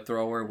disc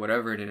thrower,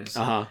 whatever it is.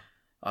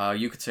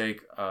 You could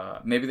take.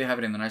 Maybe they have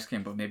it in the next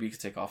game, but maybe you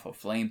could take off a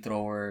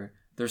flamethrower.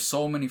 There's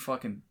so many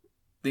fucking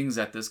things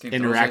that this game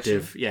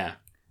interactive, yeah.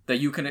 That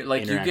you can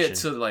like you get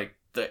to like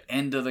the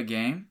end of the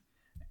game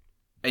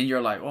and you're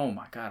like, oh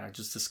my god, I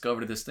just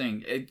discovered this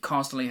thing. It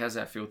constantly has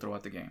that feel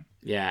throughout the game.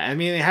 Yeah, I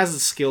mean it has the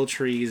skill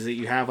trees that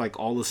you have like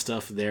all the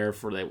stuff there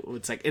for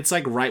that. It's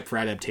like ripe for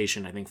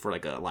adaptation, I think, for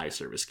like a live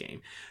service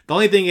game. The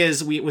only thing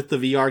is with the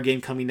VR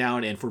game coming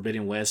out and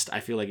Forbidden West, I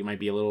feel like it might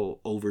be a little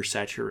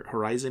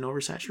Horizon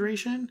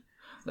oversaturation.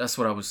 That's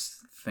what I was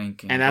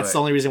thinking. And that's the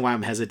only reason why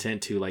I'm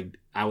hesitant to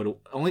I would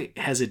only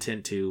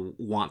hesitant to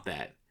want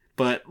that.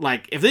 But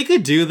like, if they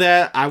could do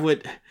that, I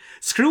would.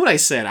 Screw what I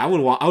said. I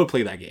would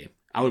play that game.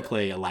 I would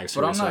play a live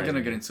service. But I'm not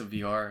gonna get into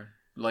VR.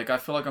 Like, I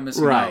feel like I'm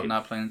missing out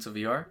not playing into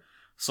VR.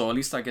 So at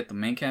least I get the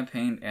main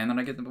campaign and then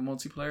I get the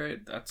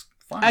multiplayer. That's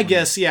fine. I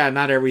guess, yeah,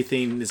 not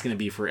everything is going to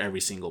be for every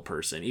single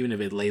person, even if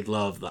they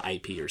love the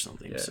IP or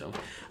something. Yeah. So,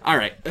 all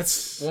right.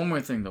 That's one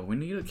more thing, though. We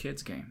need a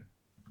kids game.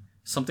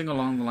 Something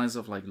along the lines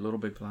of, like, Little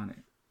Big Planet.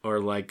 Or,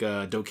 like,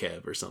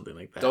 Dokkev or something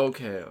like that.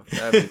 Dokkev.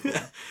 That'd be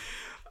cool.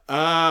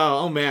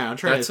 Oh, man. I'm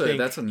trying to think.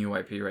 That's a new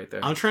IP right there.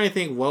 I'm trying to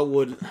think what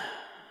would...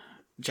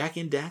 Jak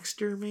and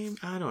Daxter, maybe?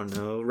 I don't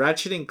know.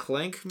 Ratchet and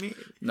Clank, maybe?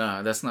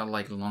 No, that's not,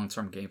 like,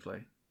 long-term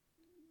gameplay.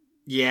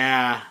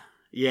 Yeah,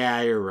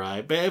 you're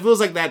right. But if it was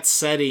like that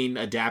setting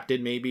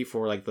adapted maybe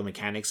for like the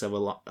mechanics of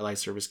a live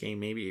service game,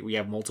 maybe we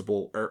have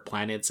multiple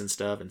planets and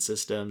stuff and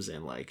systems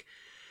and like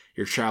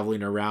you're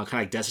traveling around,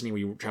 kind of like Destiny where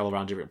you travel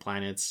around different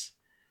planets.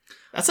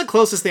 That's the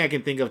closest thing I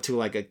can think of to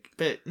like a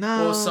bit.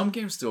 No. Well, some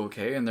games still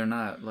okay and they're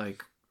not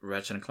like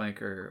Ratchet and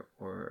Clank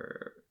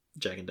or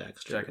Jak and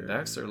Daxter. Jak and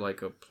Daxter,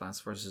 like a Plants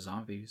vs.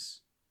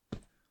 Zombies.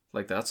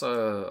 Like that's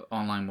a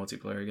online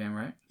multiplayer game,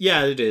 right?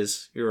 Yeah, it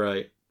is. You're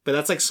right. But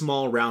that's like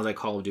small rounds like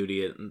Call of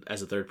Duty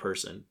as a third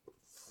person.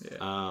 Yeah.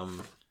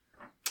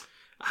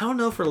 I don't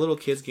know if for a little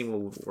kids game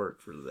would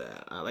work for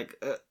that.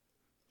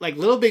 Like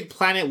Little Big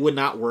Planet would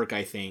not work.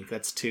 I think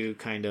that's too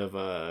kind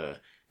of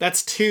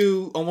that's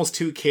too almost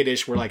too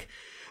kiddish. Where like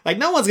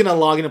no one's gonna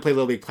log in and play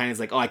Little Big Planet. It's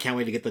like, oh, I can't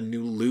wait to get the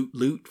new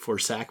loot for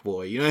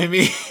Sackboy. You know what I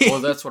mean?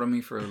 Well, that's what I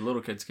mean for a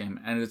little kids game,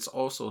 and it's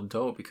also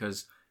dope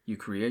because you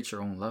create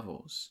your own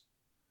levels.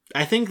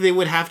 I think they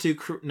would have to...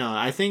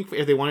 I think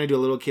if they wanted to do a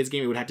little kids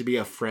game, it would have to be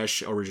a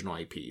fresh original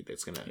IP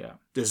that's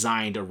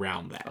designed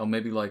around that. Oh,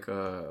 maybe like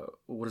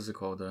what is it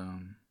called?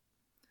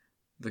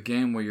 The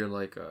game where you're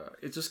like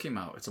it just came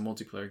out. It's a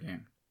multiplayer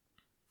game.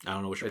 I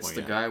don't know which one. It's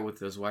the guy with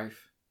his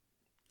wife.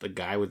 The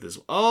guy with his...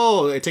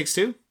 Oh, It Takes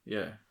Two?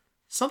 Yeah.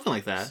 Something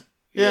like that.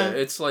 Yeah,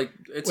 it's like...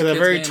 It's with a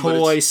very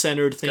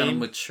toy-centered thing. It's got a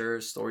mature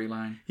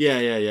storyline. Yeah.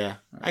 Right.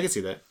 I can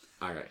see that.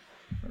 All right.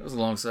 That was a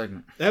long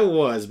segment. That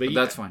was, but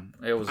that's fine.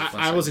 It was.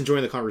 I was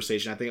enjoying the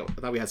conversation. I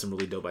thought we had some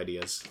really dope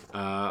ideas.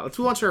 Let's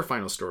move on to our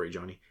final story,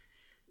 Johnny.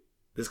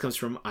 This comes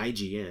from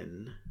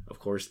IGN, of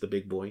course, the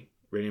big boy,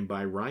 written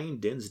by Ryan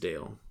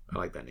Dinsdale. I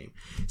like that name.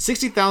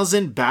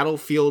 60,000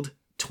 Battlefield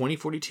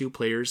 2042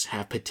 players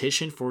have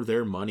petitioned for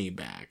their money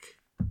back.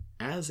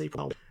 As a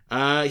problem.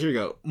 Here we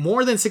go.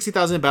 More than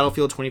 60,000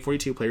 Battlefield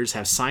 2042 players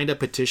have signed a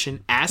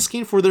petition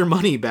asking for their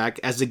money back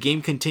as the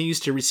game continues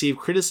to receive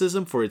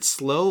criticism for its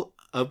slow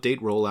update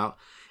rollout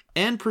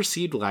and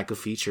perceived lack of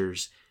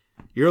features.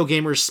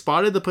 Eurogamer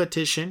spotted the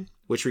petition,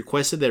 which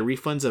requested that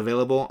refunds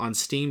available on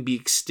Steam be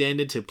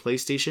extended to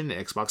PlayStation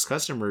and Xbox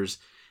customers,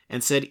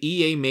 and said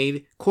EA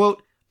made,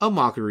 quote, a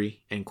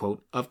mockery, end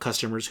quote, of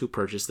customers who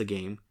purchased the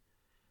game.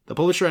 The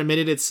publisher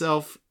admitted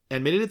itself that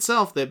it made it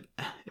sound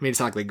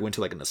like they went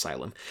to like an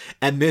asylum.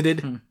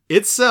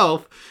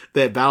 Itself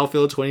that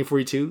Battlefield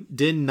 2042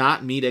 did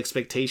not meet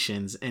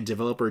expectations, and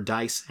developer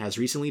DICE has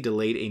recently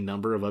delayed a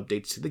number of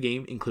updates to the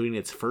game, including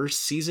its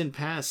first season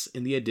pass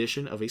and the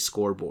addition of a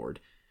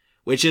scoreboard,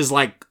 which is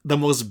like the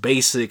most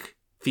basic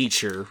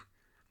feature.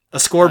 A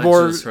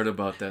scoreboard. I just heard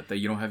about that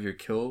you don't have your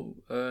kill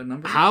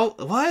number. How?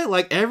 What?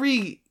 Like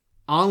every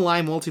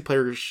online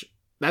multiplayer.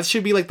 That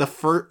should be like the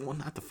first. Well,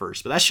 not the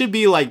first, but that should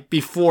be like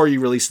before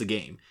you release the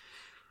game.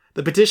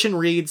 The petition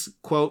reads,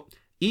 quote,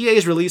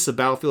 EA's release of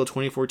Battlefield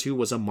 2042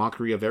 was a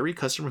mockery of every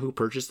customer who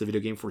purchased the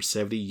video game for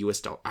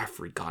 $70. I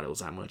forgot it was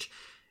that much.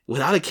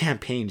 Without a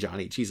campaign,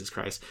 Johnny, Jesus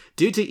Christ.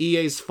 Due to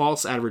EA's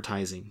false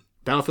advertising,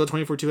 Battlefield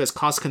 2042 has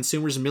cost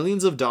consumers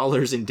millions of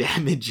dollars in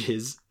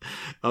damages.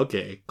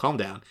 Okay, calm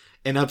down.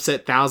 And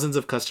upset thousands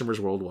of customers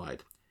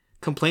worldwide.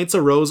 Complaints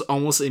arose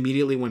almost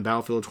immediately when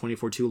Battlefield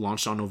 2042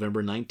 launched on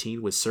November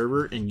 19 with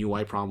server and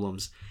UI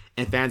problems,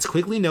 and fans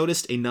quickly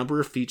noticed a number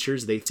of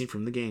features they'd seen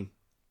from the game.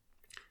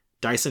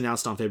 DICE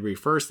announced on February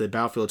 1st that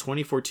Battlefield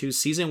 2042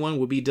 Season 1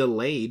 would be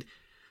delayed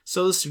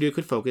so the studio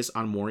could focus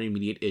on more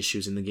immediate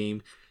issues in the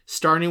game,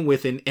 starting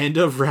with an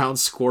end-of-round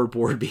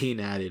scoreboard being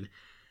added.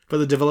 But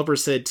the developer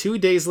said 2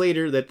 days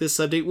later that this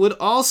update would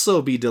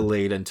also be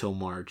delayed until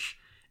March,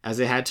 as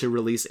it had to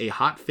release a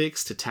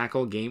hotfix to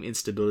tackle game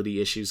instability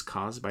issues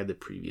caused by the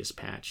previous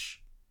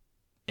patch.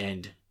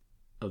 End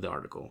of the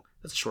article.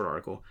 That's a short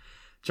article.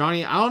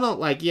 Johnny, I don't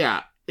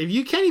know, if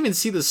you can't even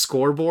see the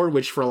scoreboard,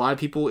 which for a lot of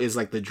people is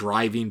like the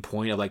driving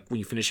point of like when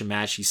you finish a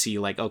match, you see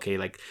okay,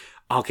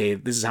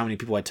 this is how many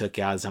people I took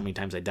out, this is how many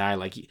times I died.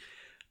 Like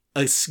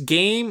a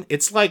game,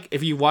 it's like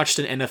if you watched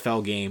an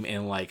NFL game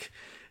and like,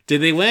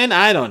 did they win?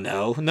 I don't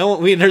know.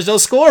 There's no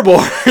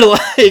scoreboard.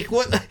 Like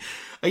what?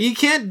 You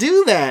can't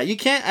do that. You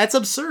can't. That's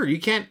absurd. You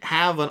can't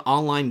have an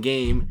online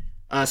game,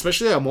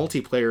 especially a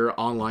multiplayer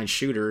online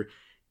shooter,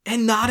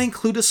 and not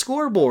include a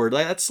scoreboard.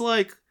 Like that's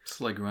like it's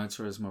like Gran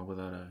Turismo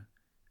without a.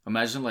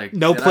 Imagine like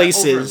no did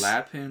places. I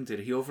overlap him?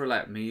 Did he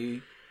overlap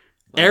me?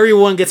 Like,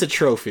 everyone gets a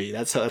trophy.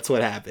 That's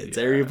what happens.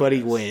 Yeah,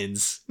 everybody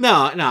wins.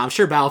 No. I'm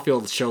sure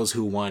Battlefield shows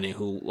who won and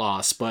who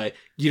lost, but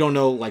you don't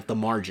know like the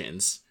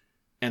margins,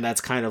 and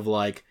that's kind of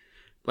like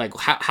Like,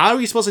 how are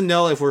we supposed to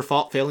know if we're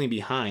failing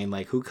behind?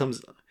 Like, who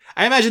comes...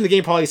 I imagine the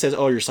game probably says,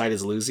 oh, your side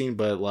is losing,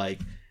 but, like,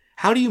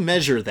 how do you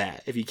measure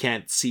that if you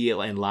can't see it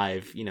in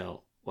live, you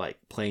know, like,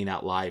 playing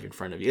out live in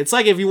front of you? It's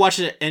like if you watch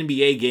an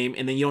NBA game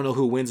and then you don't know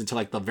who wins until,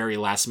 like, the very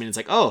last minute. It's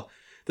like, oh,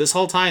 this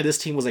whole time this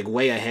team was, like,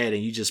 way ahead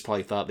and you just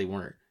probably thought they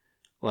weren't.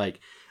 Like,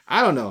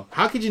 I don't know.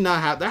 How could you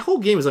not have... That whole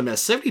game is a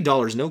mess.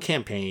 $70, no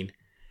campaign.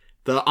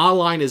 The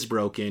online is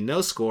broken.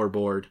 No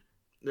scoreboard.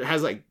 It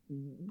has, like,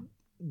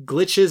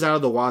 glitches out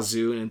of the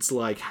wazoo, and it's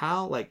like,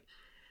 how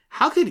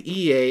could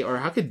EA or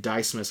how could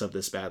DICE mess up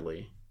this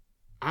badly?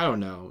 I don't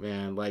know,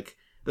 man. Like,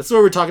 that's what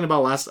we were talking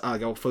about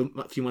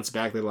a few months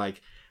back. That,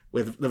 like,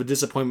 with the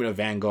disappointment of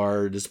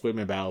Vanguard,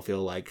 disappointment of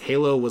Battlefield, like,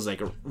 Halo was,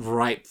 like,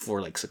 ripe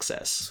for, like,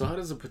 success. So how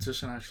does the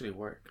petition actually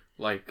work?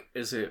 Like,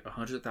 is it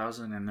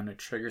 100,000 and then it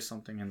triggers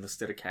something in the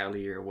state of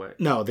Cali or what?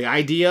 No, the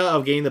idea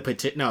of getting the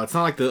petition... No, it's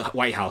not like the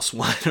White House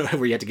one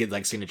where you have to get,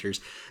 like, signatures.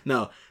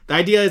 No, the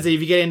idea is that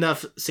if you get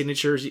enough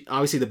signatures,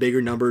 obviously the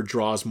bigger number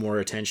draws more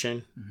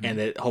attention. Mm-hmm. And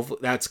that hopefully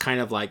that's kind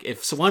of like,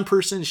 if one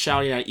person's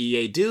shouting at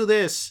EA, do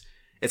this,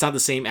 it's not the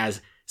same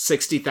as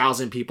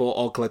 60,000 people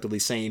all collectively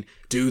saying,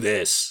 do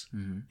this. Mm-hmm.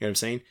 You know what I'm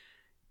saying?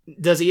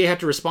 Does EA have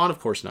to respond? Of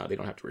course not. They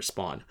don't have to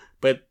respond.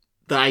 But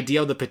the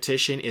idea of the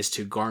petition is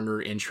to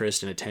garner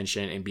interest and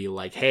attention and be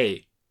like,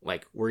 hey,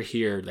 like, we're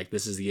here. Like,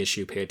 this is the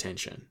issue. Pay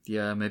attention.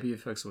 Yeah, maybe it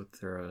affects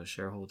with their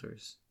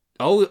shareholders.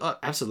 Oh,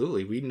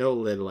 absolutely. We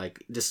know that,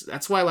 like, just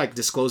that's why, like,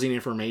 disclosing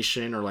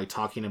information or, like,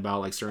 talking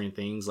about, like, certain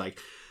things. Like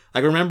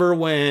remember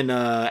when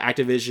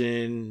Microsoft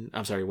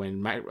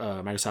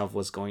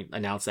was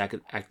announced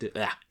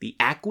the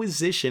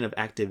acquisition of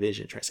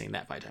Activision. Try saying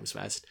that 5 times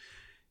fast.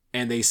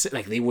 And they said,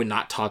 like, they would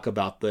not talk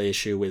about the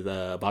issue with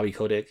Bobby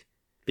Kotick.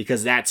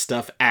 Because that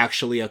stuff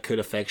actually could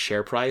affect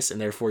share price,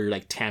 and therefore you're,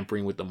 like,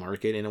 tampering with the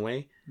market in a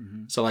way.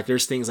 Mm-hmm. So, like,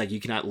 there's things, like,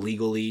 you cannot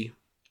legally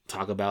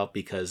talk about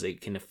because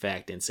it can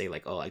affect and say,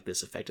 like, oh, like,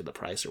 this affected the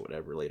price or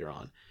whatever later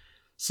on.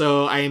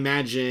 So I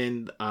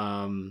imagine,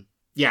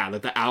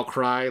 that the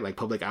outcry, like,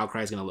 public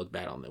outcry is going to look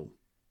bad on them.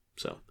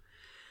 So,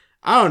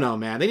 I don't know,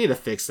 man. They need to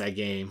fix that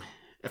game.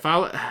 If I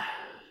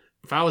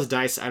was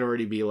DICE, I'd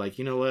already be like,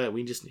 you know what?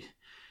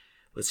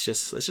 Let's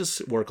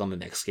just work on the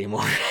next game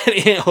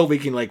already and hope we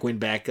can, like, win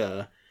back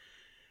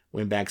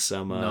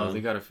some... No,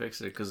 they gotta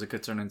fix it because it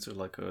could turn into,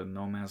 like, a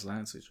No Man's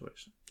Land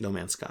situation. No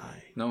Man's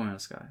Sky.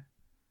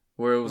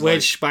 Where it was,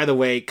 which, by the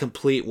way,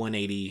 complete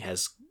 180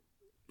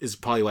 is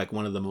probably, like,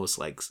 one of the most,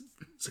 like,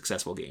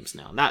 successful games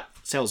now. Not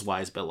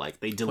sales-wise, but, like,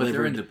 they delivered... But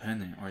they're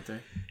independent, aren't they?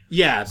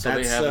 Yeah, so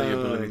they have the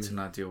ability to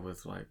not deal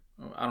with, like...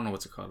 I don't know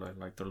what to call it.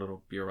 Like, the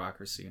little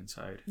bureaucracy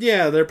inside.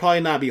 Yeah, they're probably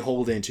not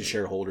beholden to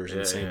shareholders in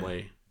the same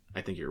way. I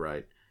think you're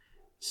right.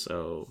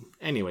 So,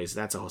 anyways,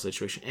 that's a whole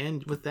situation.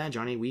 And with that,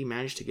 Johnny, we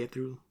managed to get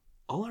through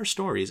all our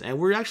stories. And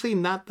we're actually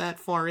not that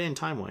far in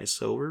time-wise.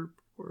 So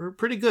we're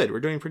pretty good. We're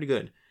doing pretty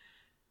good.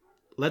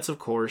 Let's, of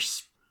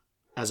course,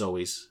 as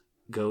always,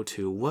 go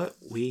to what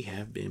we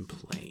have been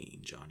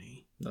playing,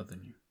 Johnny.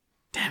 Nothing new.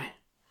 Damn it.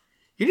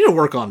 You need to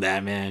work on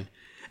that, man.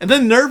 And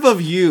the nerve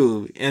of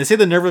you, and I say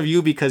the nerve of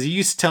you because you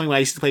used to tell me when I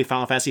used to play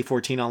Final Fantasy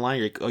 14 online,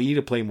 you're like, oh, you need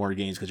to play more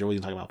games because you're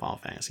always talking about Final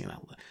Fantasy. And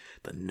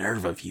the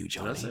nerve of you,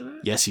 Johnny. Did I say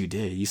that? Yes, you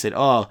did. You said,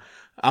 oh,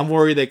 I'm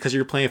worried that because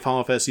you're playing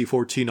Final Fantasy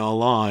 14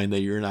 online that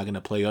you're not going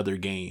to play other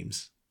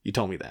games. You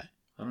told me that.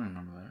 I don't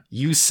remember that.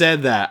 You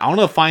said that. I want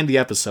to find the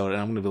episode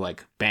and I'm going to be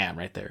like, bam,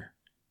 right there.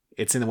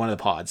 It's in one of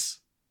the pods.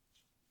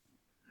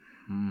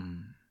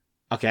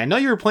 Okay, I know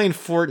you were playing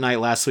Fortnite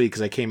last week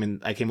because I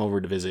came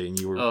over to visit and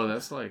you were... Oh,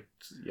 that's like,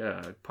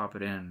 yeah, pop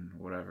it in,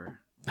 whatever.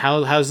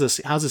 How's the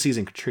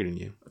season treating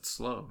you? It's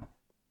slow.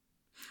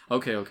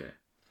 Okay.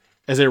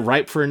 Is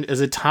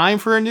it time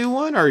for a new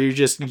one, or you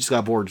just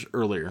got bored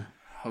earlier?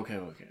 Okay.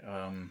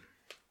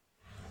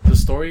 The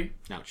story?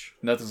 Ouch.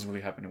 Nothing's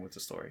really happening with the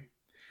story.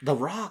 The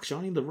Rock,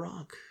 Johnny, The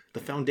Rock. The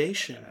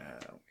Foundation.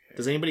 Okay.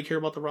 Does anybody care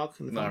about The Rock?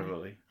 Not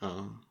really.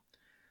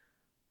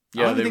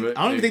 Yeah, I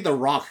don't even think The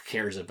Rock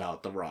cares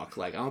about The Rock.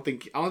 Like, I don't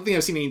think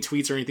I've seen any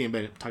tweets or anything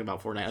about talking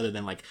about Fortnite other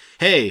than, like,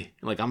 hey,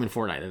 like, I'm in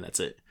Fortnite, and that's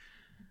it.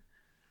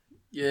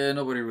 Yeah,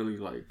 nobody really,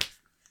 like,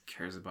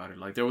 cares about it.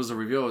 Like, there was a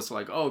reveal. It's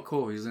like, oh,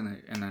 cool, he's in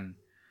it, and then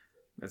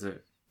that's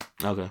it.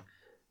 Okay.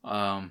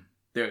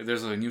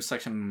 There's a new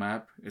section on the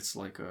map. It's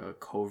like a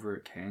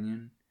covert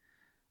canyon.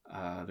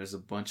 There's a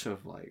bunch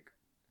of, like...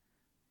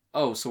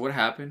 Oh, so what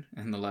happened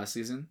in the last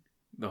season?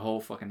 The whole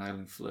fucking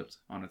island flipped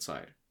on its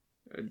side.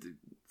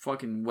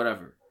 Fucking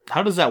whatever.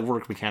 How does that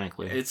work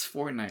mechanically? It's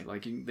Fortnite.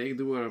 Like, they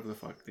do whatever the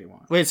fuck they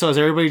want. Wait, so is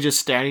everybody just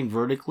standing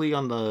vertically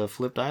on the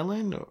flipped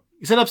island? Or...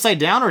 You said upside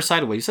down or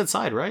sideways? You said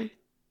side, right?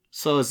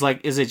 So it's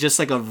like, is it just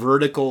like a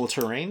vertical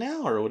terrain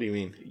now, or what do you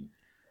mean?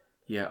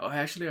 Yeah,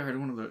 actually, I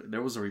heard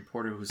there was a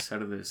reporter who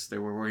said this. They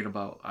were worried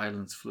about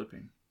islands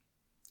flipping.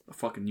 A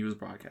fucking news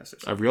broadcaster.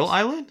 A real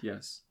island?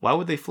 Yes. Why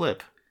would they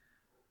flip?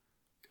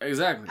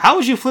 Exactly. How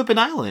would you flip an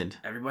island?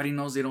 Everybody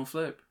knows they don't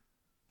flip.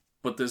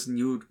 But this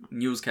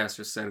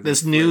newscaster said...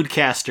 This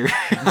nudecaster.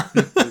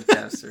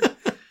 Nudecaster.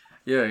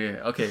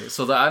 Yeah. Okay,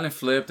 so the island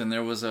flipped and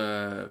there was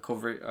a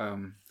covert...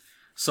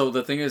 So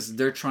the thing is,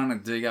 they're trying to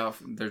dig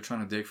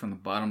from the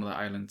bottom of the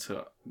island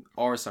to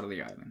our side of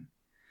the island.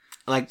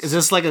 Like, is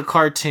this like a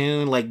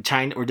cartoon, like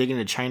China, we're digging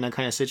into China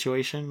kind of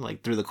situation,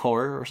 like through the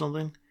core or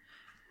something?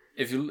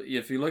 If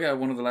you look at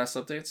one of the last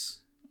updates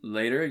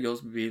later,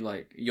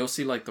 you'll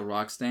see like the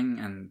rocks thing,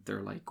 and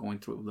they're like going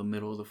through the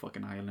middle of the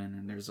fucking island,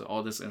 and there's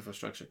all this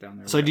infrastructure down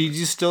there. So did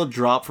you still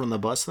drop from the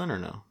bus then, or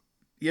no?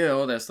 Yeah,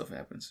 all that stuff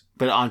happens.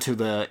 But onto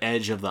the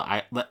edge of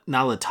the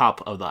not the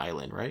top of the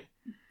island, right?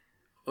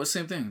 Well,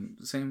 same thing,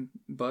 same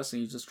bus,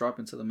 and you just drop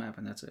into the map,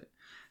 and that's it.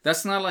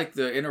 That's not like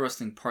the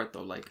interesting part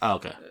though. Like, oh,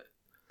 okay.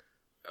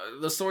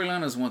 The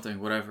storyline is one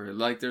thing, whatever.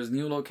 Like, there's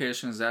new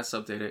locations that's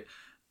updated,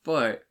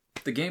 but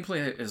the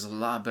gameplay is a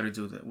lot better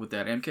with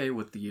that MK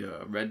with the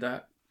red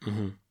dot.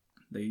 Mm-hmm.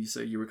 That you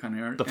said you were kind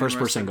of the first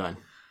person gun.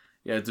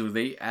 Yeah, dude,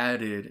 they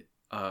added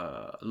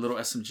a little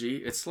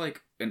SMG. It's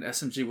like an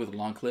SMG with a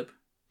long clip.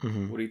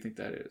 Mm-hmm. What do you think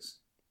that is?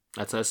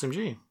 That's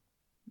SMG.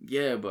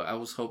 Yeah, but I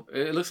was hoping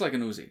it looks like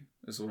an Uzi.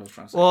 Is what I was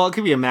trying to say. Well, it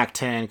could be a Mac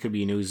 10, could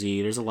be an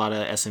Uzi. There's a lot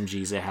of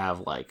SMGs that have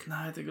like.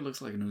 Nah, I think it looks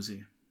like an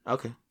Uzi.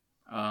 Okay.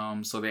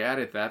 So they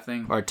added that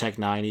thing. Or Tech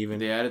 9 even.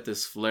 They added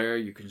this flare.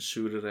 You can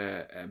shoot it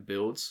at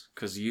builds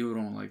because you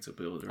don't like to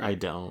build, right? I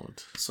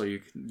don't. So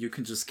you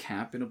can just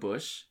camp in a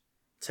bush,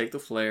 take the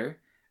flare,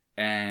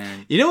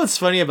 and you know what's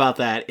funny about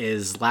that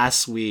is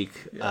last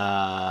week.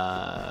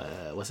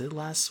 Yeah. Was it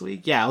last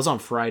week? Yeah, it was on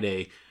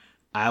Friday.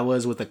 I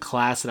was with a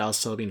class that I was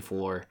subbing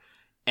for,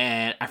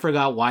 and I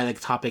forgot why the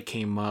topic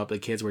came up. The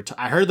kids were.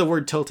 I heard the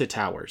word Tilted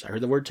Towers. And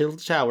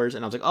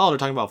I was like, oh, they're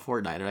talking about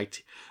Fortnite.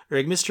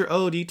 They're like, Mr.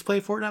 O, do you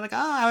play Fortnite? I'm like,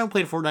 I haven't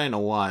played Fortnite in a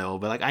while,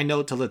 but like I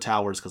know Tilted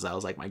Towers because that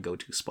was like my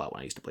go-to spot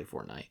when I used to play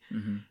Fortnite.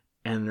 Mm-hmm.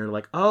 And they're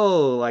like,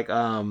 oh, like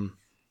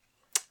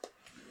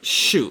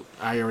shoot,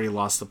 I already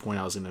lost the point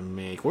I was gonna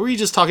make. What were you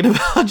just talking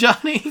about,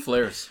 Johnny?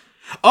 Flares.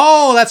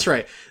 Oh, that's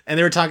right. And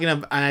they were talking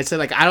about, and I said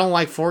like I don't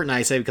like Fortnite.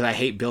 I said because I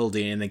hate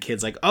building, and the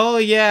kid's like, oh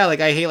yeah,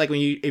 like I hate like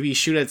if you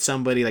shoot at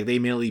somebody, like they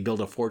immediately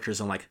build a fortress.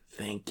 I'm like,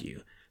 thank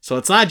you. So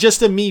it's not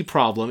just a me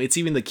problem. It's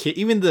even the kid,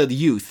 even the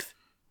youth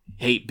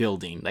hate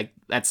building. Like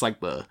that's like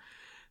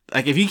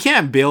if you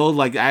can't build,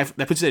 like that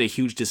puts you at a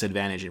huge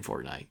disadvantage in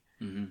Fortnite.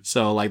 Mm-hmm.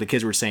 So like the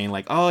kids were saying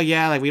like, oh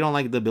yeah, like we don't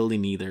like the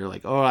building either.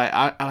 Like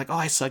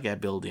I suck at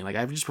building. Like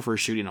I just prefer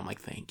shooting. I'm like,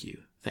 thank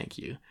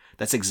you.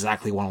 That's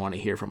exactly what I want to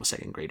hear from a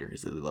second grader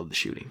is that they love the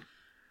shooting.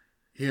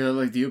 Yeah,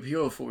 like the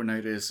appeal of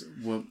Fortnite is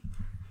what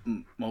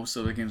most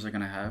other games are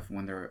gonna have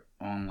when they're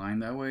online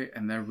that way,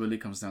 and that really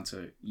comes down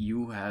to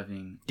you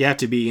having. You have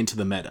to be into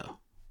the meta.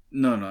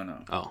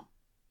 No. Oh.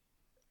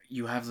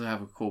 You have to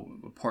have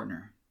a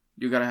partner.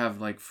 You gotta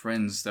have like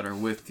friends that are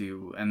with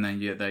you, and then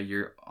that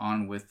you're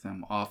on with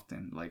them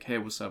often. Like, hey,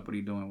 what's up? What are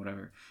you doing?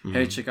 Whatever. Mm-hmm.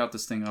 Hey, check out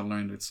this thing I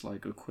learned. It's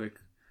like a quick.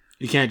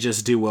 You can't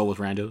just do well with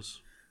randos.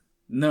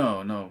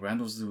 No.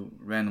 Randos do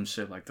random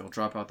shit. Like they'll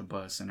drop out the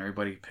bus and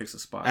everybody picks a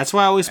spot. That's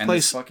why I always play.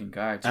 Fucking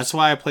guy. That's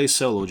why I play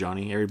solo,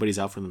 Johnny. Everybody's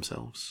out for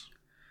themselves.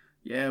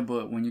 Yeah,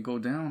 but when you go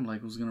down,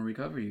 like who's gonna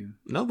recover you?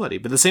 Nobody.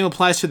 But the same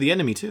applies to the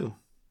enemy too.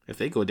 If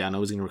they go down,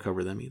 nobody's gonna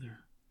recover them either.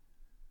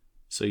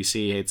 So you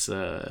see, it's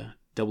a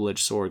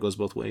double-edged sword. It goes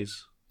both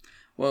ways.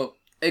 Well,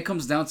 it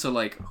comes down to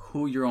like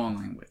who you're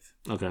online with.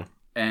 Okay.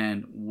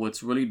 And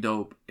what's really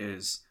dope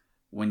is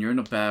when you're in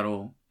a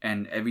battle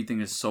and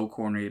everything is so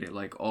coordinated,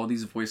 like all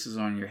these voices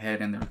are in your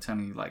head and they're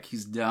telling you like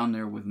he's down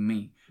there with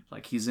me,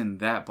 like he's in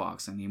that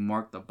box and he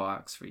marked the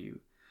box for you.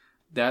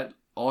 That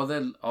all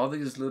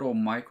these little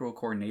micro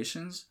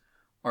coordinations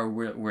are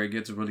where it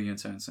gets really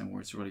intense and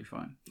where it's really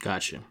fun.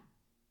 Gotcha.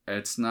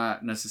 It's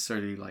not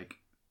necessarily like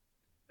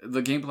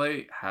the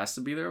gameplay has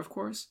to be there, of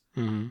course,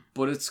 mm-hmm.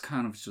 but it's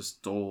kind of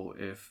just dull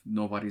if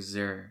nobody's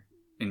there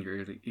in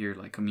your ear,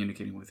 like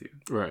communicating with you.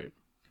 Right.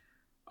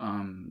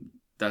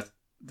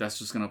 That's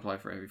just gonna apply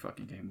for every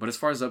fucking game. But as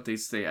far as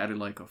updates, they added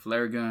like a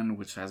flare gun,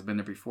 which has been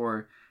there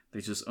before. They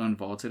just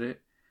unvaulted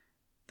it.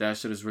 That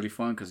shit is really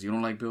fun because you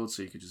don't like builds,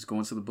 so you could just go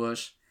into the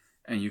bush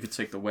and you could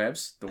take the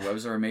webs. The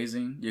webs are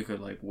amazing. You could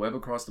like web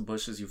across the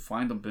bushes. You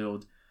find a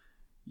build,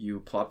 you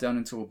plop down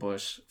into a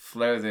bush,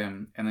 flare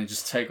them, and then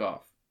just take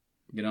off.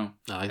 You know,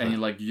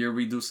 you're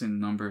reducing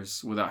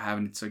numbers without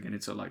having to get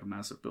into like a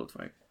massive build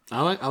fight.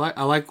 I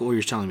like what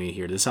you're telling me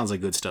here. This sounds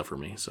like good stuff for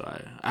me. So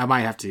I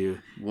might have to.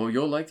 Well,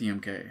 you'll like the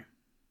MK.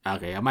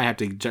 Okay, I might have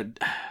to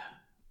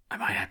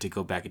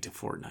go back into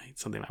Fortnite.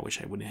 Something I wish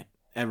I wouldn't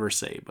ever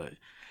say, but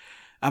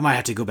I might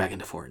have to go back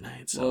into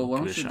Fortnite. So well, why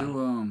don't you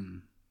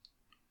do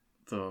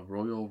the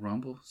Royal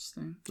Rumbles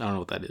thing? I don't know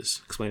what that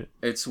is. Explain it.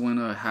 It's when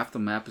half the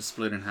map is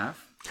split in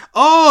half.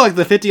 Oh, like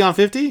the 50 on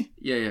 50?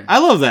 Yeah. I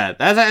love that.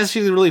 That's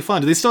actually really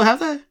fun. Do they still have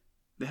that?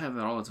 They have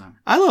that all the time.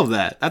 I love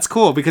that. That's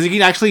cool because you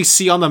can actually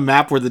see on the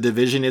map where the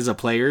division is of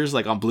players,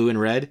 like on blue and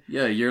red.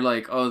 Yeah, you're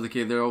like, oh,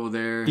 okay, they're over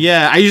there.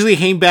 Yeah, I usually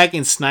hang back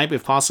and snipe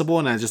if possible,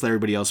 and I just let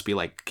everybody else be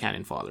like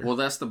cannon fodder. Well,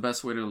 that's the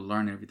best way to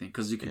learn everything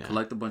because you can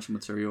collect a bunch of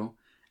material.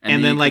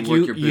 And then like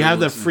you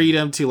have the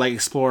freedom to like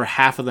explore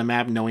half of the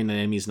map knowing the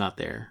enemy's not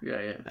there.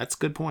 Yeah. That's a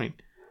good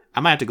point. I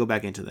might have to go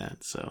back into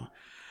that. So,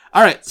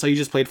 all right. So you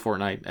just played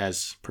Fortnite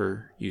as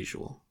per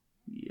usual.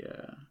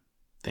 Yeah.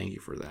 Thank you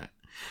for that.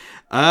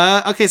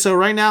 Okay, so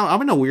right now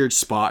I'm in a weird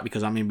spot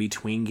because I'm in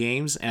between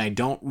games and I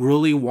don't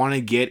really want to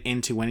get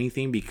into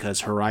anything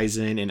because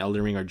Horizon and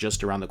Elden Ring are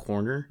just around the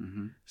corner.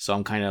 Mm-hmm. So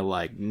I'm kind of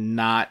like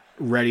not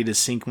ready to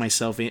sink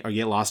myself in or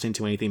get lost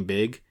into anything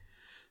big.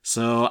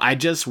 So I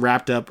just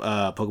wrapped up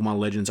Pokemon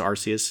Legends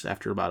Arceus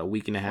after about a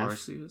week and a half.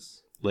 Arceus?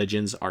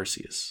 Legends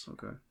Arceus.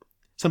 Okay.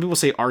 Some people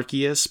say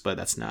Arceus, but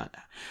that's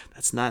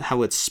not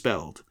how it's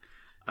spelled.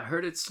 I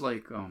heard it's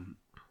like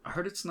I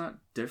heard it's not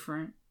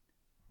different.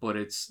 But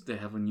they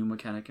have a new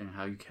mechanic in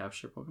how you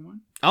capture Pokemon?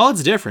 Oh,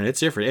 it's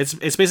different.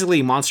 It's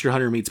basically Monster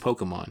Hunter meets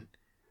Pokemon.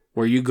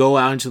 Where you go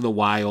out into the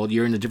wild,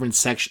 you're in a different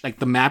section. Like,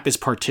 the map is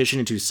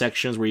partitioned into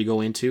sections where you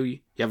go into. You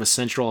have a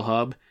central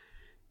hub,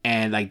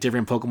 and, like,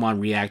 different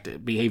Pokemon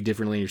behave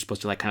differently, and you're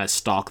supposed to, like, kind of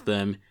stalk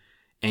them.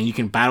 And you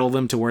can battle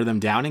them to wear them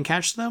down and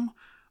catch them.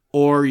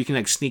 Or you can,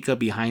 like, sneak up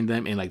behind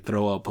them and, like,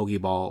 throw a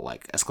Pokeball,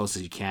 like, as close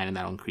as you can, and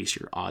that'll increase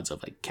your odds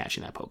of, like,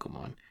 catching that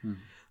Pokemon.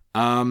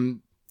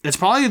 It's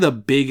probably the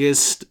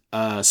biggest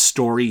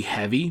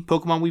story-heavy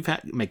Pokemon we've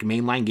had, like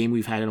mainline game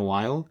we've had in a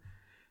while.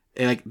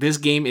 And, like, this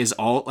game is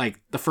all like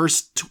the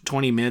first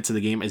 20 minutes of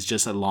the game is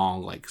just a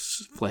long, like,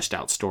 fleshed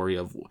out story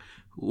of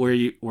where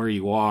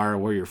you are,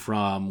 where you're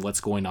from,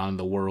 what's going on in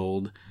the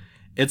world.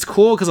 It's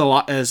cool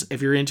because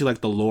if you're into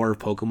like the lore of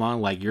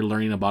Pokemon, like you're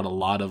learning about a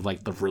lot of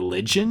like the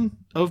religion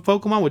of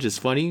Pokemon, which is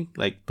funny.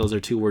 Like those are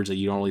two words that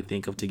you don't really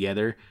think of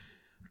together.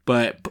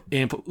 But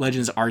in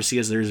Legends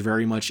Arceus, there's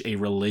very much a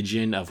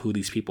religion of who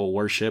these people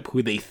worship,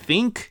 who they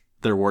think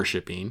they're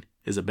worshiping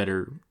is a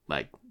better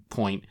like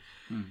point.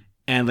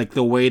 And like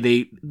the way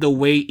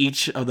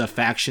each of the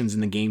factions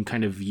in the game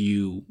kind of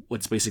view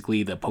what's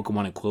basically the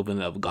Pokemon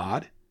equivalent of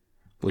God,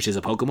 which is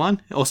a Pokemon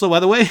also, by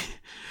the way.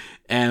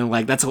 And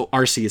like that's what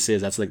Arceus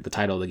is. That's like the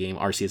title of the game.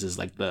 Arceus is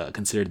like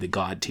considered the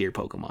God tier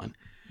Pokemon.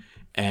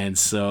 And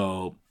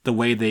so the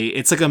way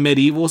it's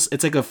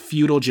like a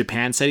feudal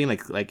Japan setting.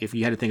 Like if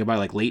you had to think about it,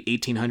 like late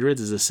 1800s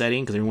is a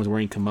setting because everyone's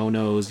wearing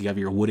kimonos. You have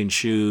your wooden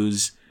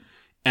shoes,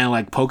 and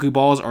like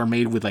Pokeballs are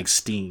made with like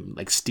steam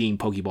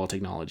Pokeball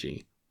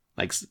technology,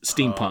 like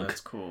steampunk. Oh,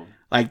 that's cool.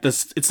 Like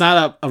this, it's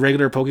not a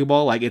regular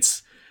Pokeball. Like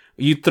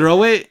you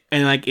throw it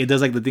and like it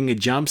does like the thing. It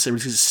jumps, it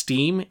releases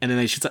steam, and then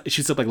it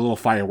shoots up like a little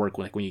firework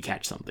like when you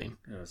catch something.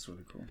 Yeah, that's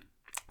really cool.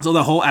 So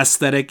the whole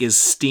aesthetic is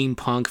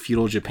steampunk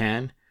feudal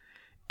Japan.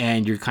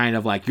 And you're kind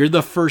of like, you're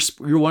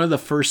one of the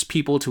first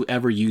people to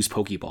ever use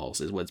Pokeballs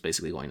is what's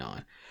basically going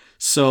on.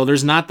 So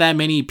there's not that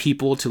many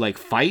people to like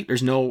fight.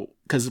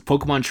 Because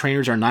Pokemon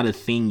trainers are not a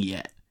thing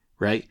yet,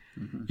 right?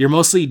 Mm-hmm. You're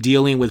mostly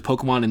dealing with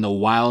Pokemon in the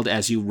wild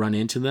as you run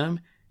into them.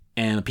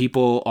 And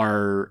people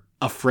are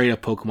afraid of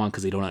Pokemon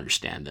because they don't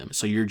understand them.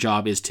 So your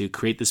job is to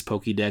create this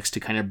Pokédex to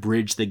kind of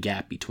bridge the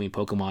gap between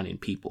Pokemon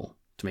and people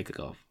to make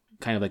a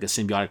kind of like a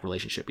symbiotic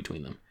relationship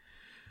between them.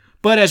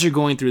 But as you're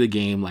going through the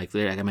game, like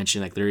I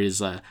mentioned, like there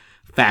is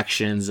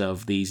factions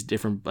of these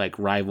different like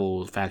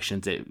rival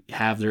factions that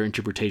have their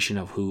interpretation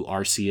of who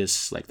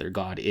Arceus, like their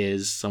god,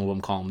 is. Some of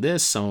them call him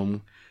this. Some of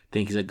them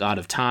think he's a god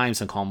of time.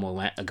 Some call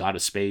him a god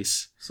of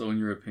space. So, in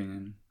your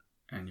opinion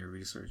and your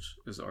research,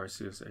 is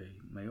Arceus a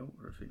male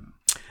or a female?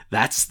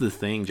 That's the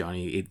thing,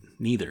 Johnny.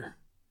 Neither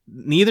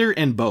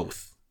and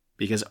both,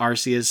 because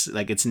Arceus,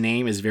 like its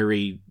name, is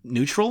very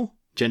neutral,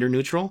 gender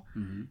neutral.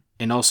 Mm-hmm.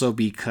 And also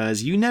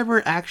because you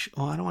never actually...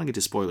 Well, I don't want to get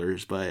to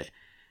spoilers, but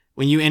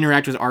when you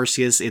interact with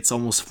Arceus, it's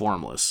almost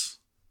formless.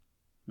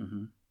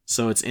 Mm-hmm.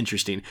 So it's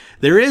interesting.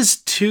 There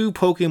is two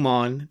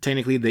Pokemon,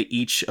 technically, that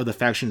each of the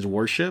factions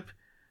worship.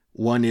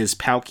 One is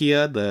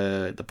Palkia,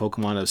 the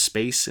Pokemon of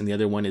space, and the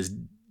other one is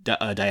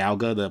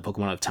Dialga, the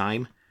Pokemon of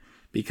time.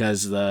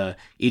 Because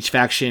each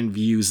faction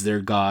views their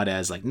god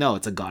as like, no,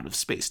 it's a god of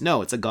space.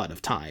 No, it's a god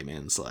of time.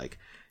 And it's like...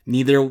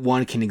 Neither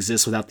one can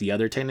exist without the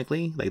other,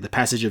 technically. Like, the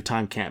passage of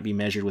time can't be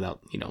measured without,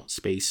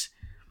 space.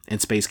 And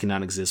space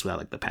cannot exist without,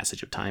 like, the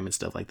passage of time and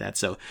stuff like that.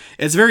 So,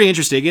 it's very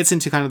interesting. It gets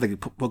into kind of, like,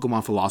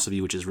 Pokemon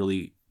philosophy, which is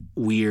really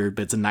weird.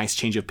 But it's a nice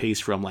change of pace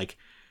from, like,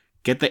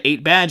 get the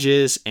 8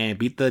 badges and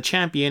beat the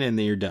champion and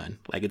then you're done.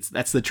 Like,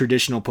 that's the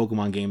traditional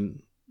Pokemon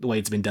game, the way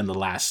it's been done the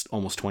last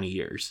almost 20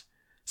 years.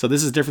 So,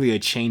 this is definitely a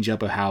change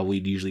up of how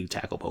we'd usually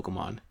tackle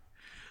Pokemon.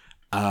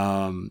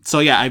 So,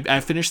 yeah, I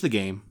finished the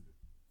game.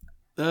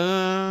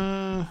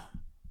 It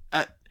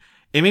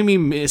made me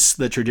miss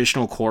the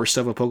traditional core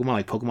stuff of Pokemon,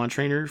 like Pokemon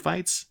trainer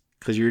fights,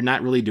 because you're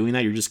not really doing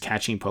that. You're just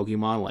catching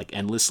Pokemon like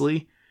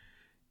endlessly,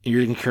 and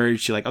you're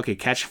encouraged to like, okay,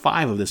 catch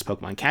 5 of this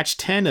Pokemon, catch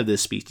 10 of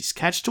this species,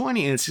 catch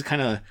 20, and it's just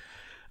kind of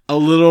a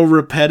little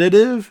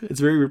repetitive. It's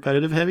very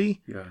repetitive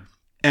heavy. Yeah.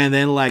 And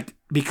then like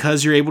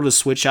because you're able to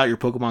switch out your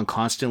Pokemon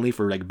constantly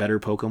for like better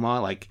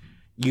Pokemon, like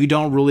you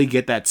don't really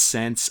get that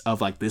sense of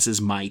like this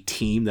is my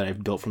team that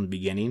I've built from the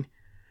beginning.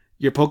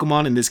 Your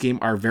Pokemon in this game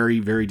are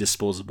very, very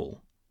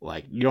disposable.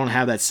 Like, you don't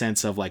have that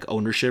sense of, like,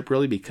 ownership,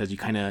 really, because you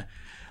kind of,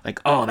 like,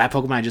 oh, that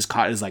Pokemon I just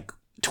caught is, like,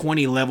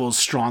 20 levels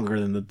stronger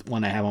than the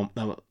one I have on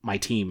my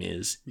team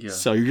is. Yeah.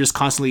 So you're just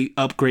constantly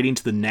upgrading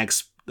to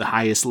the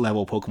highest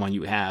level Pokemon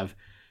you have,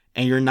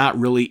 and you're not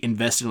really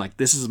invested in, like,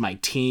 this is my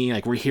team,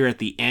 like, we're here at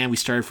the end, we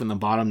started from the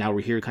bottom, now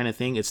we're here kind of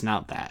thing. It's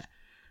not that.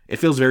 It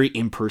feels very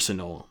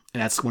impersonal,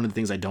 and that's one of the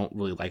things I don't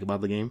really like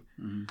about the game.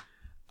 Mm-hmm.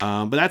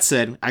 But that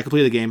said, I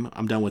completed the game.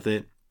 I'm done with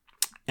it.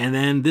 And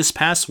then this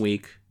past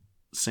week,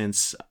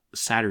 since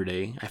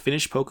Saturday, I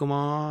finished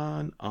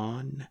Pokemon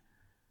on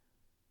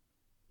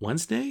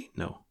Wednesday?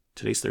 No,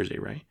 today's Thursday,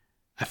 right?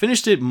 I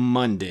finished it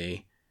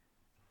Monday.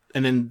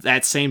 And then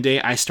that same day,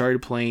 I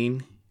started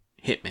playing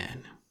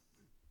Hitman.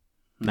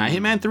 Not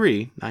Hitman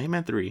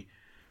 3,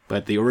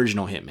 but the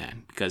original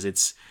Hitman. Because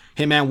it's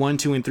Hitman 1,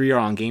 2, and 3 are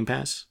on Game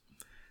Pass.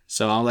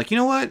 So I'm like, you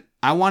know what?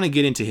 I want to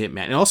get into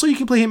Hitman. And also, you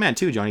can play Hitman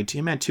 2, Johnny.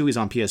 Hitman 2 is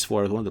on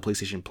PS4 with one of the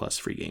PlayStation Plus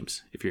free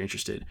games, if you're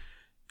interested.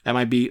 That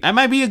might be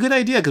a good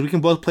idea, because we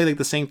can both play like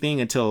the same thing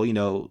until,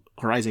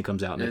 Horizon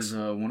comes out next.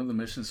 There's one of the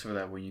missions for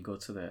that when you go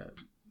to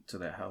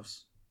that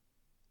house.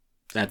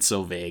 That's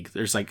so vague.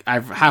 There's like,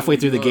 I'm halfway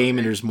through the game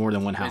and there's more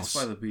than one house.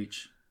 It's by the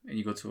beach, and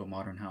you go to a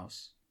modern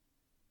house.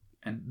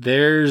 And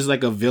there's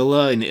like a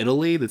villa in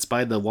Italy that's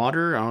by the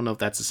water. I don't know if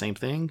that's the same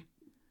thing.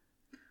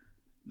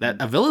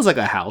 A villa is like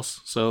a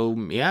house, so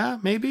yeah,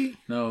 maybe.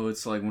 No,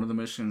 it's like one of the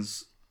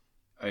missions.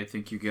 I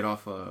think you get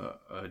off a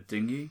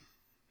dinghy,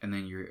 and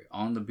then you're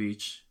on the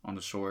beach, on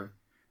the shore,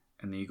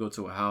 and then you go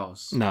to a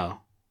house.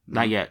 No,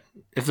 not yet.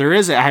 If there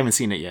is, I haven't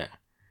seen it yet.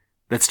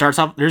 That starts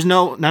off.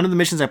 None of the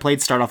missions I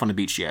played start off on the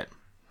beach yet.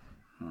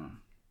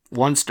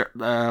 One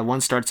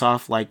starts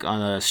off like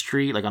on a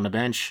street, like on a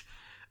bench.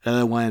 The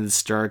other one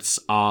starts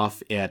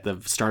off at the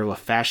start of a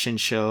fashion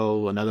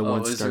show. Another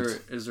one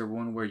starts... Is there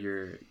one where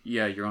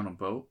you're on a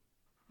boat?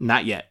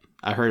 Not yet.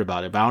 I heard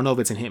about it, but I don't know if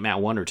it's in Hitman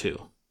 1 or 2.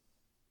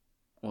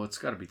 Well, it's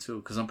got to be 2,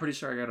 because I'm pretty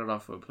sure I got it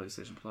off of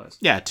PlayStation Plus.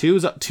 Yeah, 2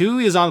 was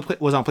on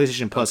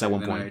PlayStation Plus at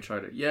one point. I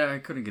tried it. Yeah, I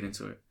couldn't get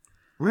into it.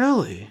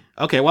 Really?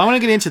 Okay, well, I want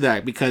to get into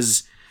that,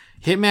 because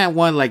Hitman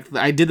 1, like,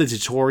 I did the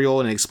tutorial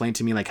and it explained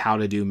to me, like, how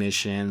to do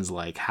missions,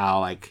 like,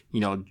 how, like,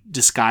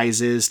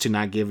 disguises to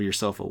not give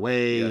yourself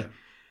away. Yeah.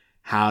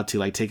 How to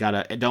like take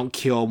out don't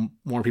kill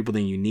more people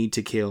than you need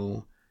to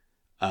kill.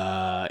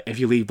 If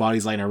you leave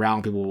bodies lying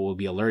around, people will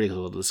be alerted,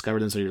 they'll discover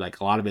them. So you're like,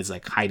 a lot of it's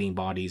like hiding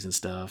bodies and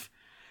stuff.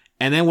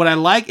 And then what I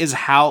like is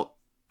how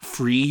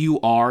free you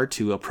are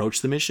to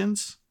approach the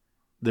missions.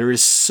 There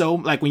is so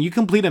like when you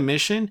complete a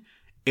mission,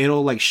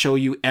 it'll like show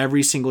you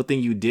every single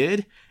thing you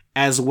did,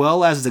 as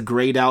well as the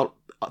grayed out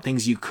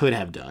things you could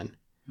have done.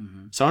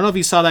 Mm-hmm. So I don't know if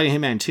you saw that in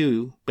Hitman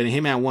 2, but in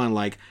Hitman 1,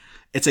 like,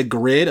 it's a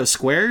grid of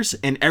squares,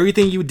 and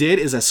everything you did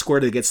is a square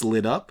that gets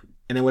lit up,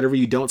 and then whatever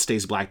you don't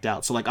stays blacked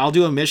out. So, like, I'll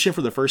do a mission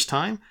for the first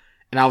time,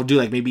 and I'll do,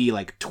 like, maybe,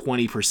 like,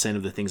 20%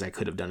 of the things I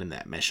could have done in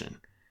that mission.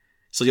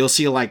 So you'll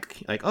see,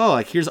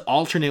 here's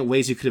alternate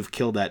ways you could have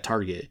killed that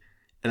target.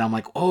 And I'm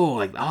like,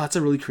 that's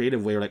a really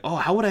creative way. Or, like,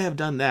 how would I have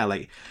done that?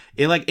 Like,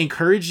 it, like,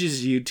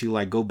 encourages you to,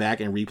 like, go back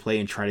and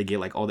replay and try to get,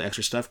 like, all the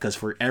extra stuff. Because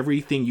for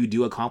everything you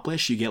do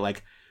accomplish, you get,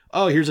 like,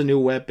 here's a new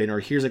weapon, or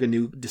here's, like, a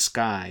new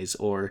disguise,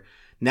 or...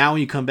 Now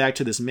when you come back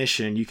to this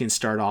mission, you can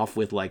start off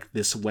with like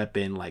this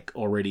weapon like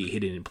already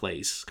hidden in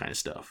place kind of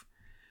stuff.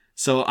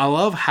 So I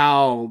love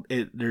how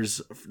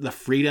there's the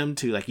freedom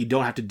to like, you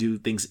don't have to do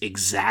things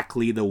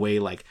exactly the way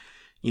like,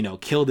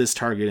 kill this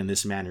target in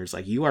this manner. It's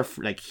like you are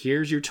like,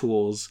 here's your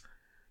tools,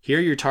 here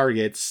are your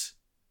targets,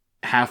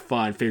 have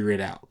fun, figure it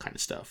out kind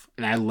of stuff.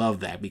 And I love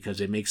that because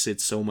it makes it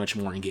so much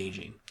more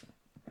engaging.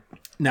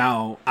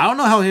 Now, I don't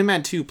know how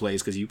Hitman 2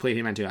 plays because you played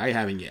Hitman 2. I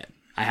haven't yet.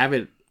 I have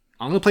it.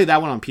 I'm going to play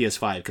that one on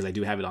PS5 because I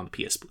do have it on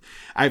the PS.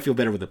 I feel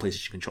better with the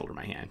PlayStation controller in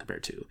my hand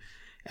compared to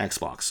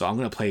Xbox. So I'm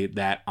going to play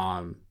that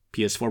on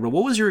PS4. But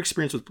what was your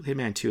experience with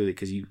Hitman 2?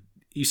 Because you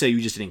say you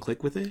just didn't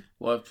click with it?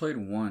 Well, I've played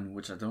 1,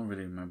 which I don't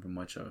really remember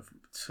much of.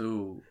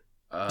 2...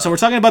 so we're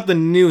talking about the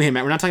new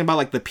Hitman. We're not talking about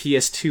like the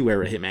PS2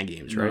 era Hitman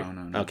games, right?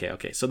 No.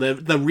 Okay. So the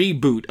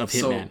reboot of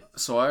Hitman.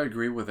 So I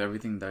agree with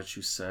everything that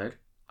you said.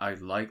 I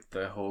like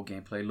the whole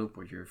gameplay loop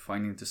where you're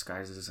finding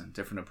disguises and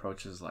different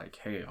approaches. Like,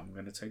 hey, I'm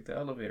gonna take the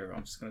elevator.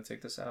 I'm just gonna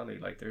take this alley.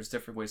 Like, there's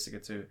different ways to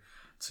get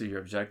to your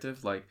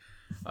objective. Like,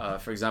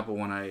 for example,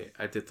 when I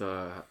did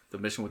the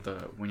mission with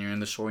when you're in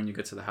the shore and you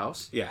get to the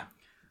house. Yeah.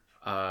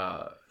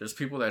 There's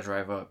people that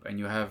drive up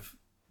and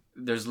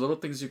there's little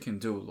things you can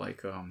do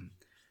like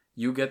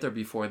you get there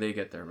before they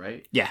get there,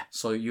 right? Yeah.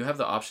 So you have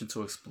the option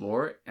to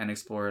explore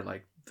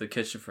like the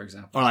kitchen, for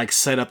example, or like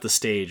set up the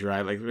stage,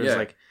 right? Like there's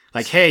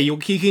like, hey, you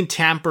can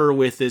tamper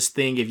with this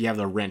thing if you have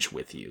the wrench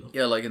with you.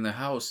 Yeah, like in the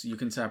house, you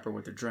can tamper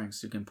with the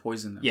drinks. You can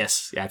poison them.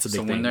 Yes, yeah, it's a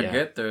big thing. So when they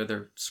get there,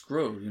 they're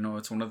screwed.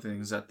 It's one of the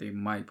things that they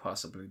might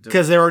possibly do.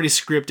 Because they're already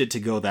scripted to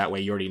go that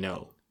way. You already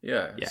know.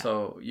 Yeah.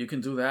 So you can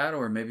do that,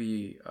 or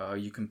maybe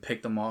you can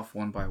pick them off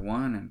one by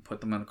one and put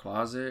them in a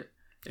closet.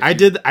 One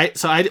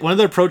of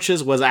the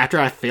approaches was after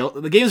I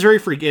failed. The game's very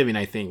forgiving,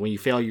 I think. When you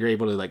fail, you're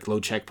able to like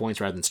load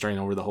checkpoints rather than starting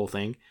over the whole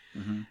thing.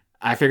 Mm-hmm.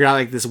 I figured out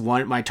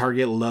like my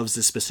target loves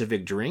this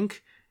specific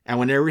drink. And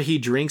whenever he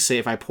drinks it,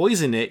 if I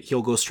poison it,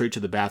 he'll go straight to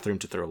the bathroom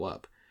to throw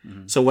up.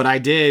 Mm-hmm. So what I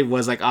did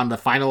was like on the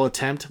final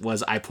attempt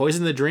was I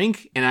poisoned the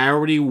drink and I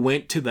already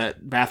went to the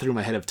bathroom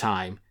ahead of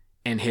time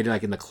and hid it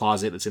like in the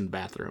closet that's in the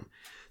bathroom.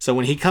 So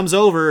when he comes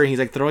over and he's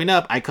like throwing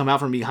up, I come out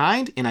from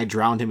behind and I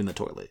drowned him in the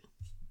toilet.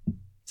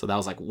 So that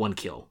was like one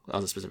kill. That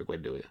was a specific way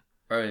to do it.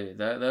 All right,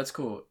 that's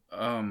cool.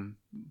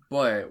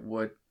 But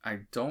what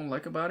I don't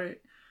like about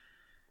it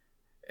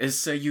is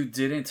say you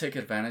didn't take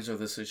advantage of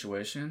the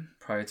situation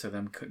prior to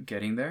them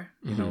getting there.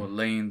 You know,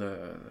 laying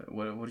the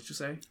what did you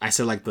say? I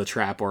said like the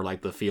trap or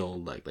like the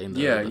field, like in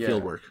the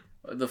field work.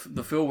 The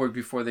field work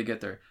before they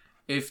get there.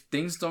 If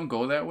things don't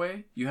go that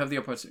way, you have the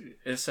opportunity.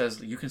 It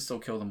says you can still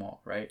kill them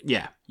all, right?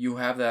 Yeah. You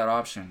have that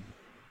option,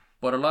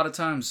 but a lot of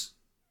times,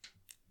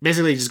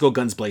 basically, just go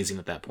guns blazing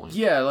at that point.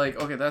 Yeah,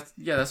 like okay, that's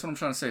what I'm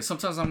trying to say.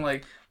 Sometimes I'm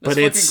like,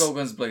 let's fucking go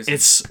guns blazing.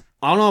 It's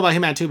I don't know about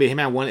Hitman 2, but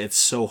Hitman 1, it's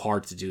so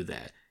hard to do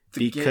that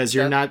because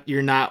you're not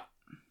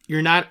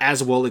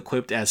as well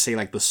equipped as say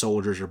like the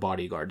soldiers or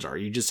bodyguards are.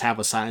 You just have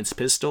a silenced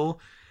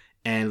pistol,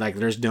 and like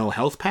there's no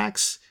health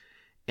packs,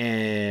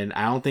 and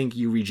I don't think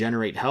you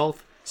regenerate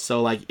health.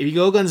 So, like, if you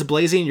go guns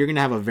blazing, you're going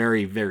to have a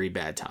very, very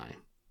bad time.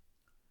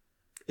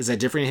 Is that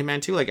different in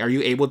Hitman 2? Like, are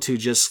you able to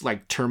just,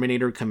 like,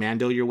 Terminator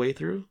Commando your way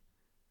through?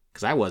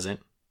 Because I wasn't.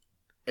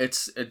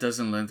 It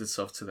doesn't lend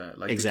itself to that.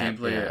 Like,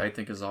 exactly, the gameplay, I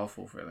think, is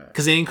awful for that.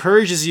 Because it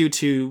encourages you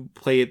to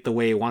play it the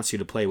way it wants you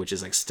to play, which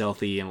is, like,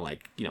 stealthy and,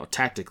 like, you know,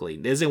 tactically.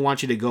 It doesn't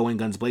want you to go in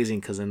guns blazing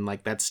because then,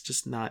 like, that's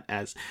just not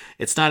as...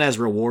 It's not as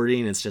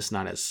rewarding. It's just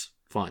not as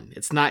fun.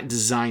 It's not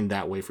designed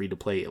that way for you to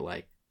play it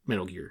like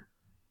Metal Gear.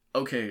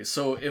 Okay,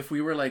 so if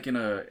we were like in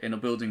a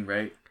building,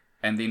 right,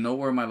 and they know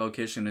where my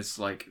location is,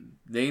 like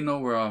they know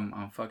where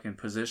I'm fucking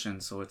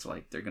positioned, so it's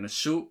like they're gonna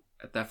shoot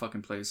at that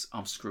fucking place,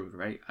 I'm screwed,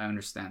 right? I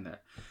understand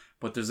that,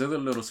 but there's other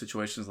little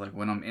situations like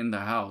when I'm in the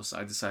house,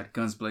 I decide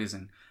guns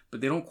blazing,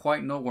 but they don't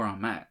quite know where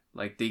I'm at.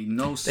 Like they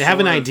know they have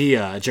an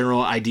idea, a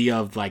general idea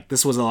of like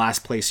this was the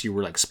last place you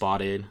were like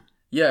spotted.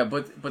 Yeah,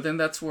 but then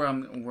that's where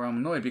I'm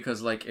annoyed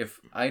because like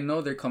if I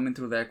know they're coming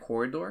through that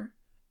corridor.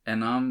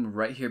 And I'm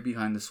right here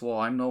behind this wall,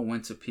 I know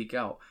when to peek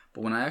out.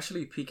 But when I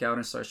actually peek out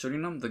and start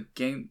shooting them, the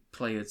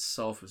gameplay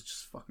itself is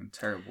just fucking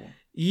terrible.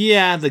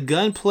 Yeah, the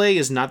gunplay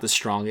is not the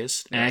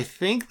strongest. And I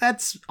think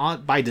that's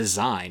by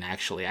design,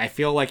 actually. I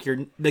feel like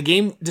the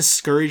game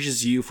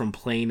discourages you from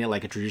playing it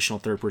like a traditional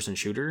third-person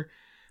shooter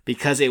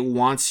because it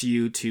wants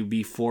you to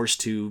be forced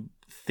to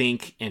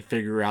think and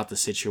figure out the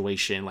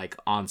situation like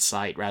on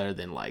site rather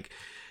than like...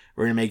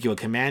 We're going to make you a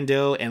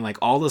commando and like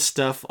all the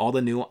stuff,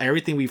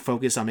 everything we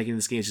focus on making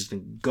this game is just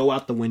going to go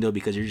out the window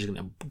because you're just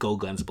going to go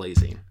guns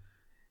blazing.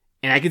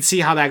 And I can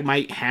see how that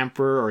might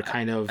hamper or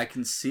kind of... I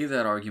can see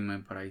that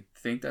argument, but I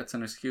think that's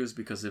an excuse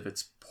because if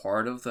it's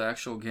part of the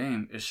actual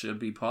game, it should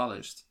be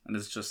polished. And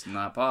it's just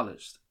not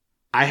polished.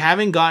 I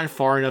haven't gotten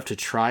far enough to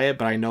try it,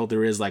 but I know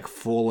there is like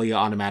fully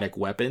automatic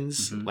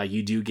weapons. Mm-hmm. Like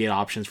you do get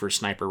options for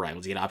sniper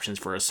rifles, you get options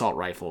for assault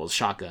rifles,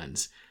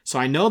 shotguns. So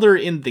I know they're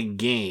in the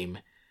game.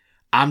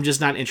 I'm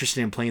just not interested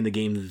in playing the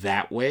game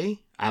that way.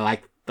 I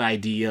like the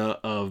idea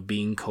of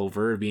being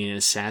covert, being an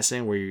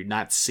assassin where you're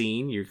not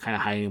seen, you're kind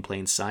of hiding in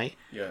plain sight.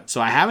 Yeah. So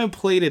I haven't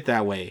played it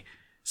that way.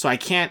 So I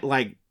can't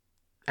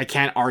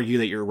argue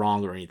that you're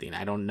wrong or anything.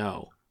 I don't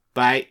know.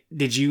 But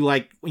did you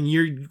like when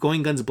you're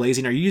going guns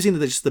blazing, are you using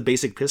just the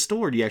basic pistol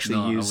or do you actually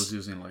use... No, I was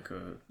using like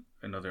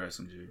another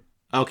SMG.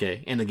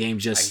 Okay, and the game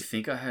just... I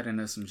think I had an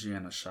SMG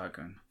and a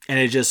shotgun. And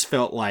it just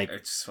felt like...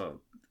 It just felt...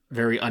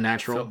 Very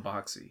unnatural? It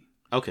felt boxy.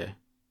 Okay.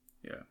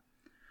 Yeah.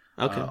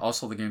 Okay.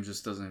 Also, the game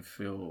just doesn't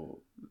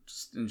feel,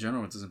 just in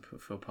general, it doesn't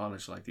feel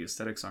polished. Like the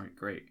aesthetics aren't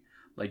great.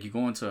 Like you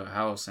go into a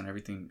house and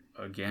everything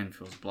again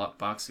feels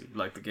boxy.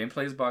 Like the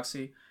gameplay is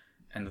boxy,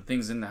 and the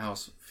things in the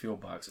house feel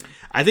boxy.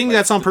 I think like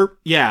that's on purpose.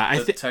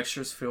 Yeah, the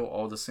textures feel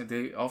all the same.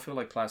 They all feel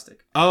like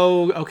plastic.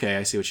 Oh, okay.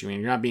 I see what you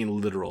mean. You're not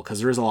being literal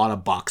because there's a lot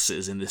of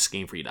boxes in this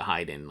game for you to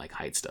hide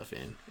stuff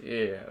in.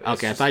 Yeah.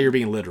 Okay, I thought you were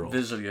being literal.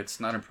 Visually,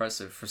 it's not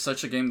impressive for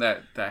such a game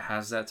that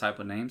has that type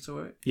of name to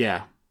it.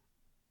 Yeah.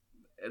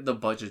 The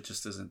budget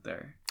just isn't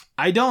there.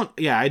 I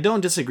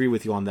don't disagree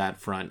with you on that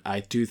front.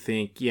 I do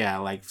think,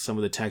 like some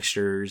of the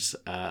textures,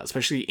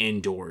 especially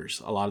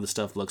indoors, a lot of the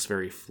stuff looks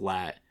very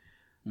flat.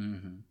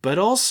 Mm-hmm. But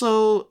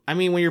also, I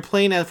mean, when you're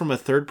playing it from a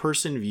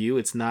third-person view,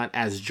 it's not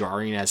as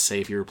jarring as,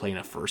 say, if you were playing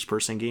a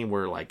first-person game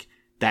where, like,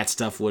 that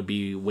stuff would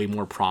be way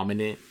more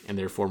prominent and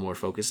therefore more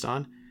focused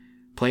on.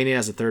 Playing it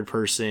as a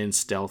third-person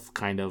stealth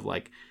kind of,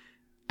 like...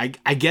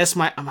 I guess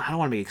I don't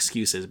want to make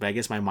excuses, but I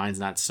guess my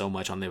mind's not so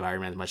much on the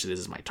environment as much as it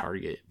is my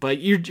target.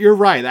 But you're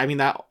right. I mean,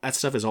 that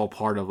stuff is all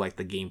part of like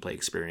the gameplay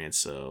experience.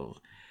 So,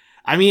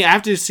 I mean, I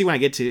have to see when I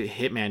get to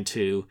Hitman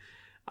 2.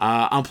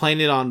 I'm playing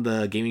it on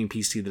the gaming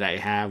PC that I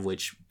have,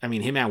 which, I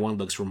mean, Hitman 1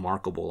 looks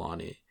remarkable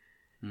on it.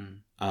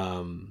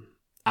 I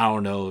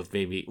don't know if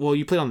maybe... Well,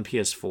 you played on the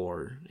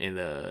PS4 in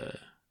the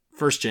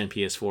first-gen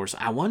PS4, so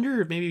I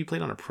wonder if maybe you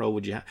played on a Pro,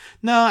 would you have...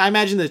 No, I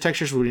imagine the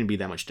textures wouldn't be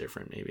that much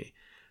different, maybe.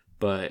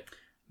 But...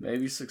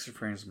 Maybe 60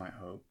 frames might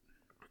help.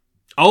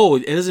 Oh,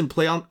 it doesn't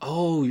play on...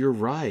 Oh, you're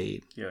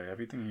right. Yeah,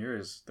 everything here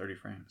is 30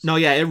 frames. No,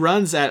 yeah, it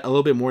runs at a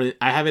little bit more...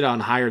 I have it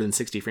on higher than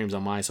 60 frames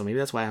on mine, so maybe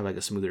that's why I have like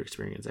a smoother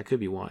experience. That could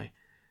be why.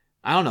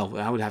 I don't know.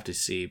 I would have to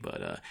see,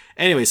 but...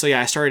 Anyway, so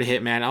yeah, I started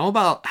Hitman. I'm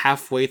about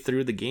halfway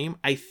through the game.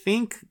 I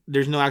think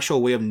there's no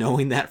actual way of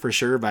knowing that for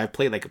sure, but I've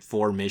played like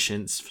 4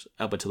 missions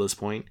up until this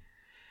point.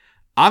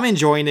 I'm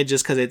enjoying it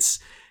just because it's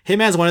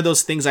Hitman's one of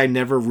those things I've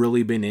never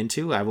really been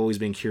into. I've always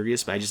been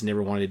curious, but I just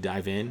never wanted to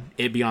dive in.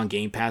 It being on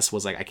Game Pass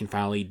was like I can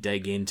finally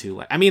dig into.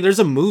 Like, I mean, there's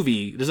a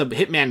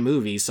Hitman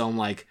movie, so I'm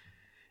like,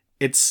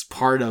 it's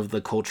part of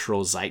the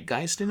cultural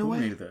zeitgeist in a way.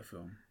 Who made that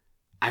film?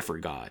 I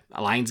forgot.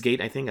 Lionsgate,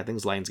 I think. I think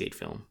it was Lionsgate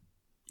film.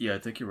 Yeah, I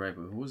think you're right,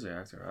 but who was the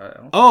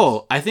actor?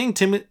 I think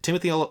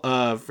Timothy,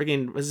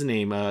 freaking, what's his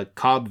name?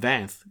 Cobb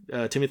Vanth.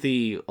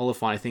 Timothy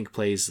Oliphant, I think,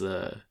 plays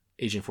the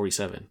Agent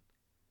 47.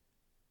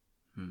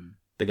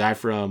 The guy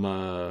from,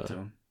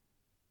 Doom?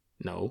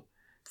 No.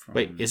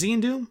 Wait, is he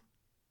in Doom?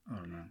 I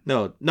don't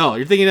know. No,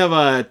 you're thinking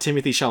of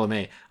Timothy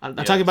Chalamet. I'm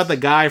talking about the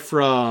guy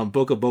from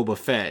Book of Boba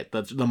Fett,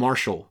 the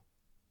Marshal.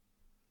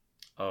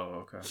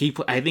 Oh, okay.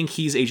 I think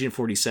he's Agent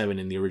 47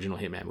 in the original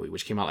Hitman movie,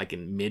 which came out like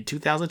in mid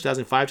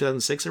 2005,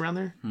 2006, around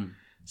there.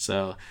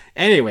 So,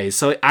 anyway,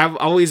 I've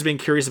always been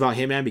curious about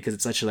Hitman because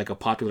it's such a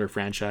popular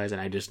franchise, and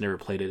I just never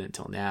played it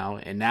until now.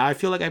 And now I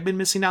feel like I've been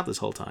missing out this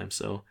whole time.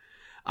 So,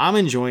 I'm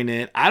enjoying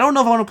it. I don't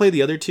know if I want to play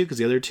the other two because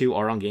the other two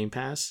are on Game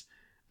Pass.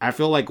 I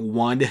feel like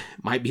one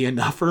might be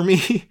enough for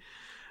me,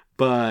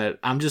 but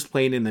I'm just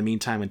playing in the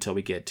meantime until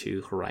we get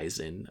to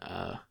Horizon.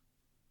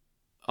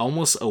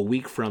 Almost a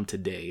week from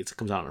today. It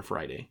comes out on a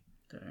Friday.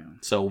 Damn.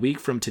 So a week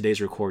from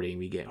today's recording,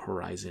 we get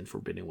Horizon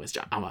Forbidden West.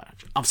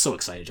 I'm so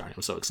excited, Johnny.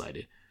 I'm so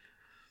excited.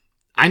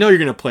 I know you're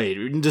going to play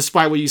it.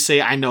 Despite what you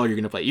say, I know you're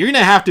going to play it. You're going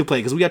to have to play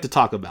because we have to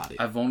talk about it.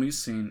 I've only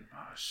seen...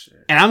 Oh,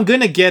 shit. And I'm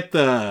going to get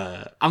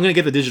the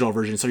digital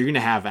version, so you're going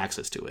to have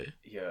access to it.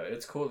 Yeah,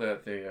 it's cool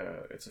that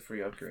it's a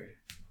free upgrade.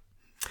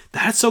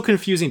 That's so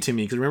confusing to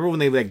me because remember when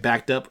they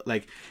backed up?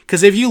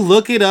 Because if you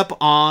look it up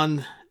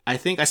on... I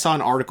think I saw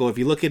an article. If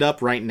you look it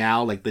up right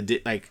now,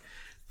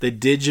 the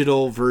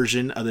digital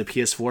version of the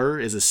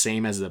PS4 is the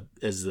same as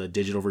the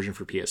digital version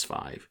for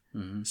PS5.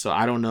 Mm-hmm. So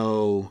I don't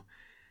know.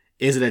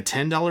 Is it a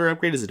 $10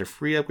 upgrade? Is it a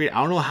free upgrade?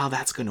 I don't know how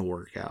that's going to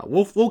work out.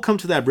 We'll come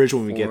to that bridge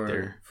when we get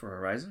there. For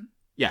Horizon?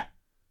 Yeah.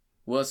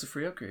 Well, it's a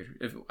free upgrade.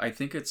 I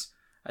think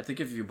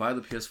if you buy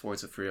the PS4,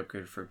 it's a free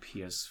upgrade for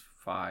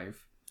PS5.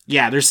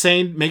 Yeah, they're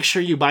saying make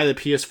sure you buy the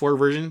PS4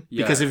 version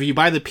because if you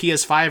buy the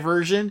PS5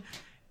 version,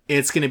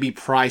 it's going to be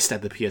priced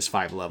at the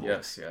PS5 level.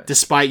 Yes.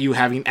 Despite you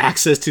having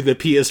access to the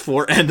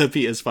PS4 and the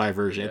PS5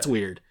 version. Yeah. It's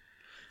weird.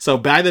 So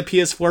buy the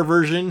PS4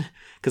 version,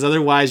 because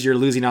otherwise you're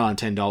losing out on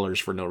 $10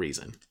 for no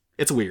reason.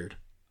 It's weird.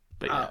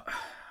 But yeah.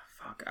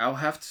 Fuck. I'll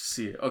have to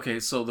see it.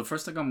 Okay, so the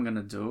first thing I'm going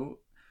to do,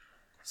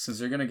 since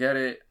you're going to get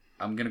it,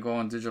 I'm going to go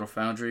on Digital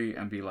Foundry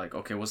and be like,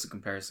 okay, what's the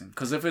comparison?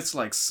 Because if it's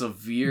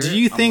severe... Do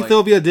you think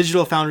there'll be a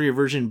Digital Foundry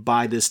version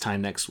by this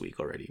time next week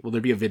already? Will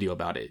there be a video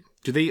about it?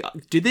 Do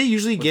they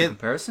usually get...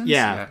 comparisons?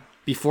 Yeah.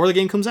 Before the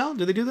game comes out?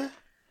 Do they do that?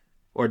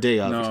 Or day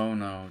of?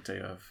 No, day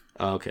of.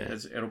 Oh, okay.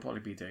 It'll probably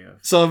be day of.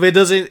 So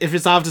if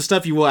it's off the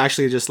stuff, you will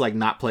actually just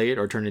not play it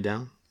or turn it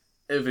down?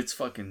 If it's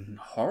fucking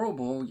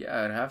horrible,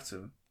 yeah, I'd have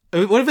to.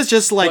 What if it's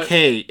just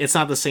hey, it's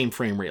not the same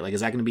frame rate? Is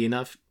that going to be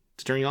enough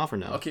to turn you off or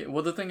no? Okay,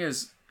 well, the thing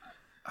is,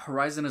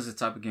 Horizon is the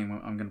type of game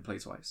I'm going to play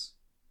twice.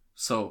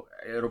 So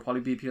it'll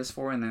probably be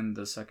PS4 and then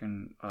the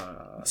second...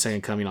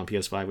 second coming on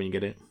PS5 when you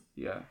get it?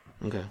 Yeah.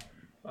 Okay.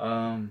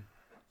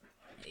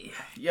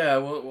 Yeah,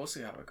 we'll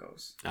see how it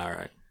goes. All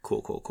right.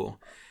 Cool.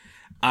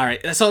 All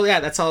right. So yeah,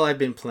 that's all I've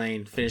been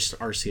playing. Finished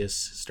Arceus,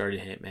 started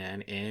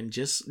Hitman, and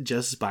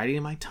just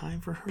biding my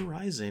time for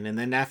Horizon. And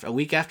then a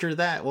week after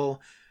that,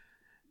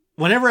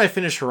 whenever I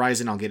finish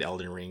Horizon, I'll get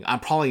Elden Ring. I'm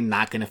probably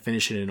not going to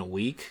finish it in a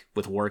week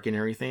with work and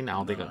everything. I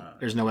don't think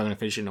there's no way I'm going to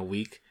finish it in a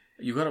week.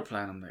 You got to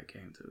platinum that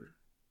game,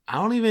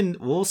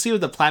 dude. We'll see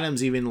if the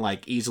platinum's even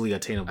easily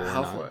attainable or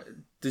not.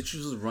 Did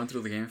you just run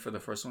through the game for the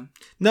first one?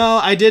 No,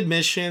 I did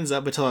missions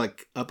up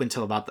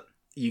until about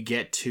you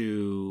get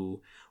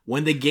to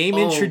when the game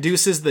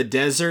introduces the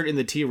desert and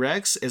the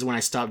T-Rex is when I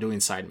stopped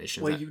doing side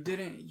missions. Wait, you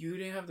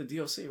didn't have the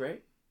DLC,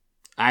 right?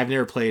 I've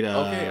never played.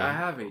 Okay, I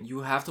have it.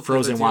 You have to play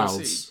Frozen the DLC.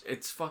 Wilds.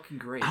 It's fucking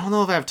great. I don't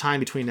know if I have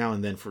time between now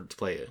and then to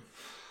play it.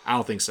 I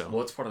don't think so.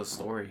 Well, it's part of the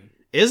story.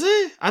 Is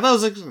it? I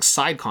thought it was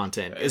side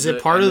content. Is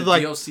it part of the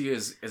DLC?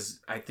 Is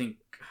I think.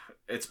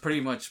 It's pretty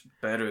much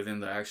better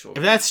than the actual.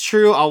 If that's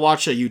true, I'll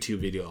watch a YouTube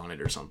video on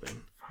it or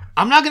something.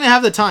 I'm not gonna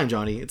have the time,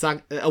 Johnny. It's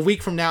not a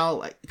week from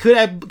now. Could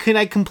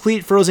I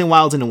complete Frozen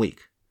Wilds in a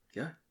week?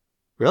 Yeah.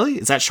 Really?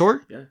 Is that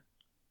short? Yeah.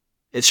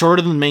 It's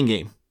shorter than the main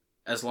game.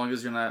 As long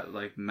as you're not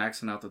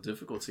maxing out the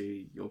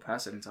difficulty, you'll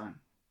pass it in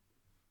time.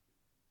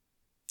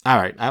 All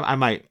right, I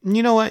might.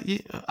 You know what?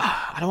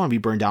 I don't want to be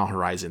burned down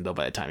Horizon though.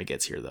 By the time it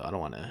gets here, though, I don't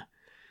want to.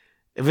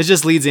 If it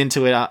just leads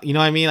into it, you know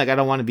what I mean? I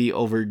don't want to be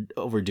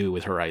overdue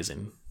with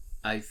Horizon.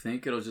 I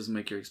think it'll just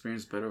make your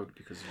experience better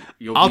because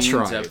you'll be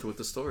in depth with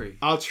the story.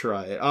 I'll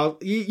try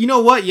it. You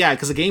know what? Yeah,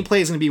 because the gameplay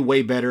is going to be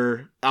way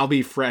better. I'll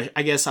be fresh.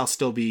 I guess I'll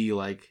still be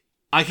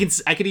I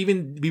could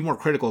even be more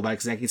critical about it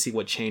because I can see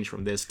what changed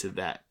from this to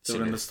that.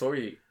 So in the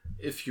story,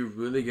 if you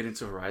really get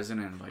into Horizon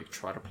and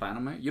try to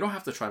platinum it, you don't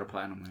have to try to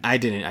platinum it. I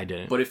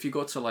didn't. But if you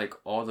go to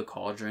all the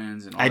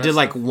cauldrons and all I that did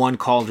stuff, one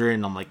cauldron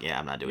and I'm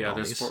I'm not doing all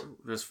these. Yeah,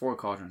 there's 4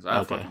 cauldrons.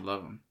 I fucking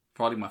love them.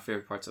 Probably my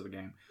favorite parts of the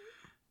game.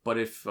 But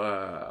if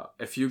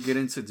you get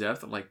into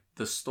depth, like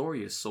the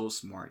story is so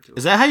smart. Dude.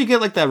 Is that how you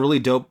get like that really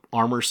dope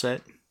armor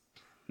set?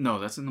 No,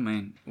 that's in the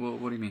main. What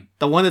do you mean?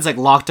 The one that's like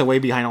locked away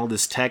behind all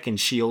this tech and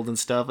shield and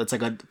stuff. It's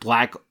like a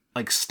black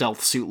like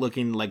stealth suit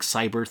looking like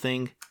cyber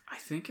thing. I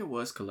think it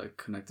was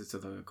connected to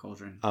the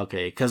cauldron.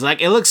 Okay, because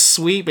like it looks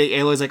sweet, but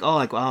Aloy's like, oh,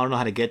 like well, I don't know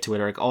how to get to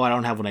it, or like, oh, I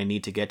don't have what I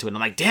need to get to it. And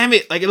I'm like, damn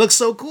it, like it looks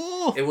so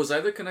cool. It was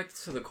either connected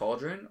to the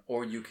cauldron,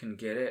 or you can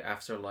get it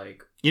after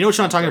like. You know what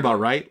I'm talking about,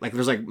 right? Like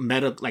there's like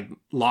meta like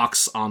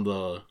locks on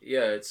the.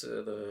 Yeah, it's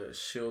the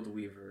shield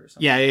weaver or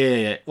something.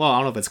 Yeah. Well, I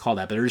don't know if it's called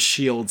that, but there's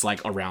shields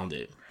like around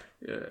it.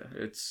 Yeah,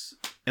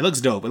 It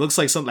looks dope. It looks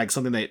like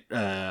something that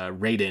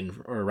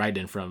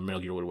Raiden from Metal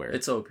Gear would wear.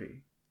 It's OP.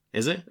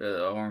 Is it?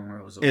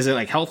 Armor was OP. Is it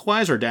like health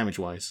wise or damage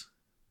wise?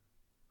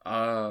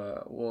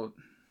 Well,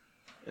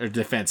 or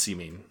defense. You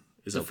mean?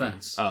 Is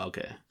defense? Oh,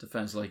 okay.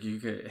 Defense. Like you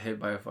get hit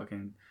by a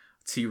fucking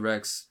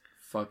T-Rex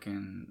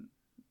fucking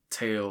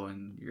tail,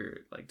 and you're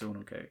like doing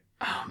okay.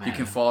 Oh man. You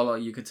can fall.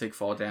 You can take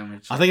fall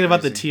damage. I'm thinking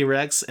about the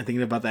T-Rex and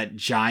thinking about that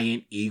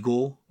giant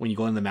eagle when you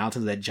go in the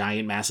mountains. That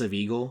giant, massive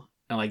eagle.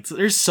 And like,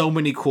 there's so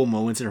many cool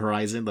moments in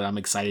Horizon that I'm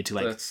excited to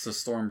like. That's the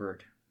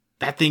Stormbird.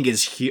 That thing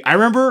is huge. I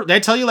remember. Did I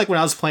tell you like when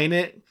I was playing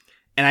it?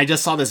 And I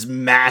just saw this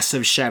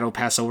massive shadow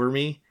pass over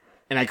me,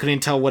 and I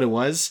couldn't tell what it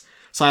was.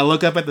 So I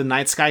look up at the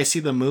night sky,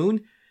 see the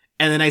moon,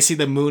 and then I see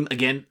the moon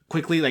again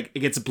quickly, like it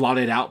gets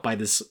blotted out by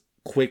this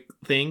quick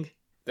thing.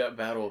 That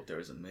battle up there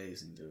is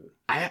amazing, dude.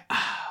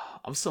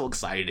 I'm so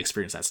excited to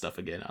experience that stuff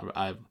again.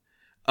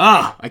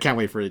 I can't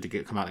wait for it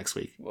to come out next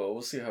week. Well,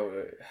 we'll see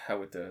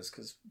how it does,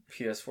 because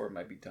PS4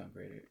 might be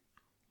downgraded.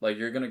 Like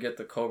you're gonna get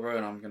the Cobra,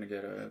 and I'm gonna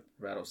get a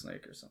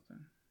rattlesnake or something.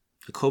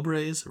 The Cobra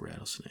is a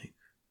rattlesnake.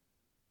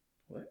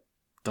 What?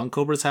 Don't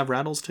cobras have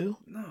rattles too?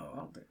 No, I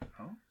don't think.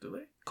 Oh, do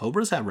they?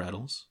 Cobras have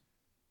rattles.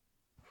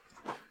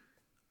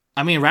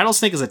 I mean,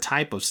 rattlesnake is a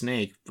type of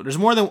snake, but there's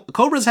more than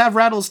cobras have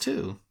rattles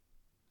too.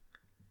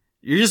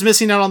 You're just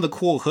missing out on the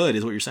cool hood,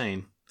 is what you're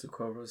saying. Do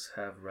cobras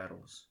have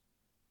rattles?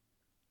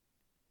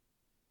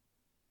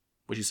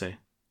 What'd you say?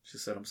 She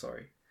said, "I'm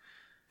sorry."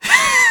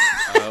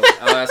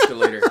 I'll ask her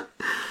later.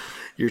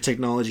 Your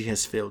technology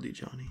has failed you,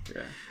 Johnny.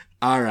 Yeah.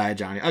 All right,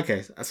 Johnny.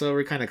 Okay, so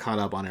we're kind of caught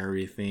up on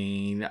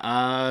everything.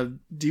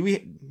 Do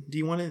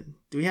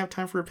we have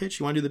time for a pitch?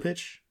 You want to do the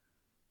pitch,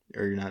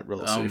 or you're not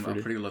really? I'm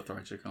pretty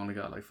lethargic. I only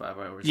got like 5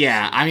 hours.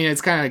 Yeah, I mean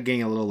it's kind of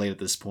getting a little late at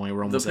this point.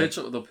 We're almost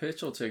the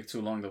pitch will take too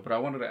long though. But I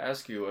wanted to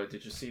ask you,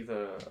 did you see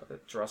the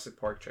Jurassic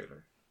Park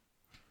trailer?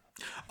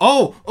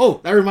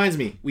 Oh, that reminds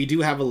me. We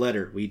do have a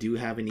letter. We do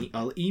have an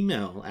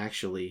email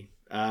actually.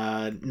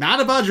 Not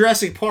about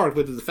Jurassic Park,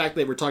 but the fact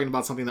that we're talking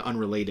about something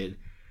unrelated.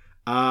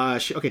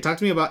 Okay, talk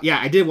to me about... Yeah,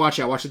 I did watch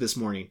it. I watched it this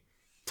morning.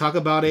 Talk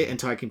about it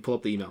until I can pull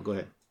up the email. Go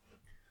ahead.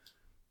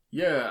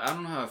 Yeah, I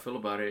don't know how I feel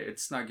about it.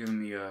 It's not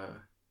giving me a...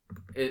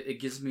 It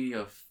gives me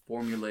a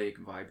formulaic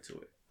vibe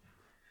to it.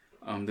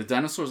 The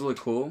dinosaurs look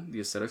cool. The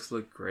aesthetics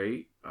look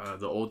great.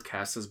 The old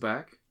cast is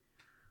back.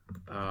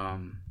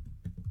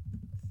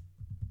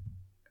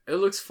 It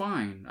looks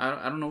fine.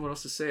 I don't know what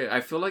else to say.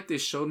 I feel like they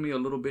showed me a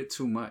little bit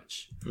too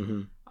much.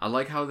 Mm-hmm. I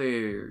like how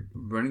they're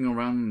running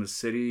around in the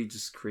city,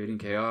 just creating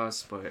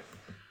chaos, but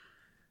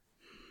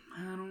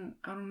I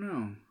don't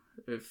know.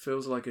 It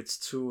feels like it's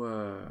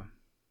too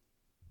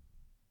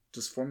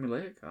just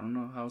formulaic. I don't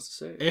know how else to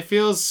say it. It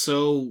feels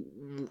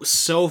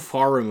so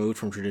far removed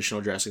from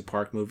traditional Jurassic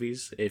Park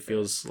movies. It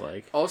feels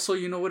like... Also,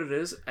 you know what it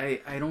is? I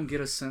don't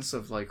get a sense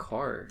of like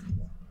horror.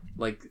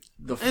 Like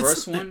the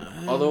first one,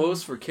 although it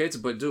was for kids,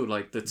 but dude,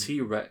 like the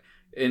T-Rex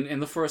in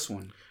the first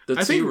one, the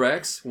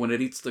T-Rex when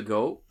it eats the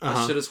goat,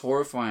 that shit is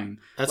horrifying.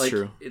 That's like,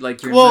 true.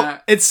 Like you're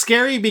not... it's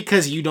scary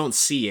because you don't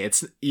see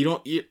it.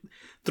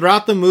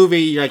 Throughout the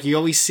movie, like you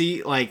always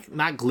see like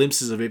not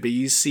glimpses of it, but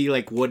you see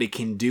like what it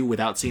can do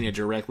without seeing it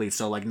directly.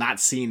 So like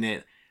not seeing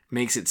it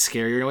makes it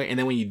scarier in a way. And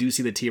then when you do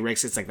see the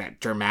T-Rex, it's like that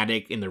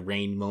dramatic in the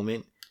rain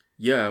moment.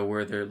 Yeah,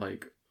 where they're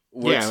like...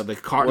 the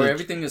car where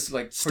everything is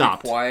like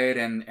stopped, quiet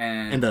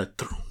and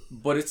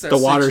but it's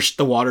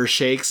the water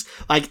shakes.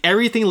 Like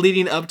everything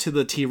leading up to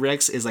the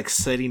T-Rex is like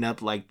setting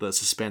up like the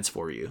suspense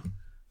for you.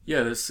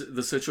 Yeah, the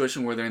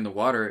situation where they're in the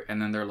water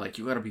and then they're like,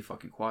 you gotta be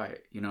fucking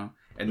quiet, you know.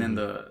 And then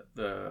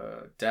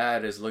the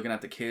dad is looking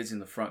at the kids in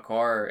the front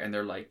car and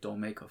they're like, don't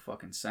make a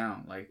fucking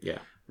sound, like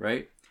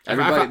right.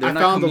 Everybody, I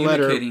found the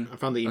letter. I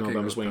found the email, but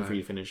I'm just waiting for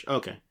you to finish.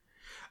 Okay,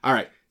 all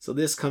right. So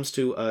this comes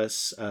to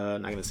us.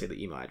 I'm not gonna say the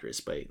email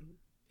address, but.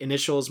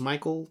 Initials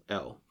Michael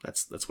L.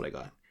 That's what I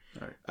got.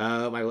 All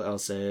right. Michael L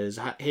says,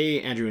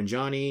 "Hey Andrew and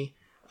Johnny,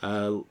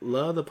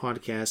 love the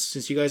podcast.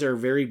 Since you guys are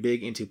very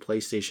big into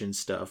PlayStation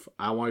stuff,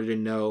 I wanted to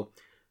know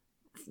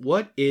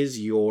what is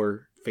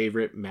your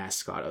favorite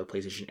mascot of the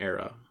PlayStation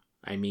era?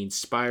 I mean,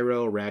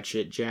 Spyro,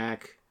 Ratchet,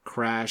 Jack,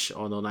 Crash.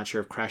 Although I'm not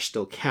sure if Crash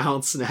still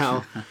counts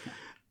now.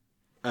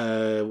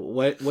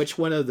 Which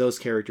one of those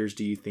characters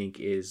do you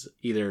think is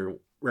either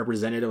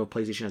representative of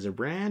PlayStation as a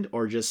brand,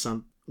 or just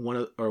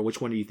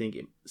which one do you think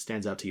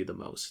stands out to you the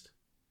most?"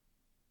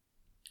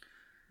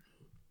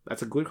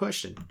 That's a good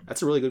question.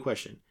 That's a really good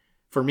question.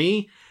 For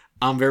me,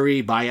 I'm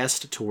very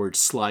biased towards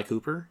Sly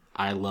Cooper.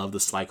 I love the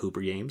Sly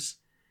Cooper games.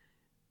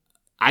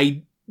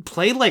 I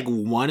played like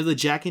one of the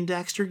Jak and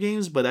Daxter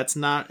games, but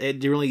it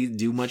didn't really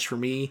do much for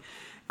me.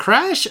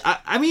 Crash,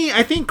 I mean,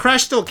 I think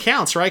Crash still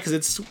counts, right? Because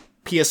it's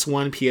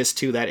PS1,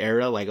 PS2, that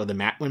era, like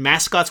when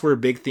mascots were a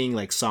big thing,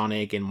 like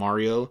Sonic and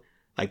Mario,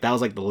 like that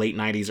was like the late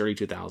 90s, early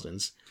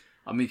 2000s.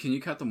 I mean, can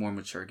you count the more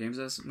mature games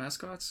as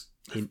mascots?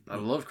 I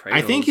love Kratos.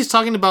 I think he's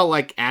talking about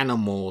like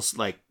animals,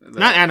 like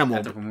not animal.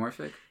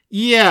 Anthropomorphic?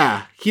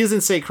 Yeah, he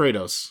doesn't say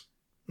Kratos.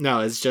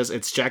 No, it's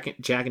Jak and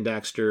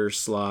Daxter,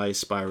 Sly,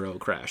 Spyro,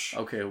 Crash.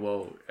 Okay,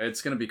 well,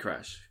 it's gonna be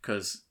Crash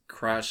because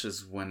Crash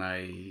is when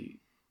I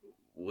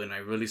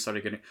really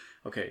started getting.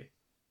 Okay,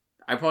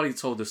 I probably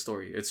told this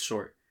story. It's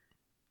short.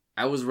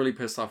 I was really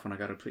pissed off when I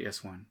got a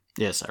PS1.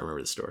 Yes, I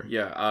remember the story.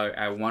 Yeah,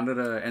 I wanted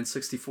a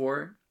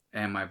N64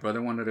 and my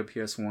brother wanted a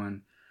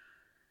PS1.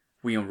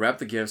 We unwrapped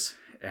the gifts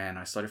and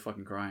I started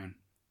fucking crying.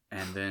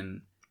 And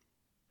then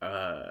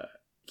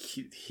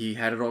he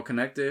had it all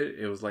connected.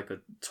 It was like a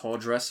tall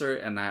dresser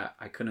and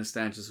I couldn't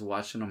stand just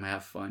watching him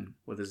have fun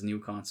with his new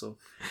console.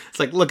 It's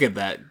like, look at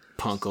that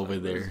punk over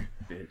there.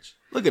 Bitch.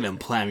 Look at him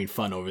having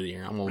fun over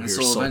there. I'm over here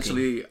so sulking.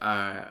 Eventually,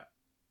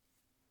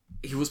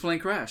 he was playing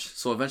Crash.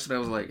 So eventually I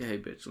was like, hey,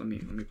 bitch, let me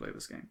play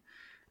this game.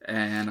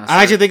 And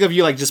I actually think of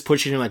you like just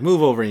pushing him, like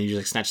move over and you just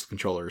like snatch the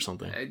controller or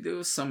something. There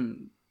was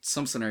some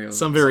scenarios.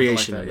 Some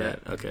variation like of that.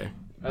 Okay.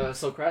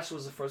 So Crash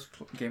was the first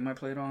game I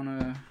played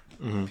on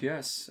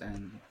PS,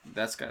 and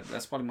that's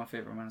probably my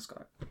favorite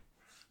mascot.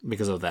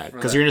 Because of that.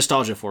 Because you're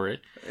nostalgia for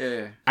it.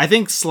 Yeah. I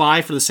think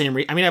Sly for the same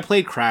reason. I mean, I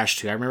played Crash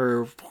too. I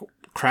remember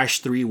Crash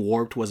 3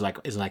 Warped is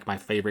like my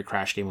favorite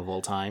Crash game of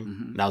all time.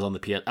 Mm-hmm. That was on the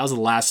PS. That was the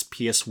last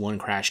PS1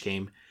 Crash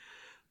game.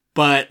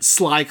 But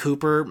Sly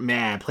Cooper,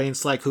 man, playing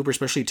Sly Cooper,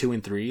 especially 2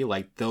 and 3,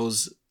 like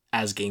those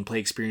as gameplay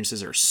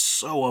experiences are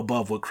so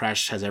above what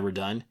Crash has ever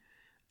done.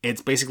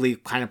 It's basically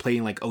kind of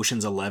playing like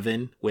Ocean's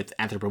 11 with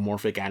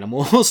anthropomorphic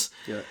animals.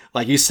 Yeah.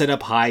 Like you set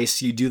up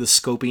heists, you do the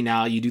scoping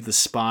out, you do the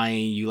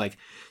spying, you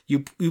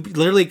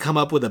literally come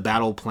up with a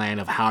battle plan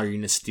of how you're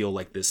going to steal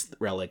like this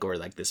relic or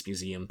like this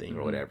museum thing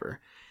or whatever.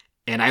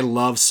 And I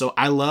love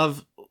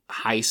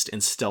heist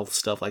and stealth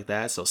stuff like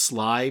that. So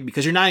Sly,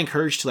 because you're not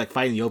encouraged to like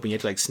fight in the open, you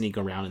have to like sneak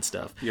around and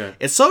stuff. Yeah.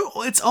 It's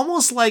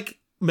almost like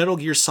Metal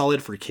Gear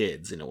Solid for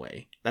kids in a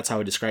way. That's how I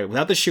would describe it.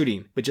 Without the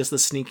shooting, but just the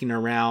sneaking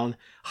around,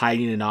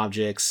 hiding in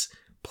objects,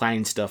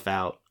 planning stuff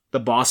out. The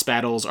boss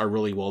battles are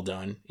really well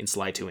done in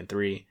Sly 2 and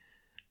 3.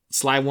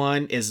 Sly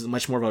 1 is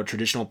much more of a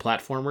traditional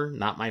platformer,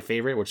 not my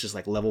favorite, which is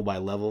like level by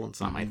level. It's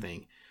not my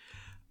thing.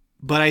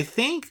 But I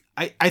think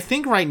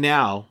right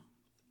now,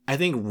 I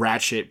think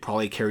Ratchet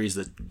probably carries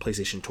the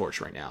PlayStation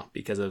torch right now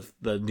because of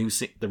the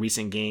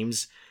recent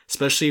games,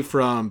 especially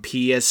from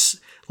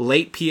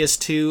late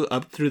PS2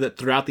 up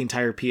throughout the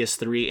entire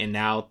PS3 and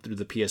now through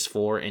the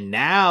PS4 and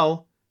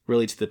now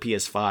really to the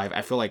PS5.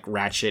 I feel like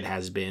Ratchet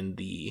has been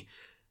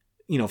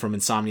from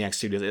Insomniac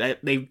Studios.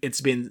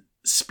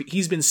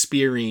 He's been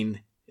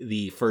spearing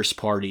the first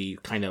party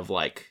kind of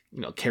like,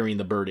 carrying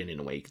the burden in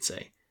a way you could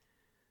say.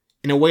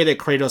 In a way that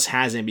Kratos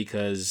hasn't,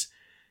 because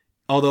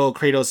although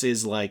Kratos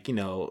is like,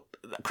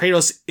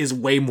 Kratos is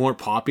way more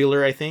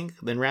popular, I think,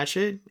 than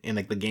Ratchet. And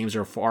like the games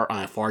are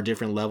on a far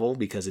different level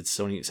because it's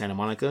Sony Santa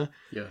Monica.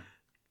 Yeah.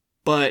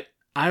 But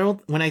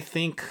when I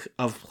think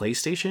of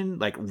PlayStation,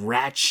 like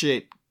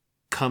Ratchet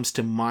comes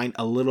to mind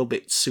a little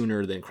bit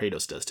sooner than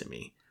Kratos does to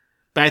me.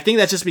 But I think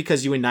that's just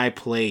because you and I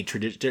play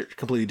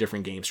completely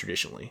different games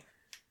traditionally.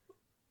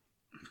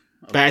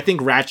 Okay. But I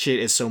think Ratchet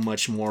is so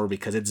much more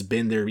because it's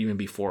been there even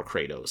before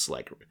Kratos,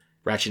 like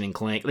Ratchet and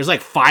Clank. There's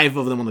like 5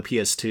 of them on the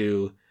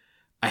PS2,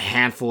 a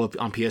handful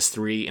on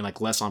PS3, and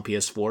like less on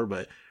PS4.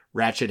 But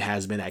Ratchet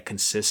has been that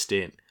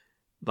consistent,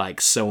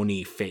 like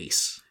Sony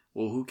face.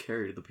 Well, who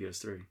carried the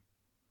PS3?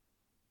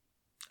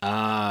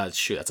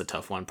 Shoot, that's a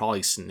tough one.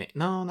 Probably Snake.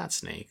 No, not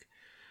Snake.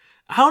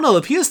 I don't know.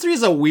 The PS3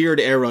 is a weird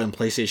era in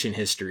PlayStation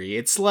history.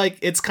 It's like,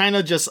 it's kind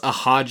of just a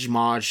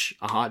hodgepodge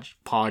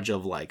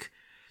of like,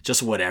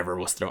 just whatever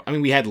was thrown. I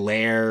mean, we had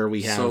Lair,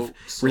 we have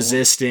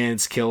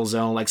Resistance,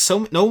 Killzone. Like,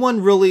 so no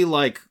one really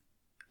like.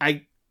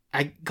 I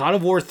God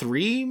of War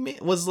 3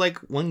 was like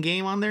one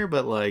game on there,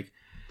 but like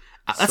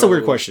that's a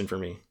weird question for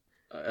me.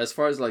 As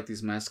far as like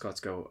these mascots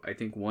go, I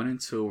think 1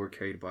 and 2 were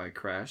carried by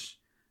Crash,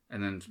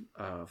 and then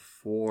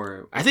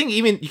 4. I think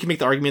even you can make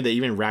the argument that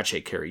even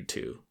Ratchet carried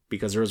 2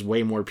 because there was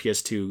way more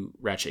PS2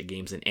 Ratchet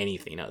games than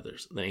anything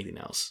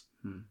else.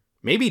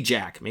 Maybe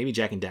Jak and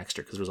Daxter,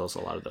 because there's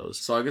also a lot of those.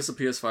 So I guess the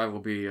PS5 will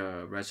be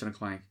Ratchet and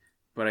Clank.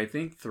 But I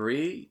think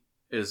 3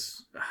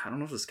 is, I don't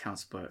know if this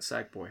counts, but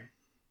Sackboy.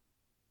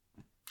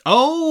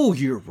 Oh,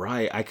 you're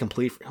right.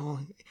 He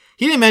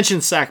didn't mention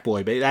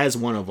Sackboy, but that is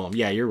one of them.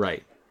 Yeah, you're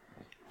right.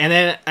 And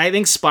then I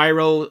think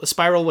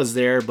Spyro was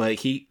there, but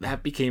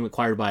that became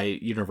acquired by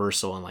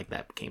Universal, and like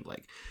that became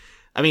like,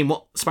 I mean,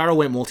 Spyro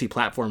went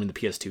multi-platform in the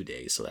PS2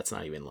 days, so that's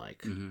not even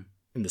like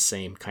in the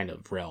same kind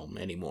of realm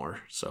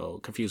anymore. So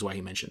confused why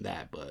he mentioned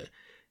that, but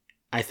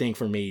I think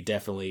for me,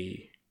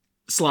 definitely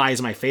Sly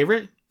is my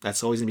favorite.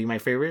 That's always gonna be my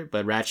favorite.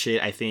 But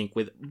Ratchet, I think,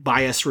 with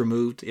bias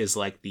removed, is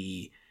like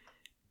the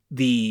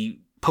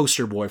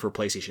poster boy for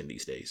PlayStation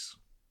these days.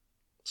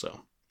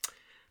 So,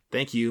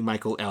 thank you,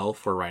 Michael L,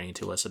 for writing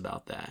to us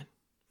about that.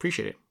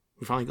 Appreciate it.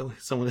 We finally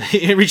someone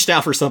reached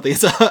out for something,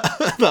 so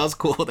that was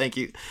cool. Thank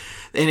you.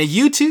 And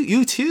you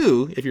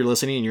too, if you're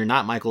listening and you're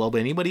not Michael L,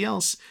 but anybody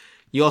else,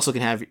 you also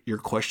can have your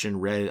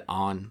question read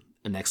on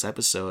the next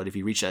episode if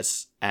you reach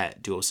us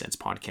at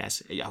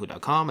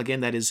duosensepodcast@yahoo.com. Again,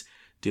 that is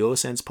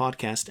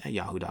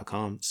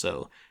duosensepodcast@yahoo.com.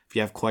 So if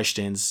you have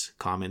questions,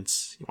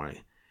 comments, you want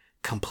to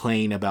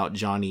complain about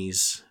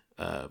Johnny's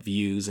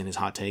views and his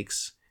hot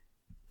takes,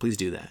 please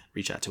do that.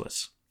 Reach out to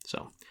us.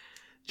 So,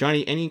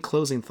 Johnny, any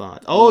closing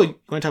thoughts? Oh, you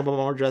want to talk about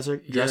more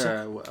Jurassic?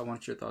 Yeah, I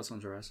want your thoughts on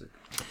Jurassic.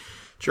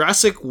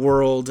 Jurassic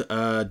World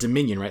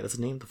Dominion, right? That's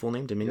the name, the full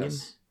name, Dominion?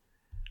 Yes.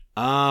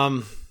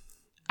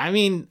 I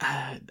mean,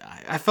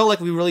 I felt like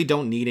we really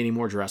don't need any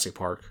more Jurassic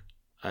Park.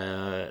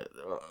 I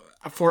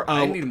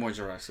need more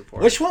Jurassic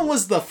Park. Which one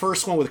was the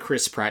first one with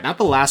Chris Pratt? Not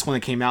the last one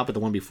that came out, but the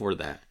one before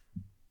that.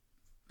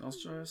 That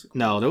was Jurassic World?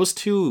 No, there was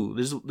two.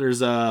 There's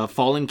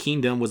Fallen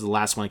Kingdom was the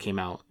last one that came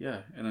out.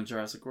 Yeah, and then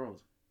Jurassic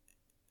World.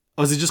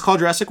 Oh, is it just called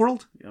Jurassic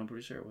World? Yeah, I'm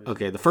pretty sure it was.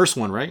 Okay, the first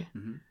one, right?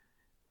 Mm-hmm.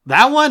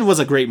 That one was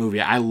a great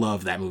movie. I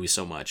loved that movie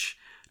so much.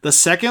 The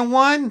second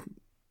one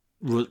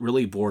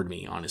really bored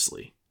me,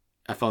 honestly.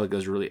 I felt like it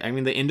was really... I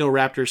mean, the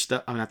Indoraptor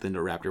stuff... I'm not the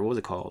Indoraptor. What was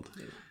it called?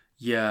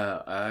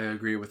 Yeah, I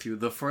agree with you.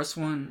 The first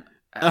one...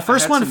 The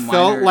first one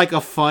felt like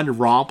a fun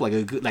romp, like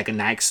a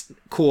nice,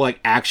 cool,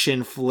 like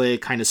action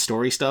flick kind of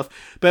story stuff.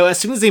 But as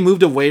soon as they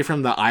moved away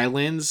from the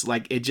islands,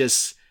 like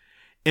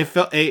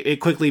it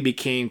quickly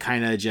became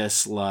kind of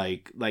just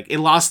like it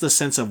lost the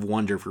sense of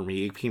wonder for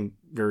me. It became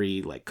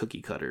very like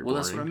cookie cutter. Well,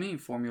 that's what I mean,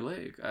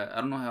 formulaic.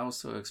 I don't know how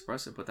else to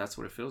express it, but that's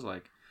what it feels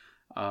like.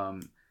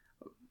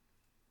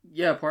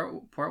 Yeah,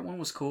 part one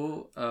was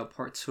cool.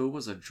 Part two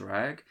was a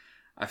drag.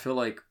 I feel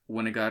like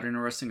when it got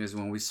interesting is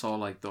when we saw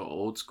like the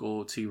old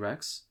school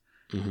T-Rex,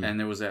 mm-hmm. and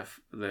there was that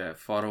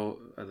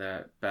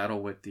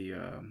battle with the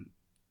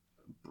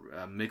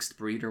mixed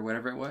breed or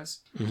whatever it was,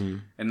 mm-hmm.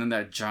 and then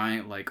that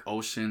giant like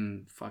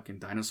ocean fucking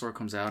dinosaur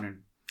comes out and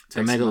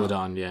the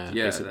Megalodon, yeah,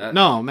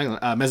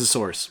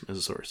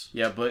 Mesosaurus.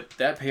 Yeah, but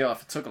that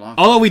payoff, it took a long.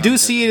 Although we do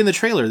see it in the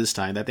trailer this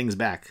time, that thing's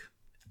back.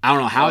 I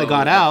don't know how it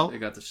got out. It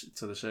got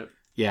to the ship.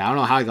 Yeah, I don't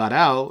know how it got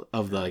out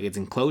of its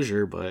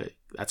enclosure, but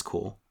that's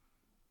cool.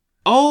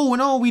 Oh,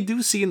 no, we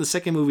do see in the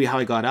second movie how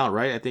it got out,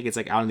 right? I think it's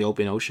like out in the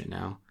open ocean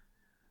now.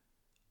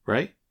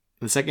 Right?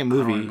 In the second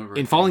movie,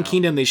 in Fallen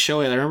Kingdom, they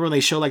show it. I remember when they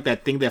show like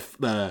that thing that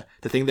the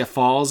thing that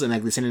falls and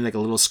like they send in like a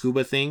little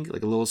scuba thing,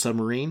 like a little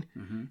submarine,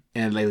 mm-hmm.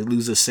 and they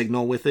lose a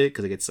signal with it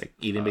because it gets like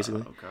eaten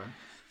basically. Okay.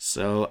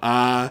 So,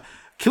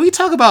 can we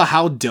talk about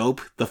how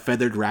dope the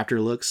feathered raptor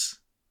looks?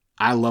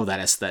 I love that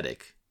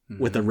aesthetic.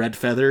 Mm-hmm. With the red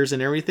feathers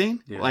and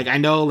everything. Yeah. Like, I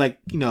know, like,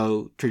 you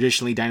know,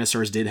 traditionally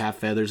dinosaurs did have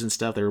feathers and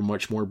stuff. They were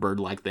much more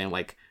bird-like than,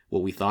 like,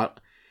 what we thought.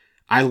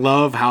 I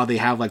love how they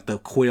have, like, the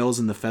quills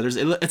and the feathers.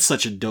 It's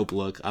such a dope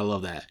look. I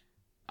love that.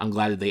 I'm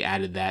glad that they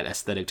added that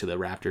aesthetic to the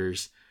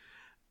raptors.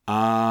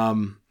 I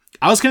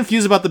was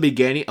confused about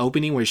the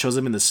opening where it shows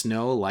them in the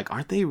snow. Like,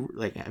 aren't they,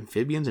 like,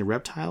 amphibians and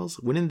reptiles?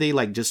 Wouldn't they,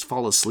 like, just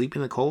fall asleep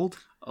in the cold?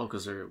 Oh,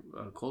 because they're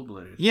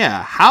cold-blooded.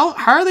 Yeah. How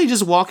are they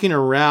just walking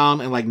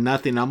around and like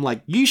nothing? I'm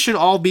like, you should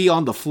all be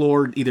on the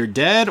floor either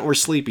dead or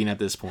sleeping at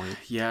this point.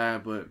 Yeah,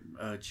 but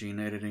gene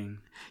editing.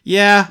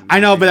 Yeah, I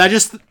know, but I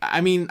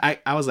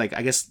was like,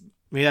 I guess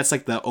maybe that's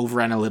like the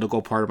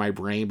over-analytical part of my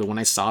brain. But when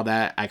I saw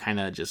that, I kind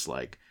of just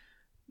like,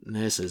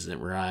 this isn't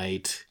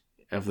right.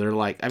 If they're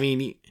like, I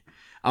mean,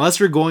 unless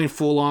you're going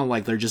full on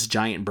like they're just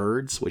giant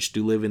birds, which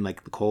do live in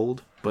like the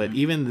cold. But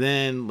even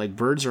then, like,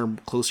 birds are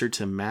closer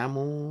to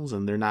mammals,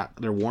 and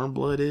they're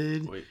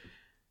warm-blooded. Wait.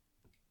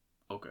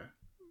 Okay.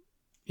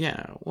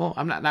 Yeah, well,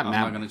 I'm not I'm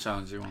not going to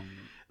challenge you on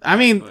I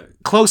mean,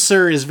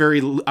 closer is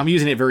I'm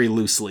using it very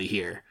loosely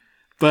here.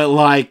 But,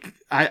 like,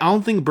 I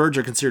don't think birds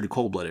are considered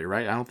cold-blooded,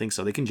 right? I don't think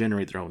so. They can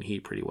generate their own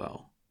heat pretty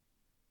well.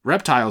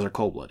 Reptiles are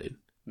cold-blooded.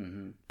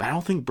 Mm-hmm. But I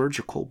don't think birds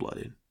are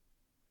cold-blooded.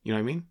 You know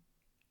what I mean?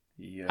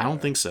 Yeah. I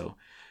don't think so.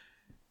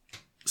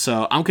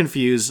 So I'm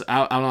confused.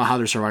 I don't know how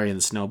they're surviving in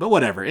the snow, but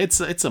whatever. It's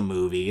a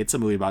movie. It's a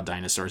movie about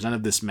dinosaurs. None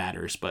of this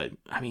matters. But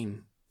I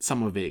mean,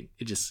 some of it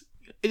just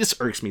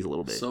irks me a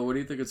little bit. So what do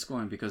you think it's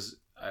going? Because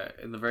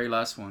in the very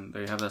last one,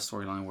 they have that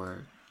storyline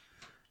where,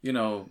 you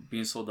know,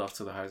 being sold off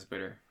to the highest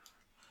bidder.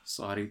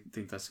 So how do you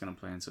think that's gonna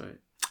play into it?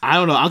 I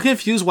don't know. I'm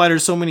confused why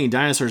there's so many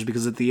dinosaurs.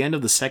 Because at the end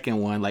of the second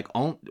one, like,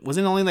 was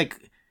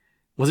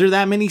there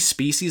that many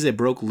species that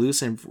broke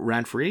loose and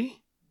ran free?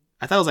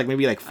 I thought it was like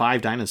maybe like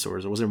 5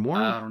 dinosaurs. Or was there more?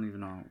 I don't even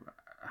know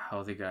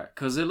how they got...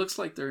 Because it looks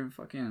like they're in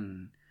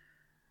fucking...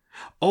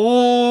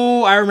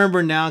 Oh, I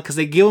remember now. Because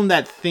they give them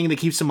that thing that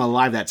keeps them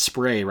alive. That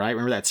spray, right?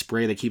 Remember that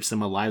spray that keeps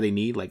them alive? They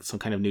need like some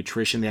kind of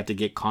nutrition they have to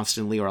get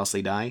constantly or else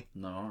they die?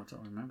 No, I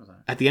don't remember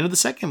that. At the end of the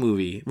second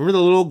movie. Remember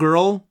the little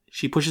girl?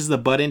 She pushes the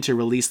button to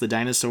release the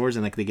dinosaurs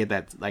and like they get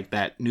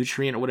that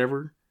nutrient or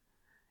whatever.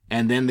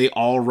 And then they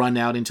all run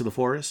out into the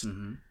forest.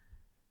 Mm-hmm.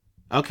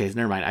 Okay,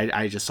 never mind.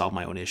 I just solved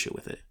my own issue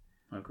with it.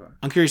 Okay.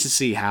 I'm curious to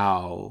see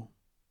how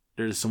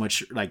there's so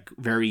much like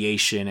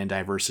variation and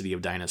diversity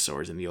of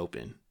dinosaurs in the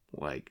open.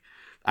 Like,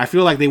 I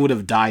feel like they would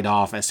have died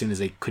off as soon as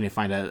they couldn't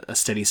find a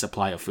steady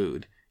supply of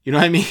food. You know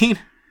what I mean?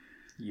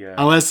 Yeah.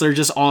 Unless they're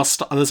just all,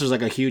 unless there's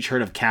like a huge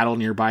herd of cattle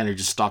nearby and they're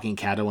just stalking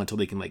cattle until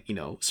they can like, you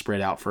know,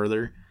 spread out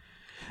further.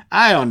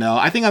 I don't know.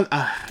 I think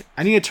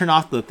I need to turn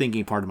off the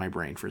thinking part of my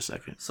brain for a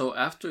second. So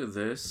after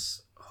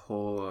this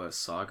whole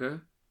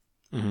saga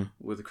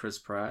with Chris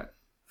Pratt,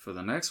 for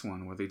the next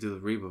one where they do the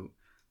reboot,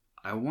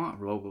 I want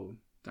Robo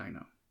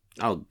Dino.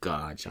 Oh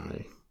God,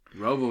 Johnny.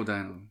 Robo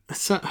Dino.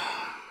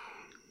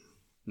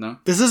 No?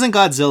 This isn't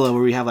Godzilla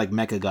where we have like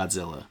Mecha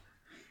Godzilla.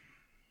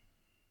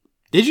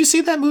 Did you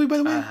see that movie, by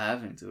the way? I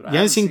haven't, dude. You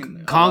haven't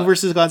seen Kong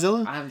vs.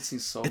 Godzilla? I haven't seen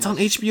It's on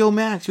HBO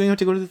Max. You don't even have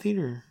to go to the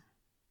theater.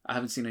 I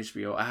haven't seen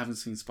HBO. I haven't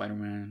seen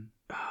Spider-Man.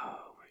 Oh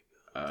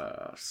my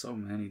God. So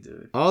many,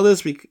 dude. All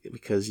this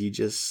because you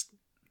just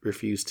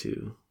refuse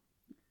to.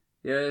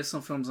 Yeah, there's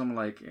some films I'm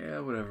like, yeah,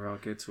 whatever. I'll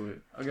get to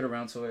it. I'll get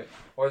around to it.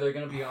 Or they're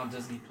gonna be on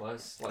Disney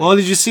Plus. Like, well,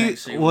 did you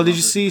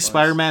see?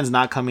 Spider-Man's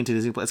not coming to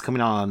Disney Plus. It's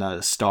coming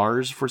on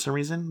Stars for some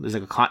reason. There's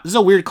like there's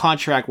a weird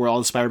contract where all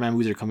the Spider-Man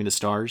movies are coming to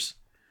Stars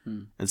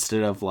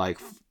instead of like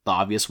the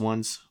obvious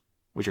ones,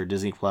 which are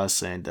Disney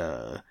Plus and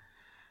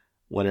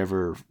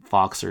whatever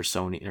Fox or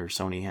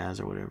Sony has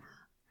or whatever.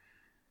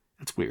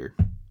 That's weird.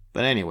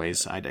 But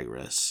anyways, I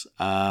digress.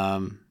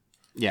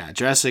 Yeah,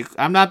 Jurassic.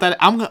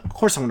 Of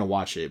course, I'm gonna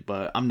watch it,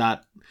 but I'm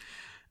not.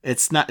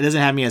 It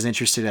doesn't have me as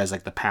interested as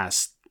like the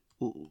past,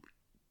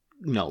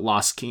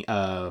 Lost King,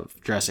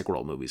 Jurassic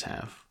World movies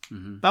have.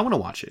 Mm-hmm. But I'm gonna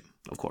watch it,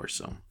 of course.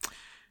 So,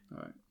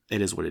 all right.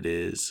 It is what it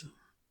is.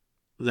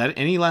 Is that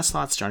any last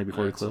thoughts, Johnny?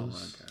 Before we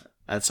close,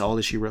 that's all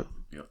that she wrote.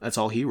 Yep. That's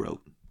all he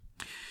wrote.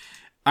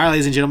 All right,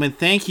 ladies and gentlemen,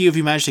 thank you if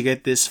you managed to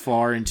get this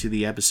far into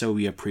the episode.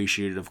 We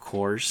appreciate it, of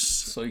course.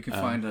 So you can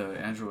find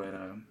Andrew at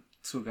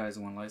Two Guys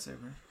and One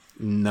Lightsaber.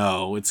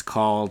 No, it's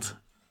called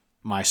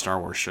My Star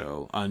Wars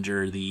Show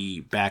under the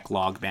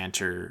Backlog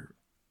Banter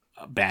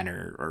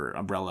banner or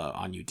umbrella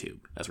on YouTube.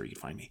 That's where you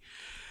can find me.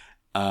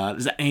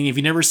 And if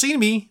you've never seen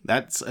me,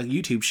 that's a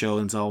YouTube show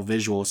and it's all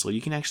visual, so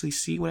you can actually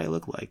see what I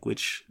look like,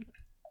 which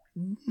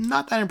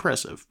not that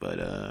impressive, but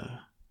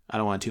I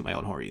don't want to toot my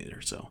own horn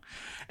either. So,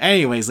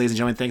 anyways, ladies and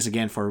gentlemen, thanks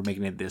again for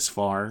making it this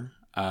far.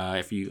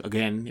 If you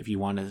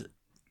want to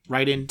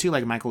write into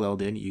like Michael L.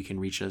 did, you can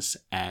reach us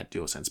at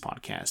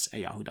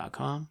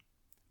duosensepodcast@yahoo.com.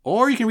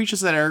 Or you can reach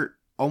us at our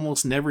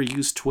almost never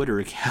used Twitter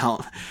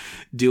account,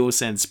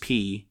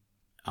 DuoSenseP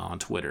on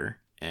Twitter.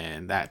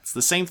 And that's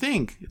the same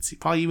thing. It's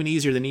probably even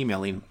easier than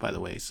emailing, by the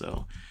way.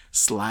 So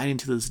slide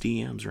into those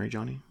DMs, right,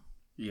 Johnny?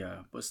 Yeah,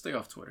 but stay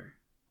off Twitter.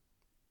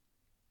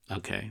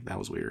 Okay, that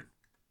was weird.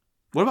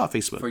 What about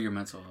Facebook? For your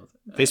mental health.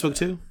 Facebook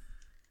too?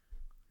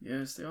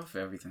 Yeah, stay off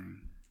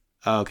everything.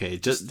 Okay,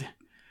 just...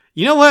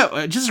 You know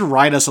what? Just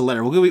write us a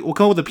letter. We'll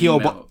come up with a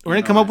PO box. We're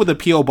going to come up with a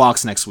PO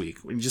box next week.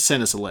 Just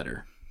send us a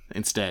letter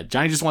instead.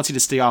 Johnny just wants you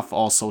to stay off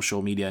all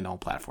social media and all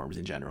platforms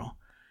in general.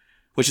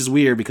 Which is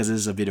weird because this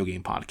is a video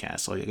game podcast.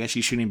 So I guess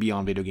you shouldn't be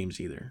on video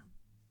games either.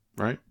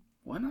 Right?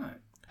 Why not?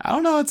 I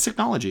don't know. It's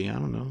technology. I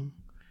don't know.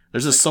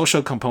 There's a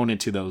social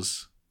component to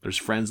those. There's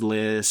friends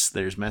lists.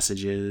 There's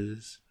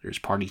messages. There's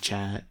party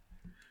chat.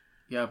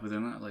 Yeah, but they're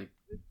not like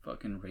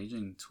fucking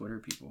raging Twitter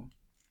people.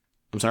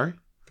 I'm sorry?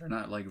 They're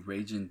not like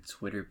raging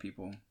Twitter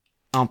people.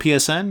 On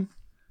PSN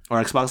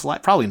or Xbox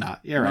Live? Probably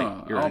not. You're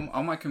right. No, right.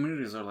 All my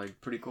communities are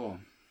like pretty cool.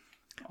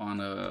 On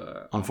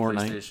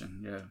Fortnite?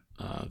 PlayStation, yeah.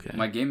 Okay.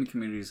 My gaming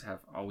communities have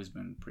always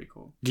been pretty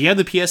cool. Do you have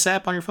the PS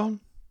app on your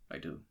phone? I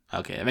do.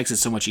 Okay, it makes it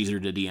so much easier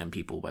to DM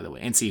people, by the way,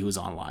 and see who's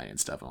online and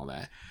stuff and all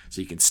that, so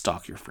you can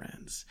stalk your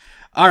friends.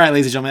 All right,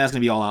 ladies and gentlemen,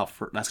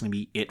 that's gonna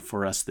be it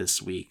for us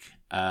this week.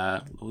 We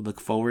look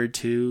forward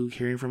to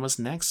hearing from us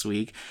next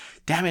week.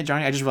 Damn it,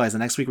 Johnny! I just realized the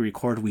next week we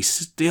record, we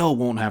still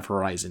won't have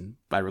Horizon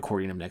by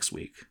recording them next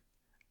week,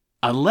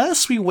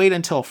 unless we wait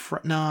until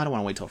No, I don't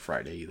want to wait till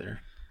Friday either.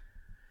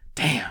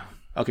 Damn.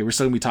 Okay, we're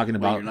still gonna be talking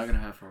about. You're not gonna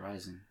have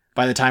Horizon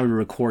by the time we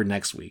record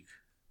next week.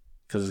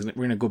 Because we're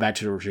going to go back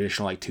to the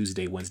traditional like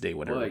Tuesday, Wednesday,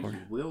 whatever. But you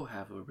will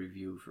have a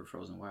review for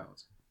Frozen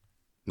Wilds.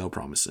 No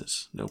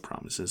promises. No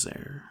promises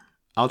there.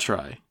 I'll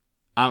try.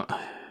 I'll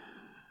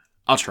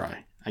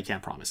try. I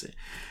can't promise it.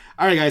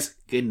 All right, guys.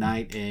 Good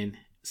night and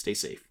stay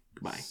safe.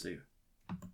 Goodbye. See you.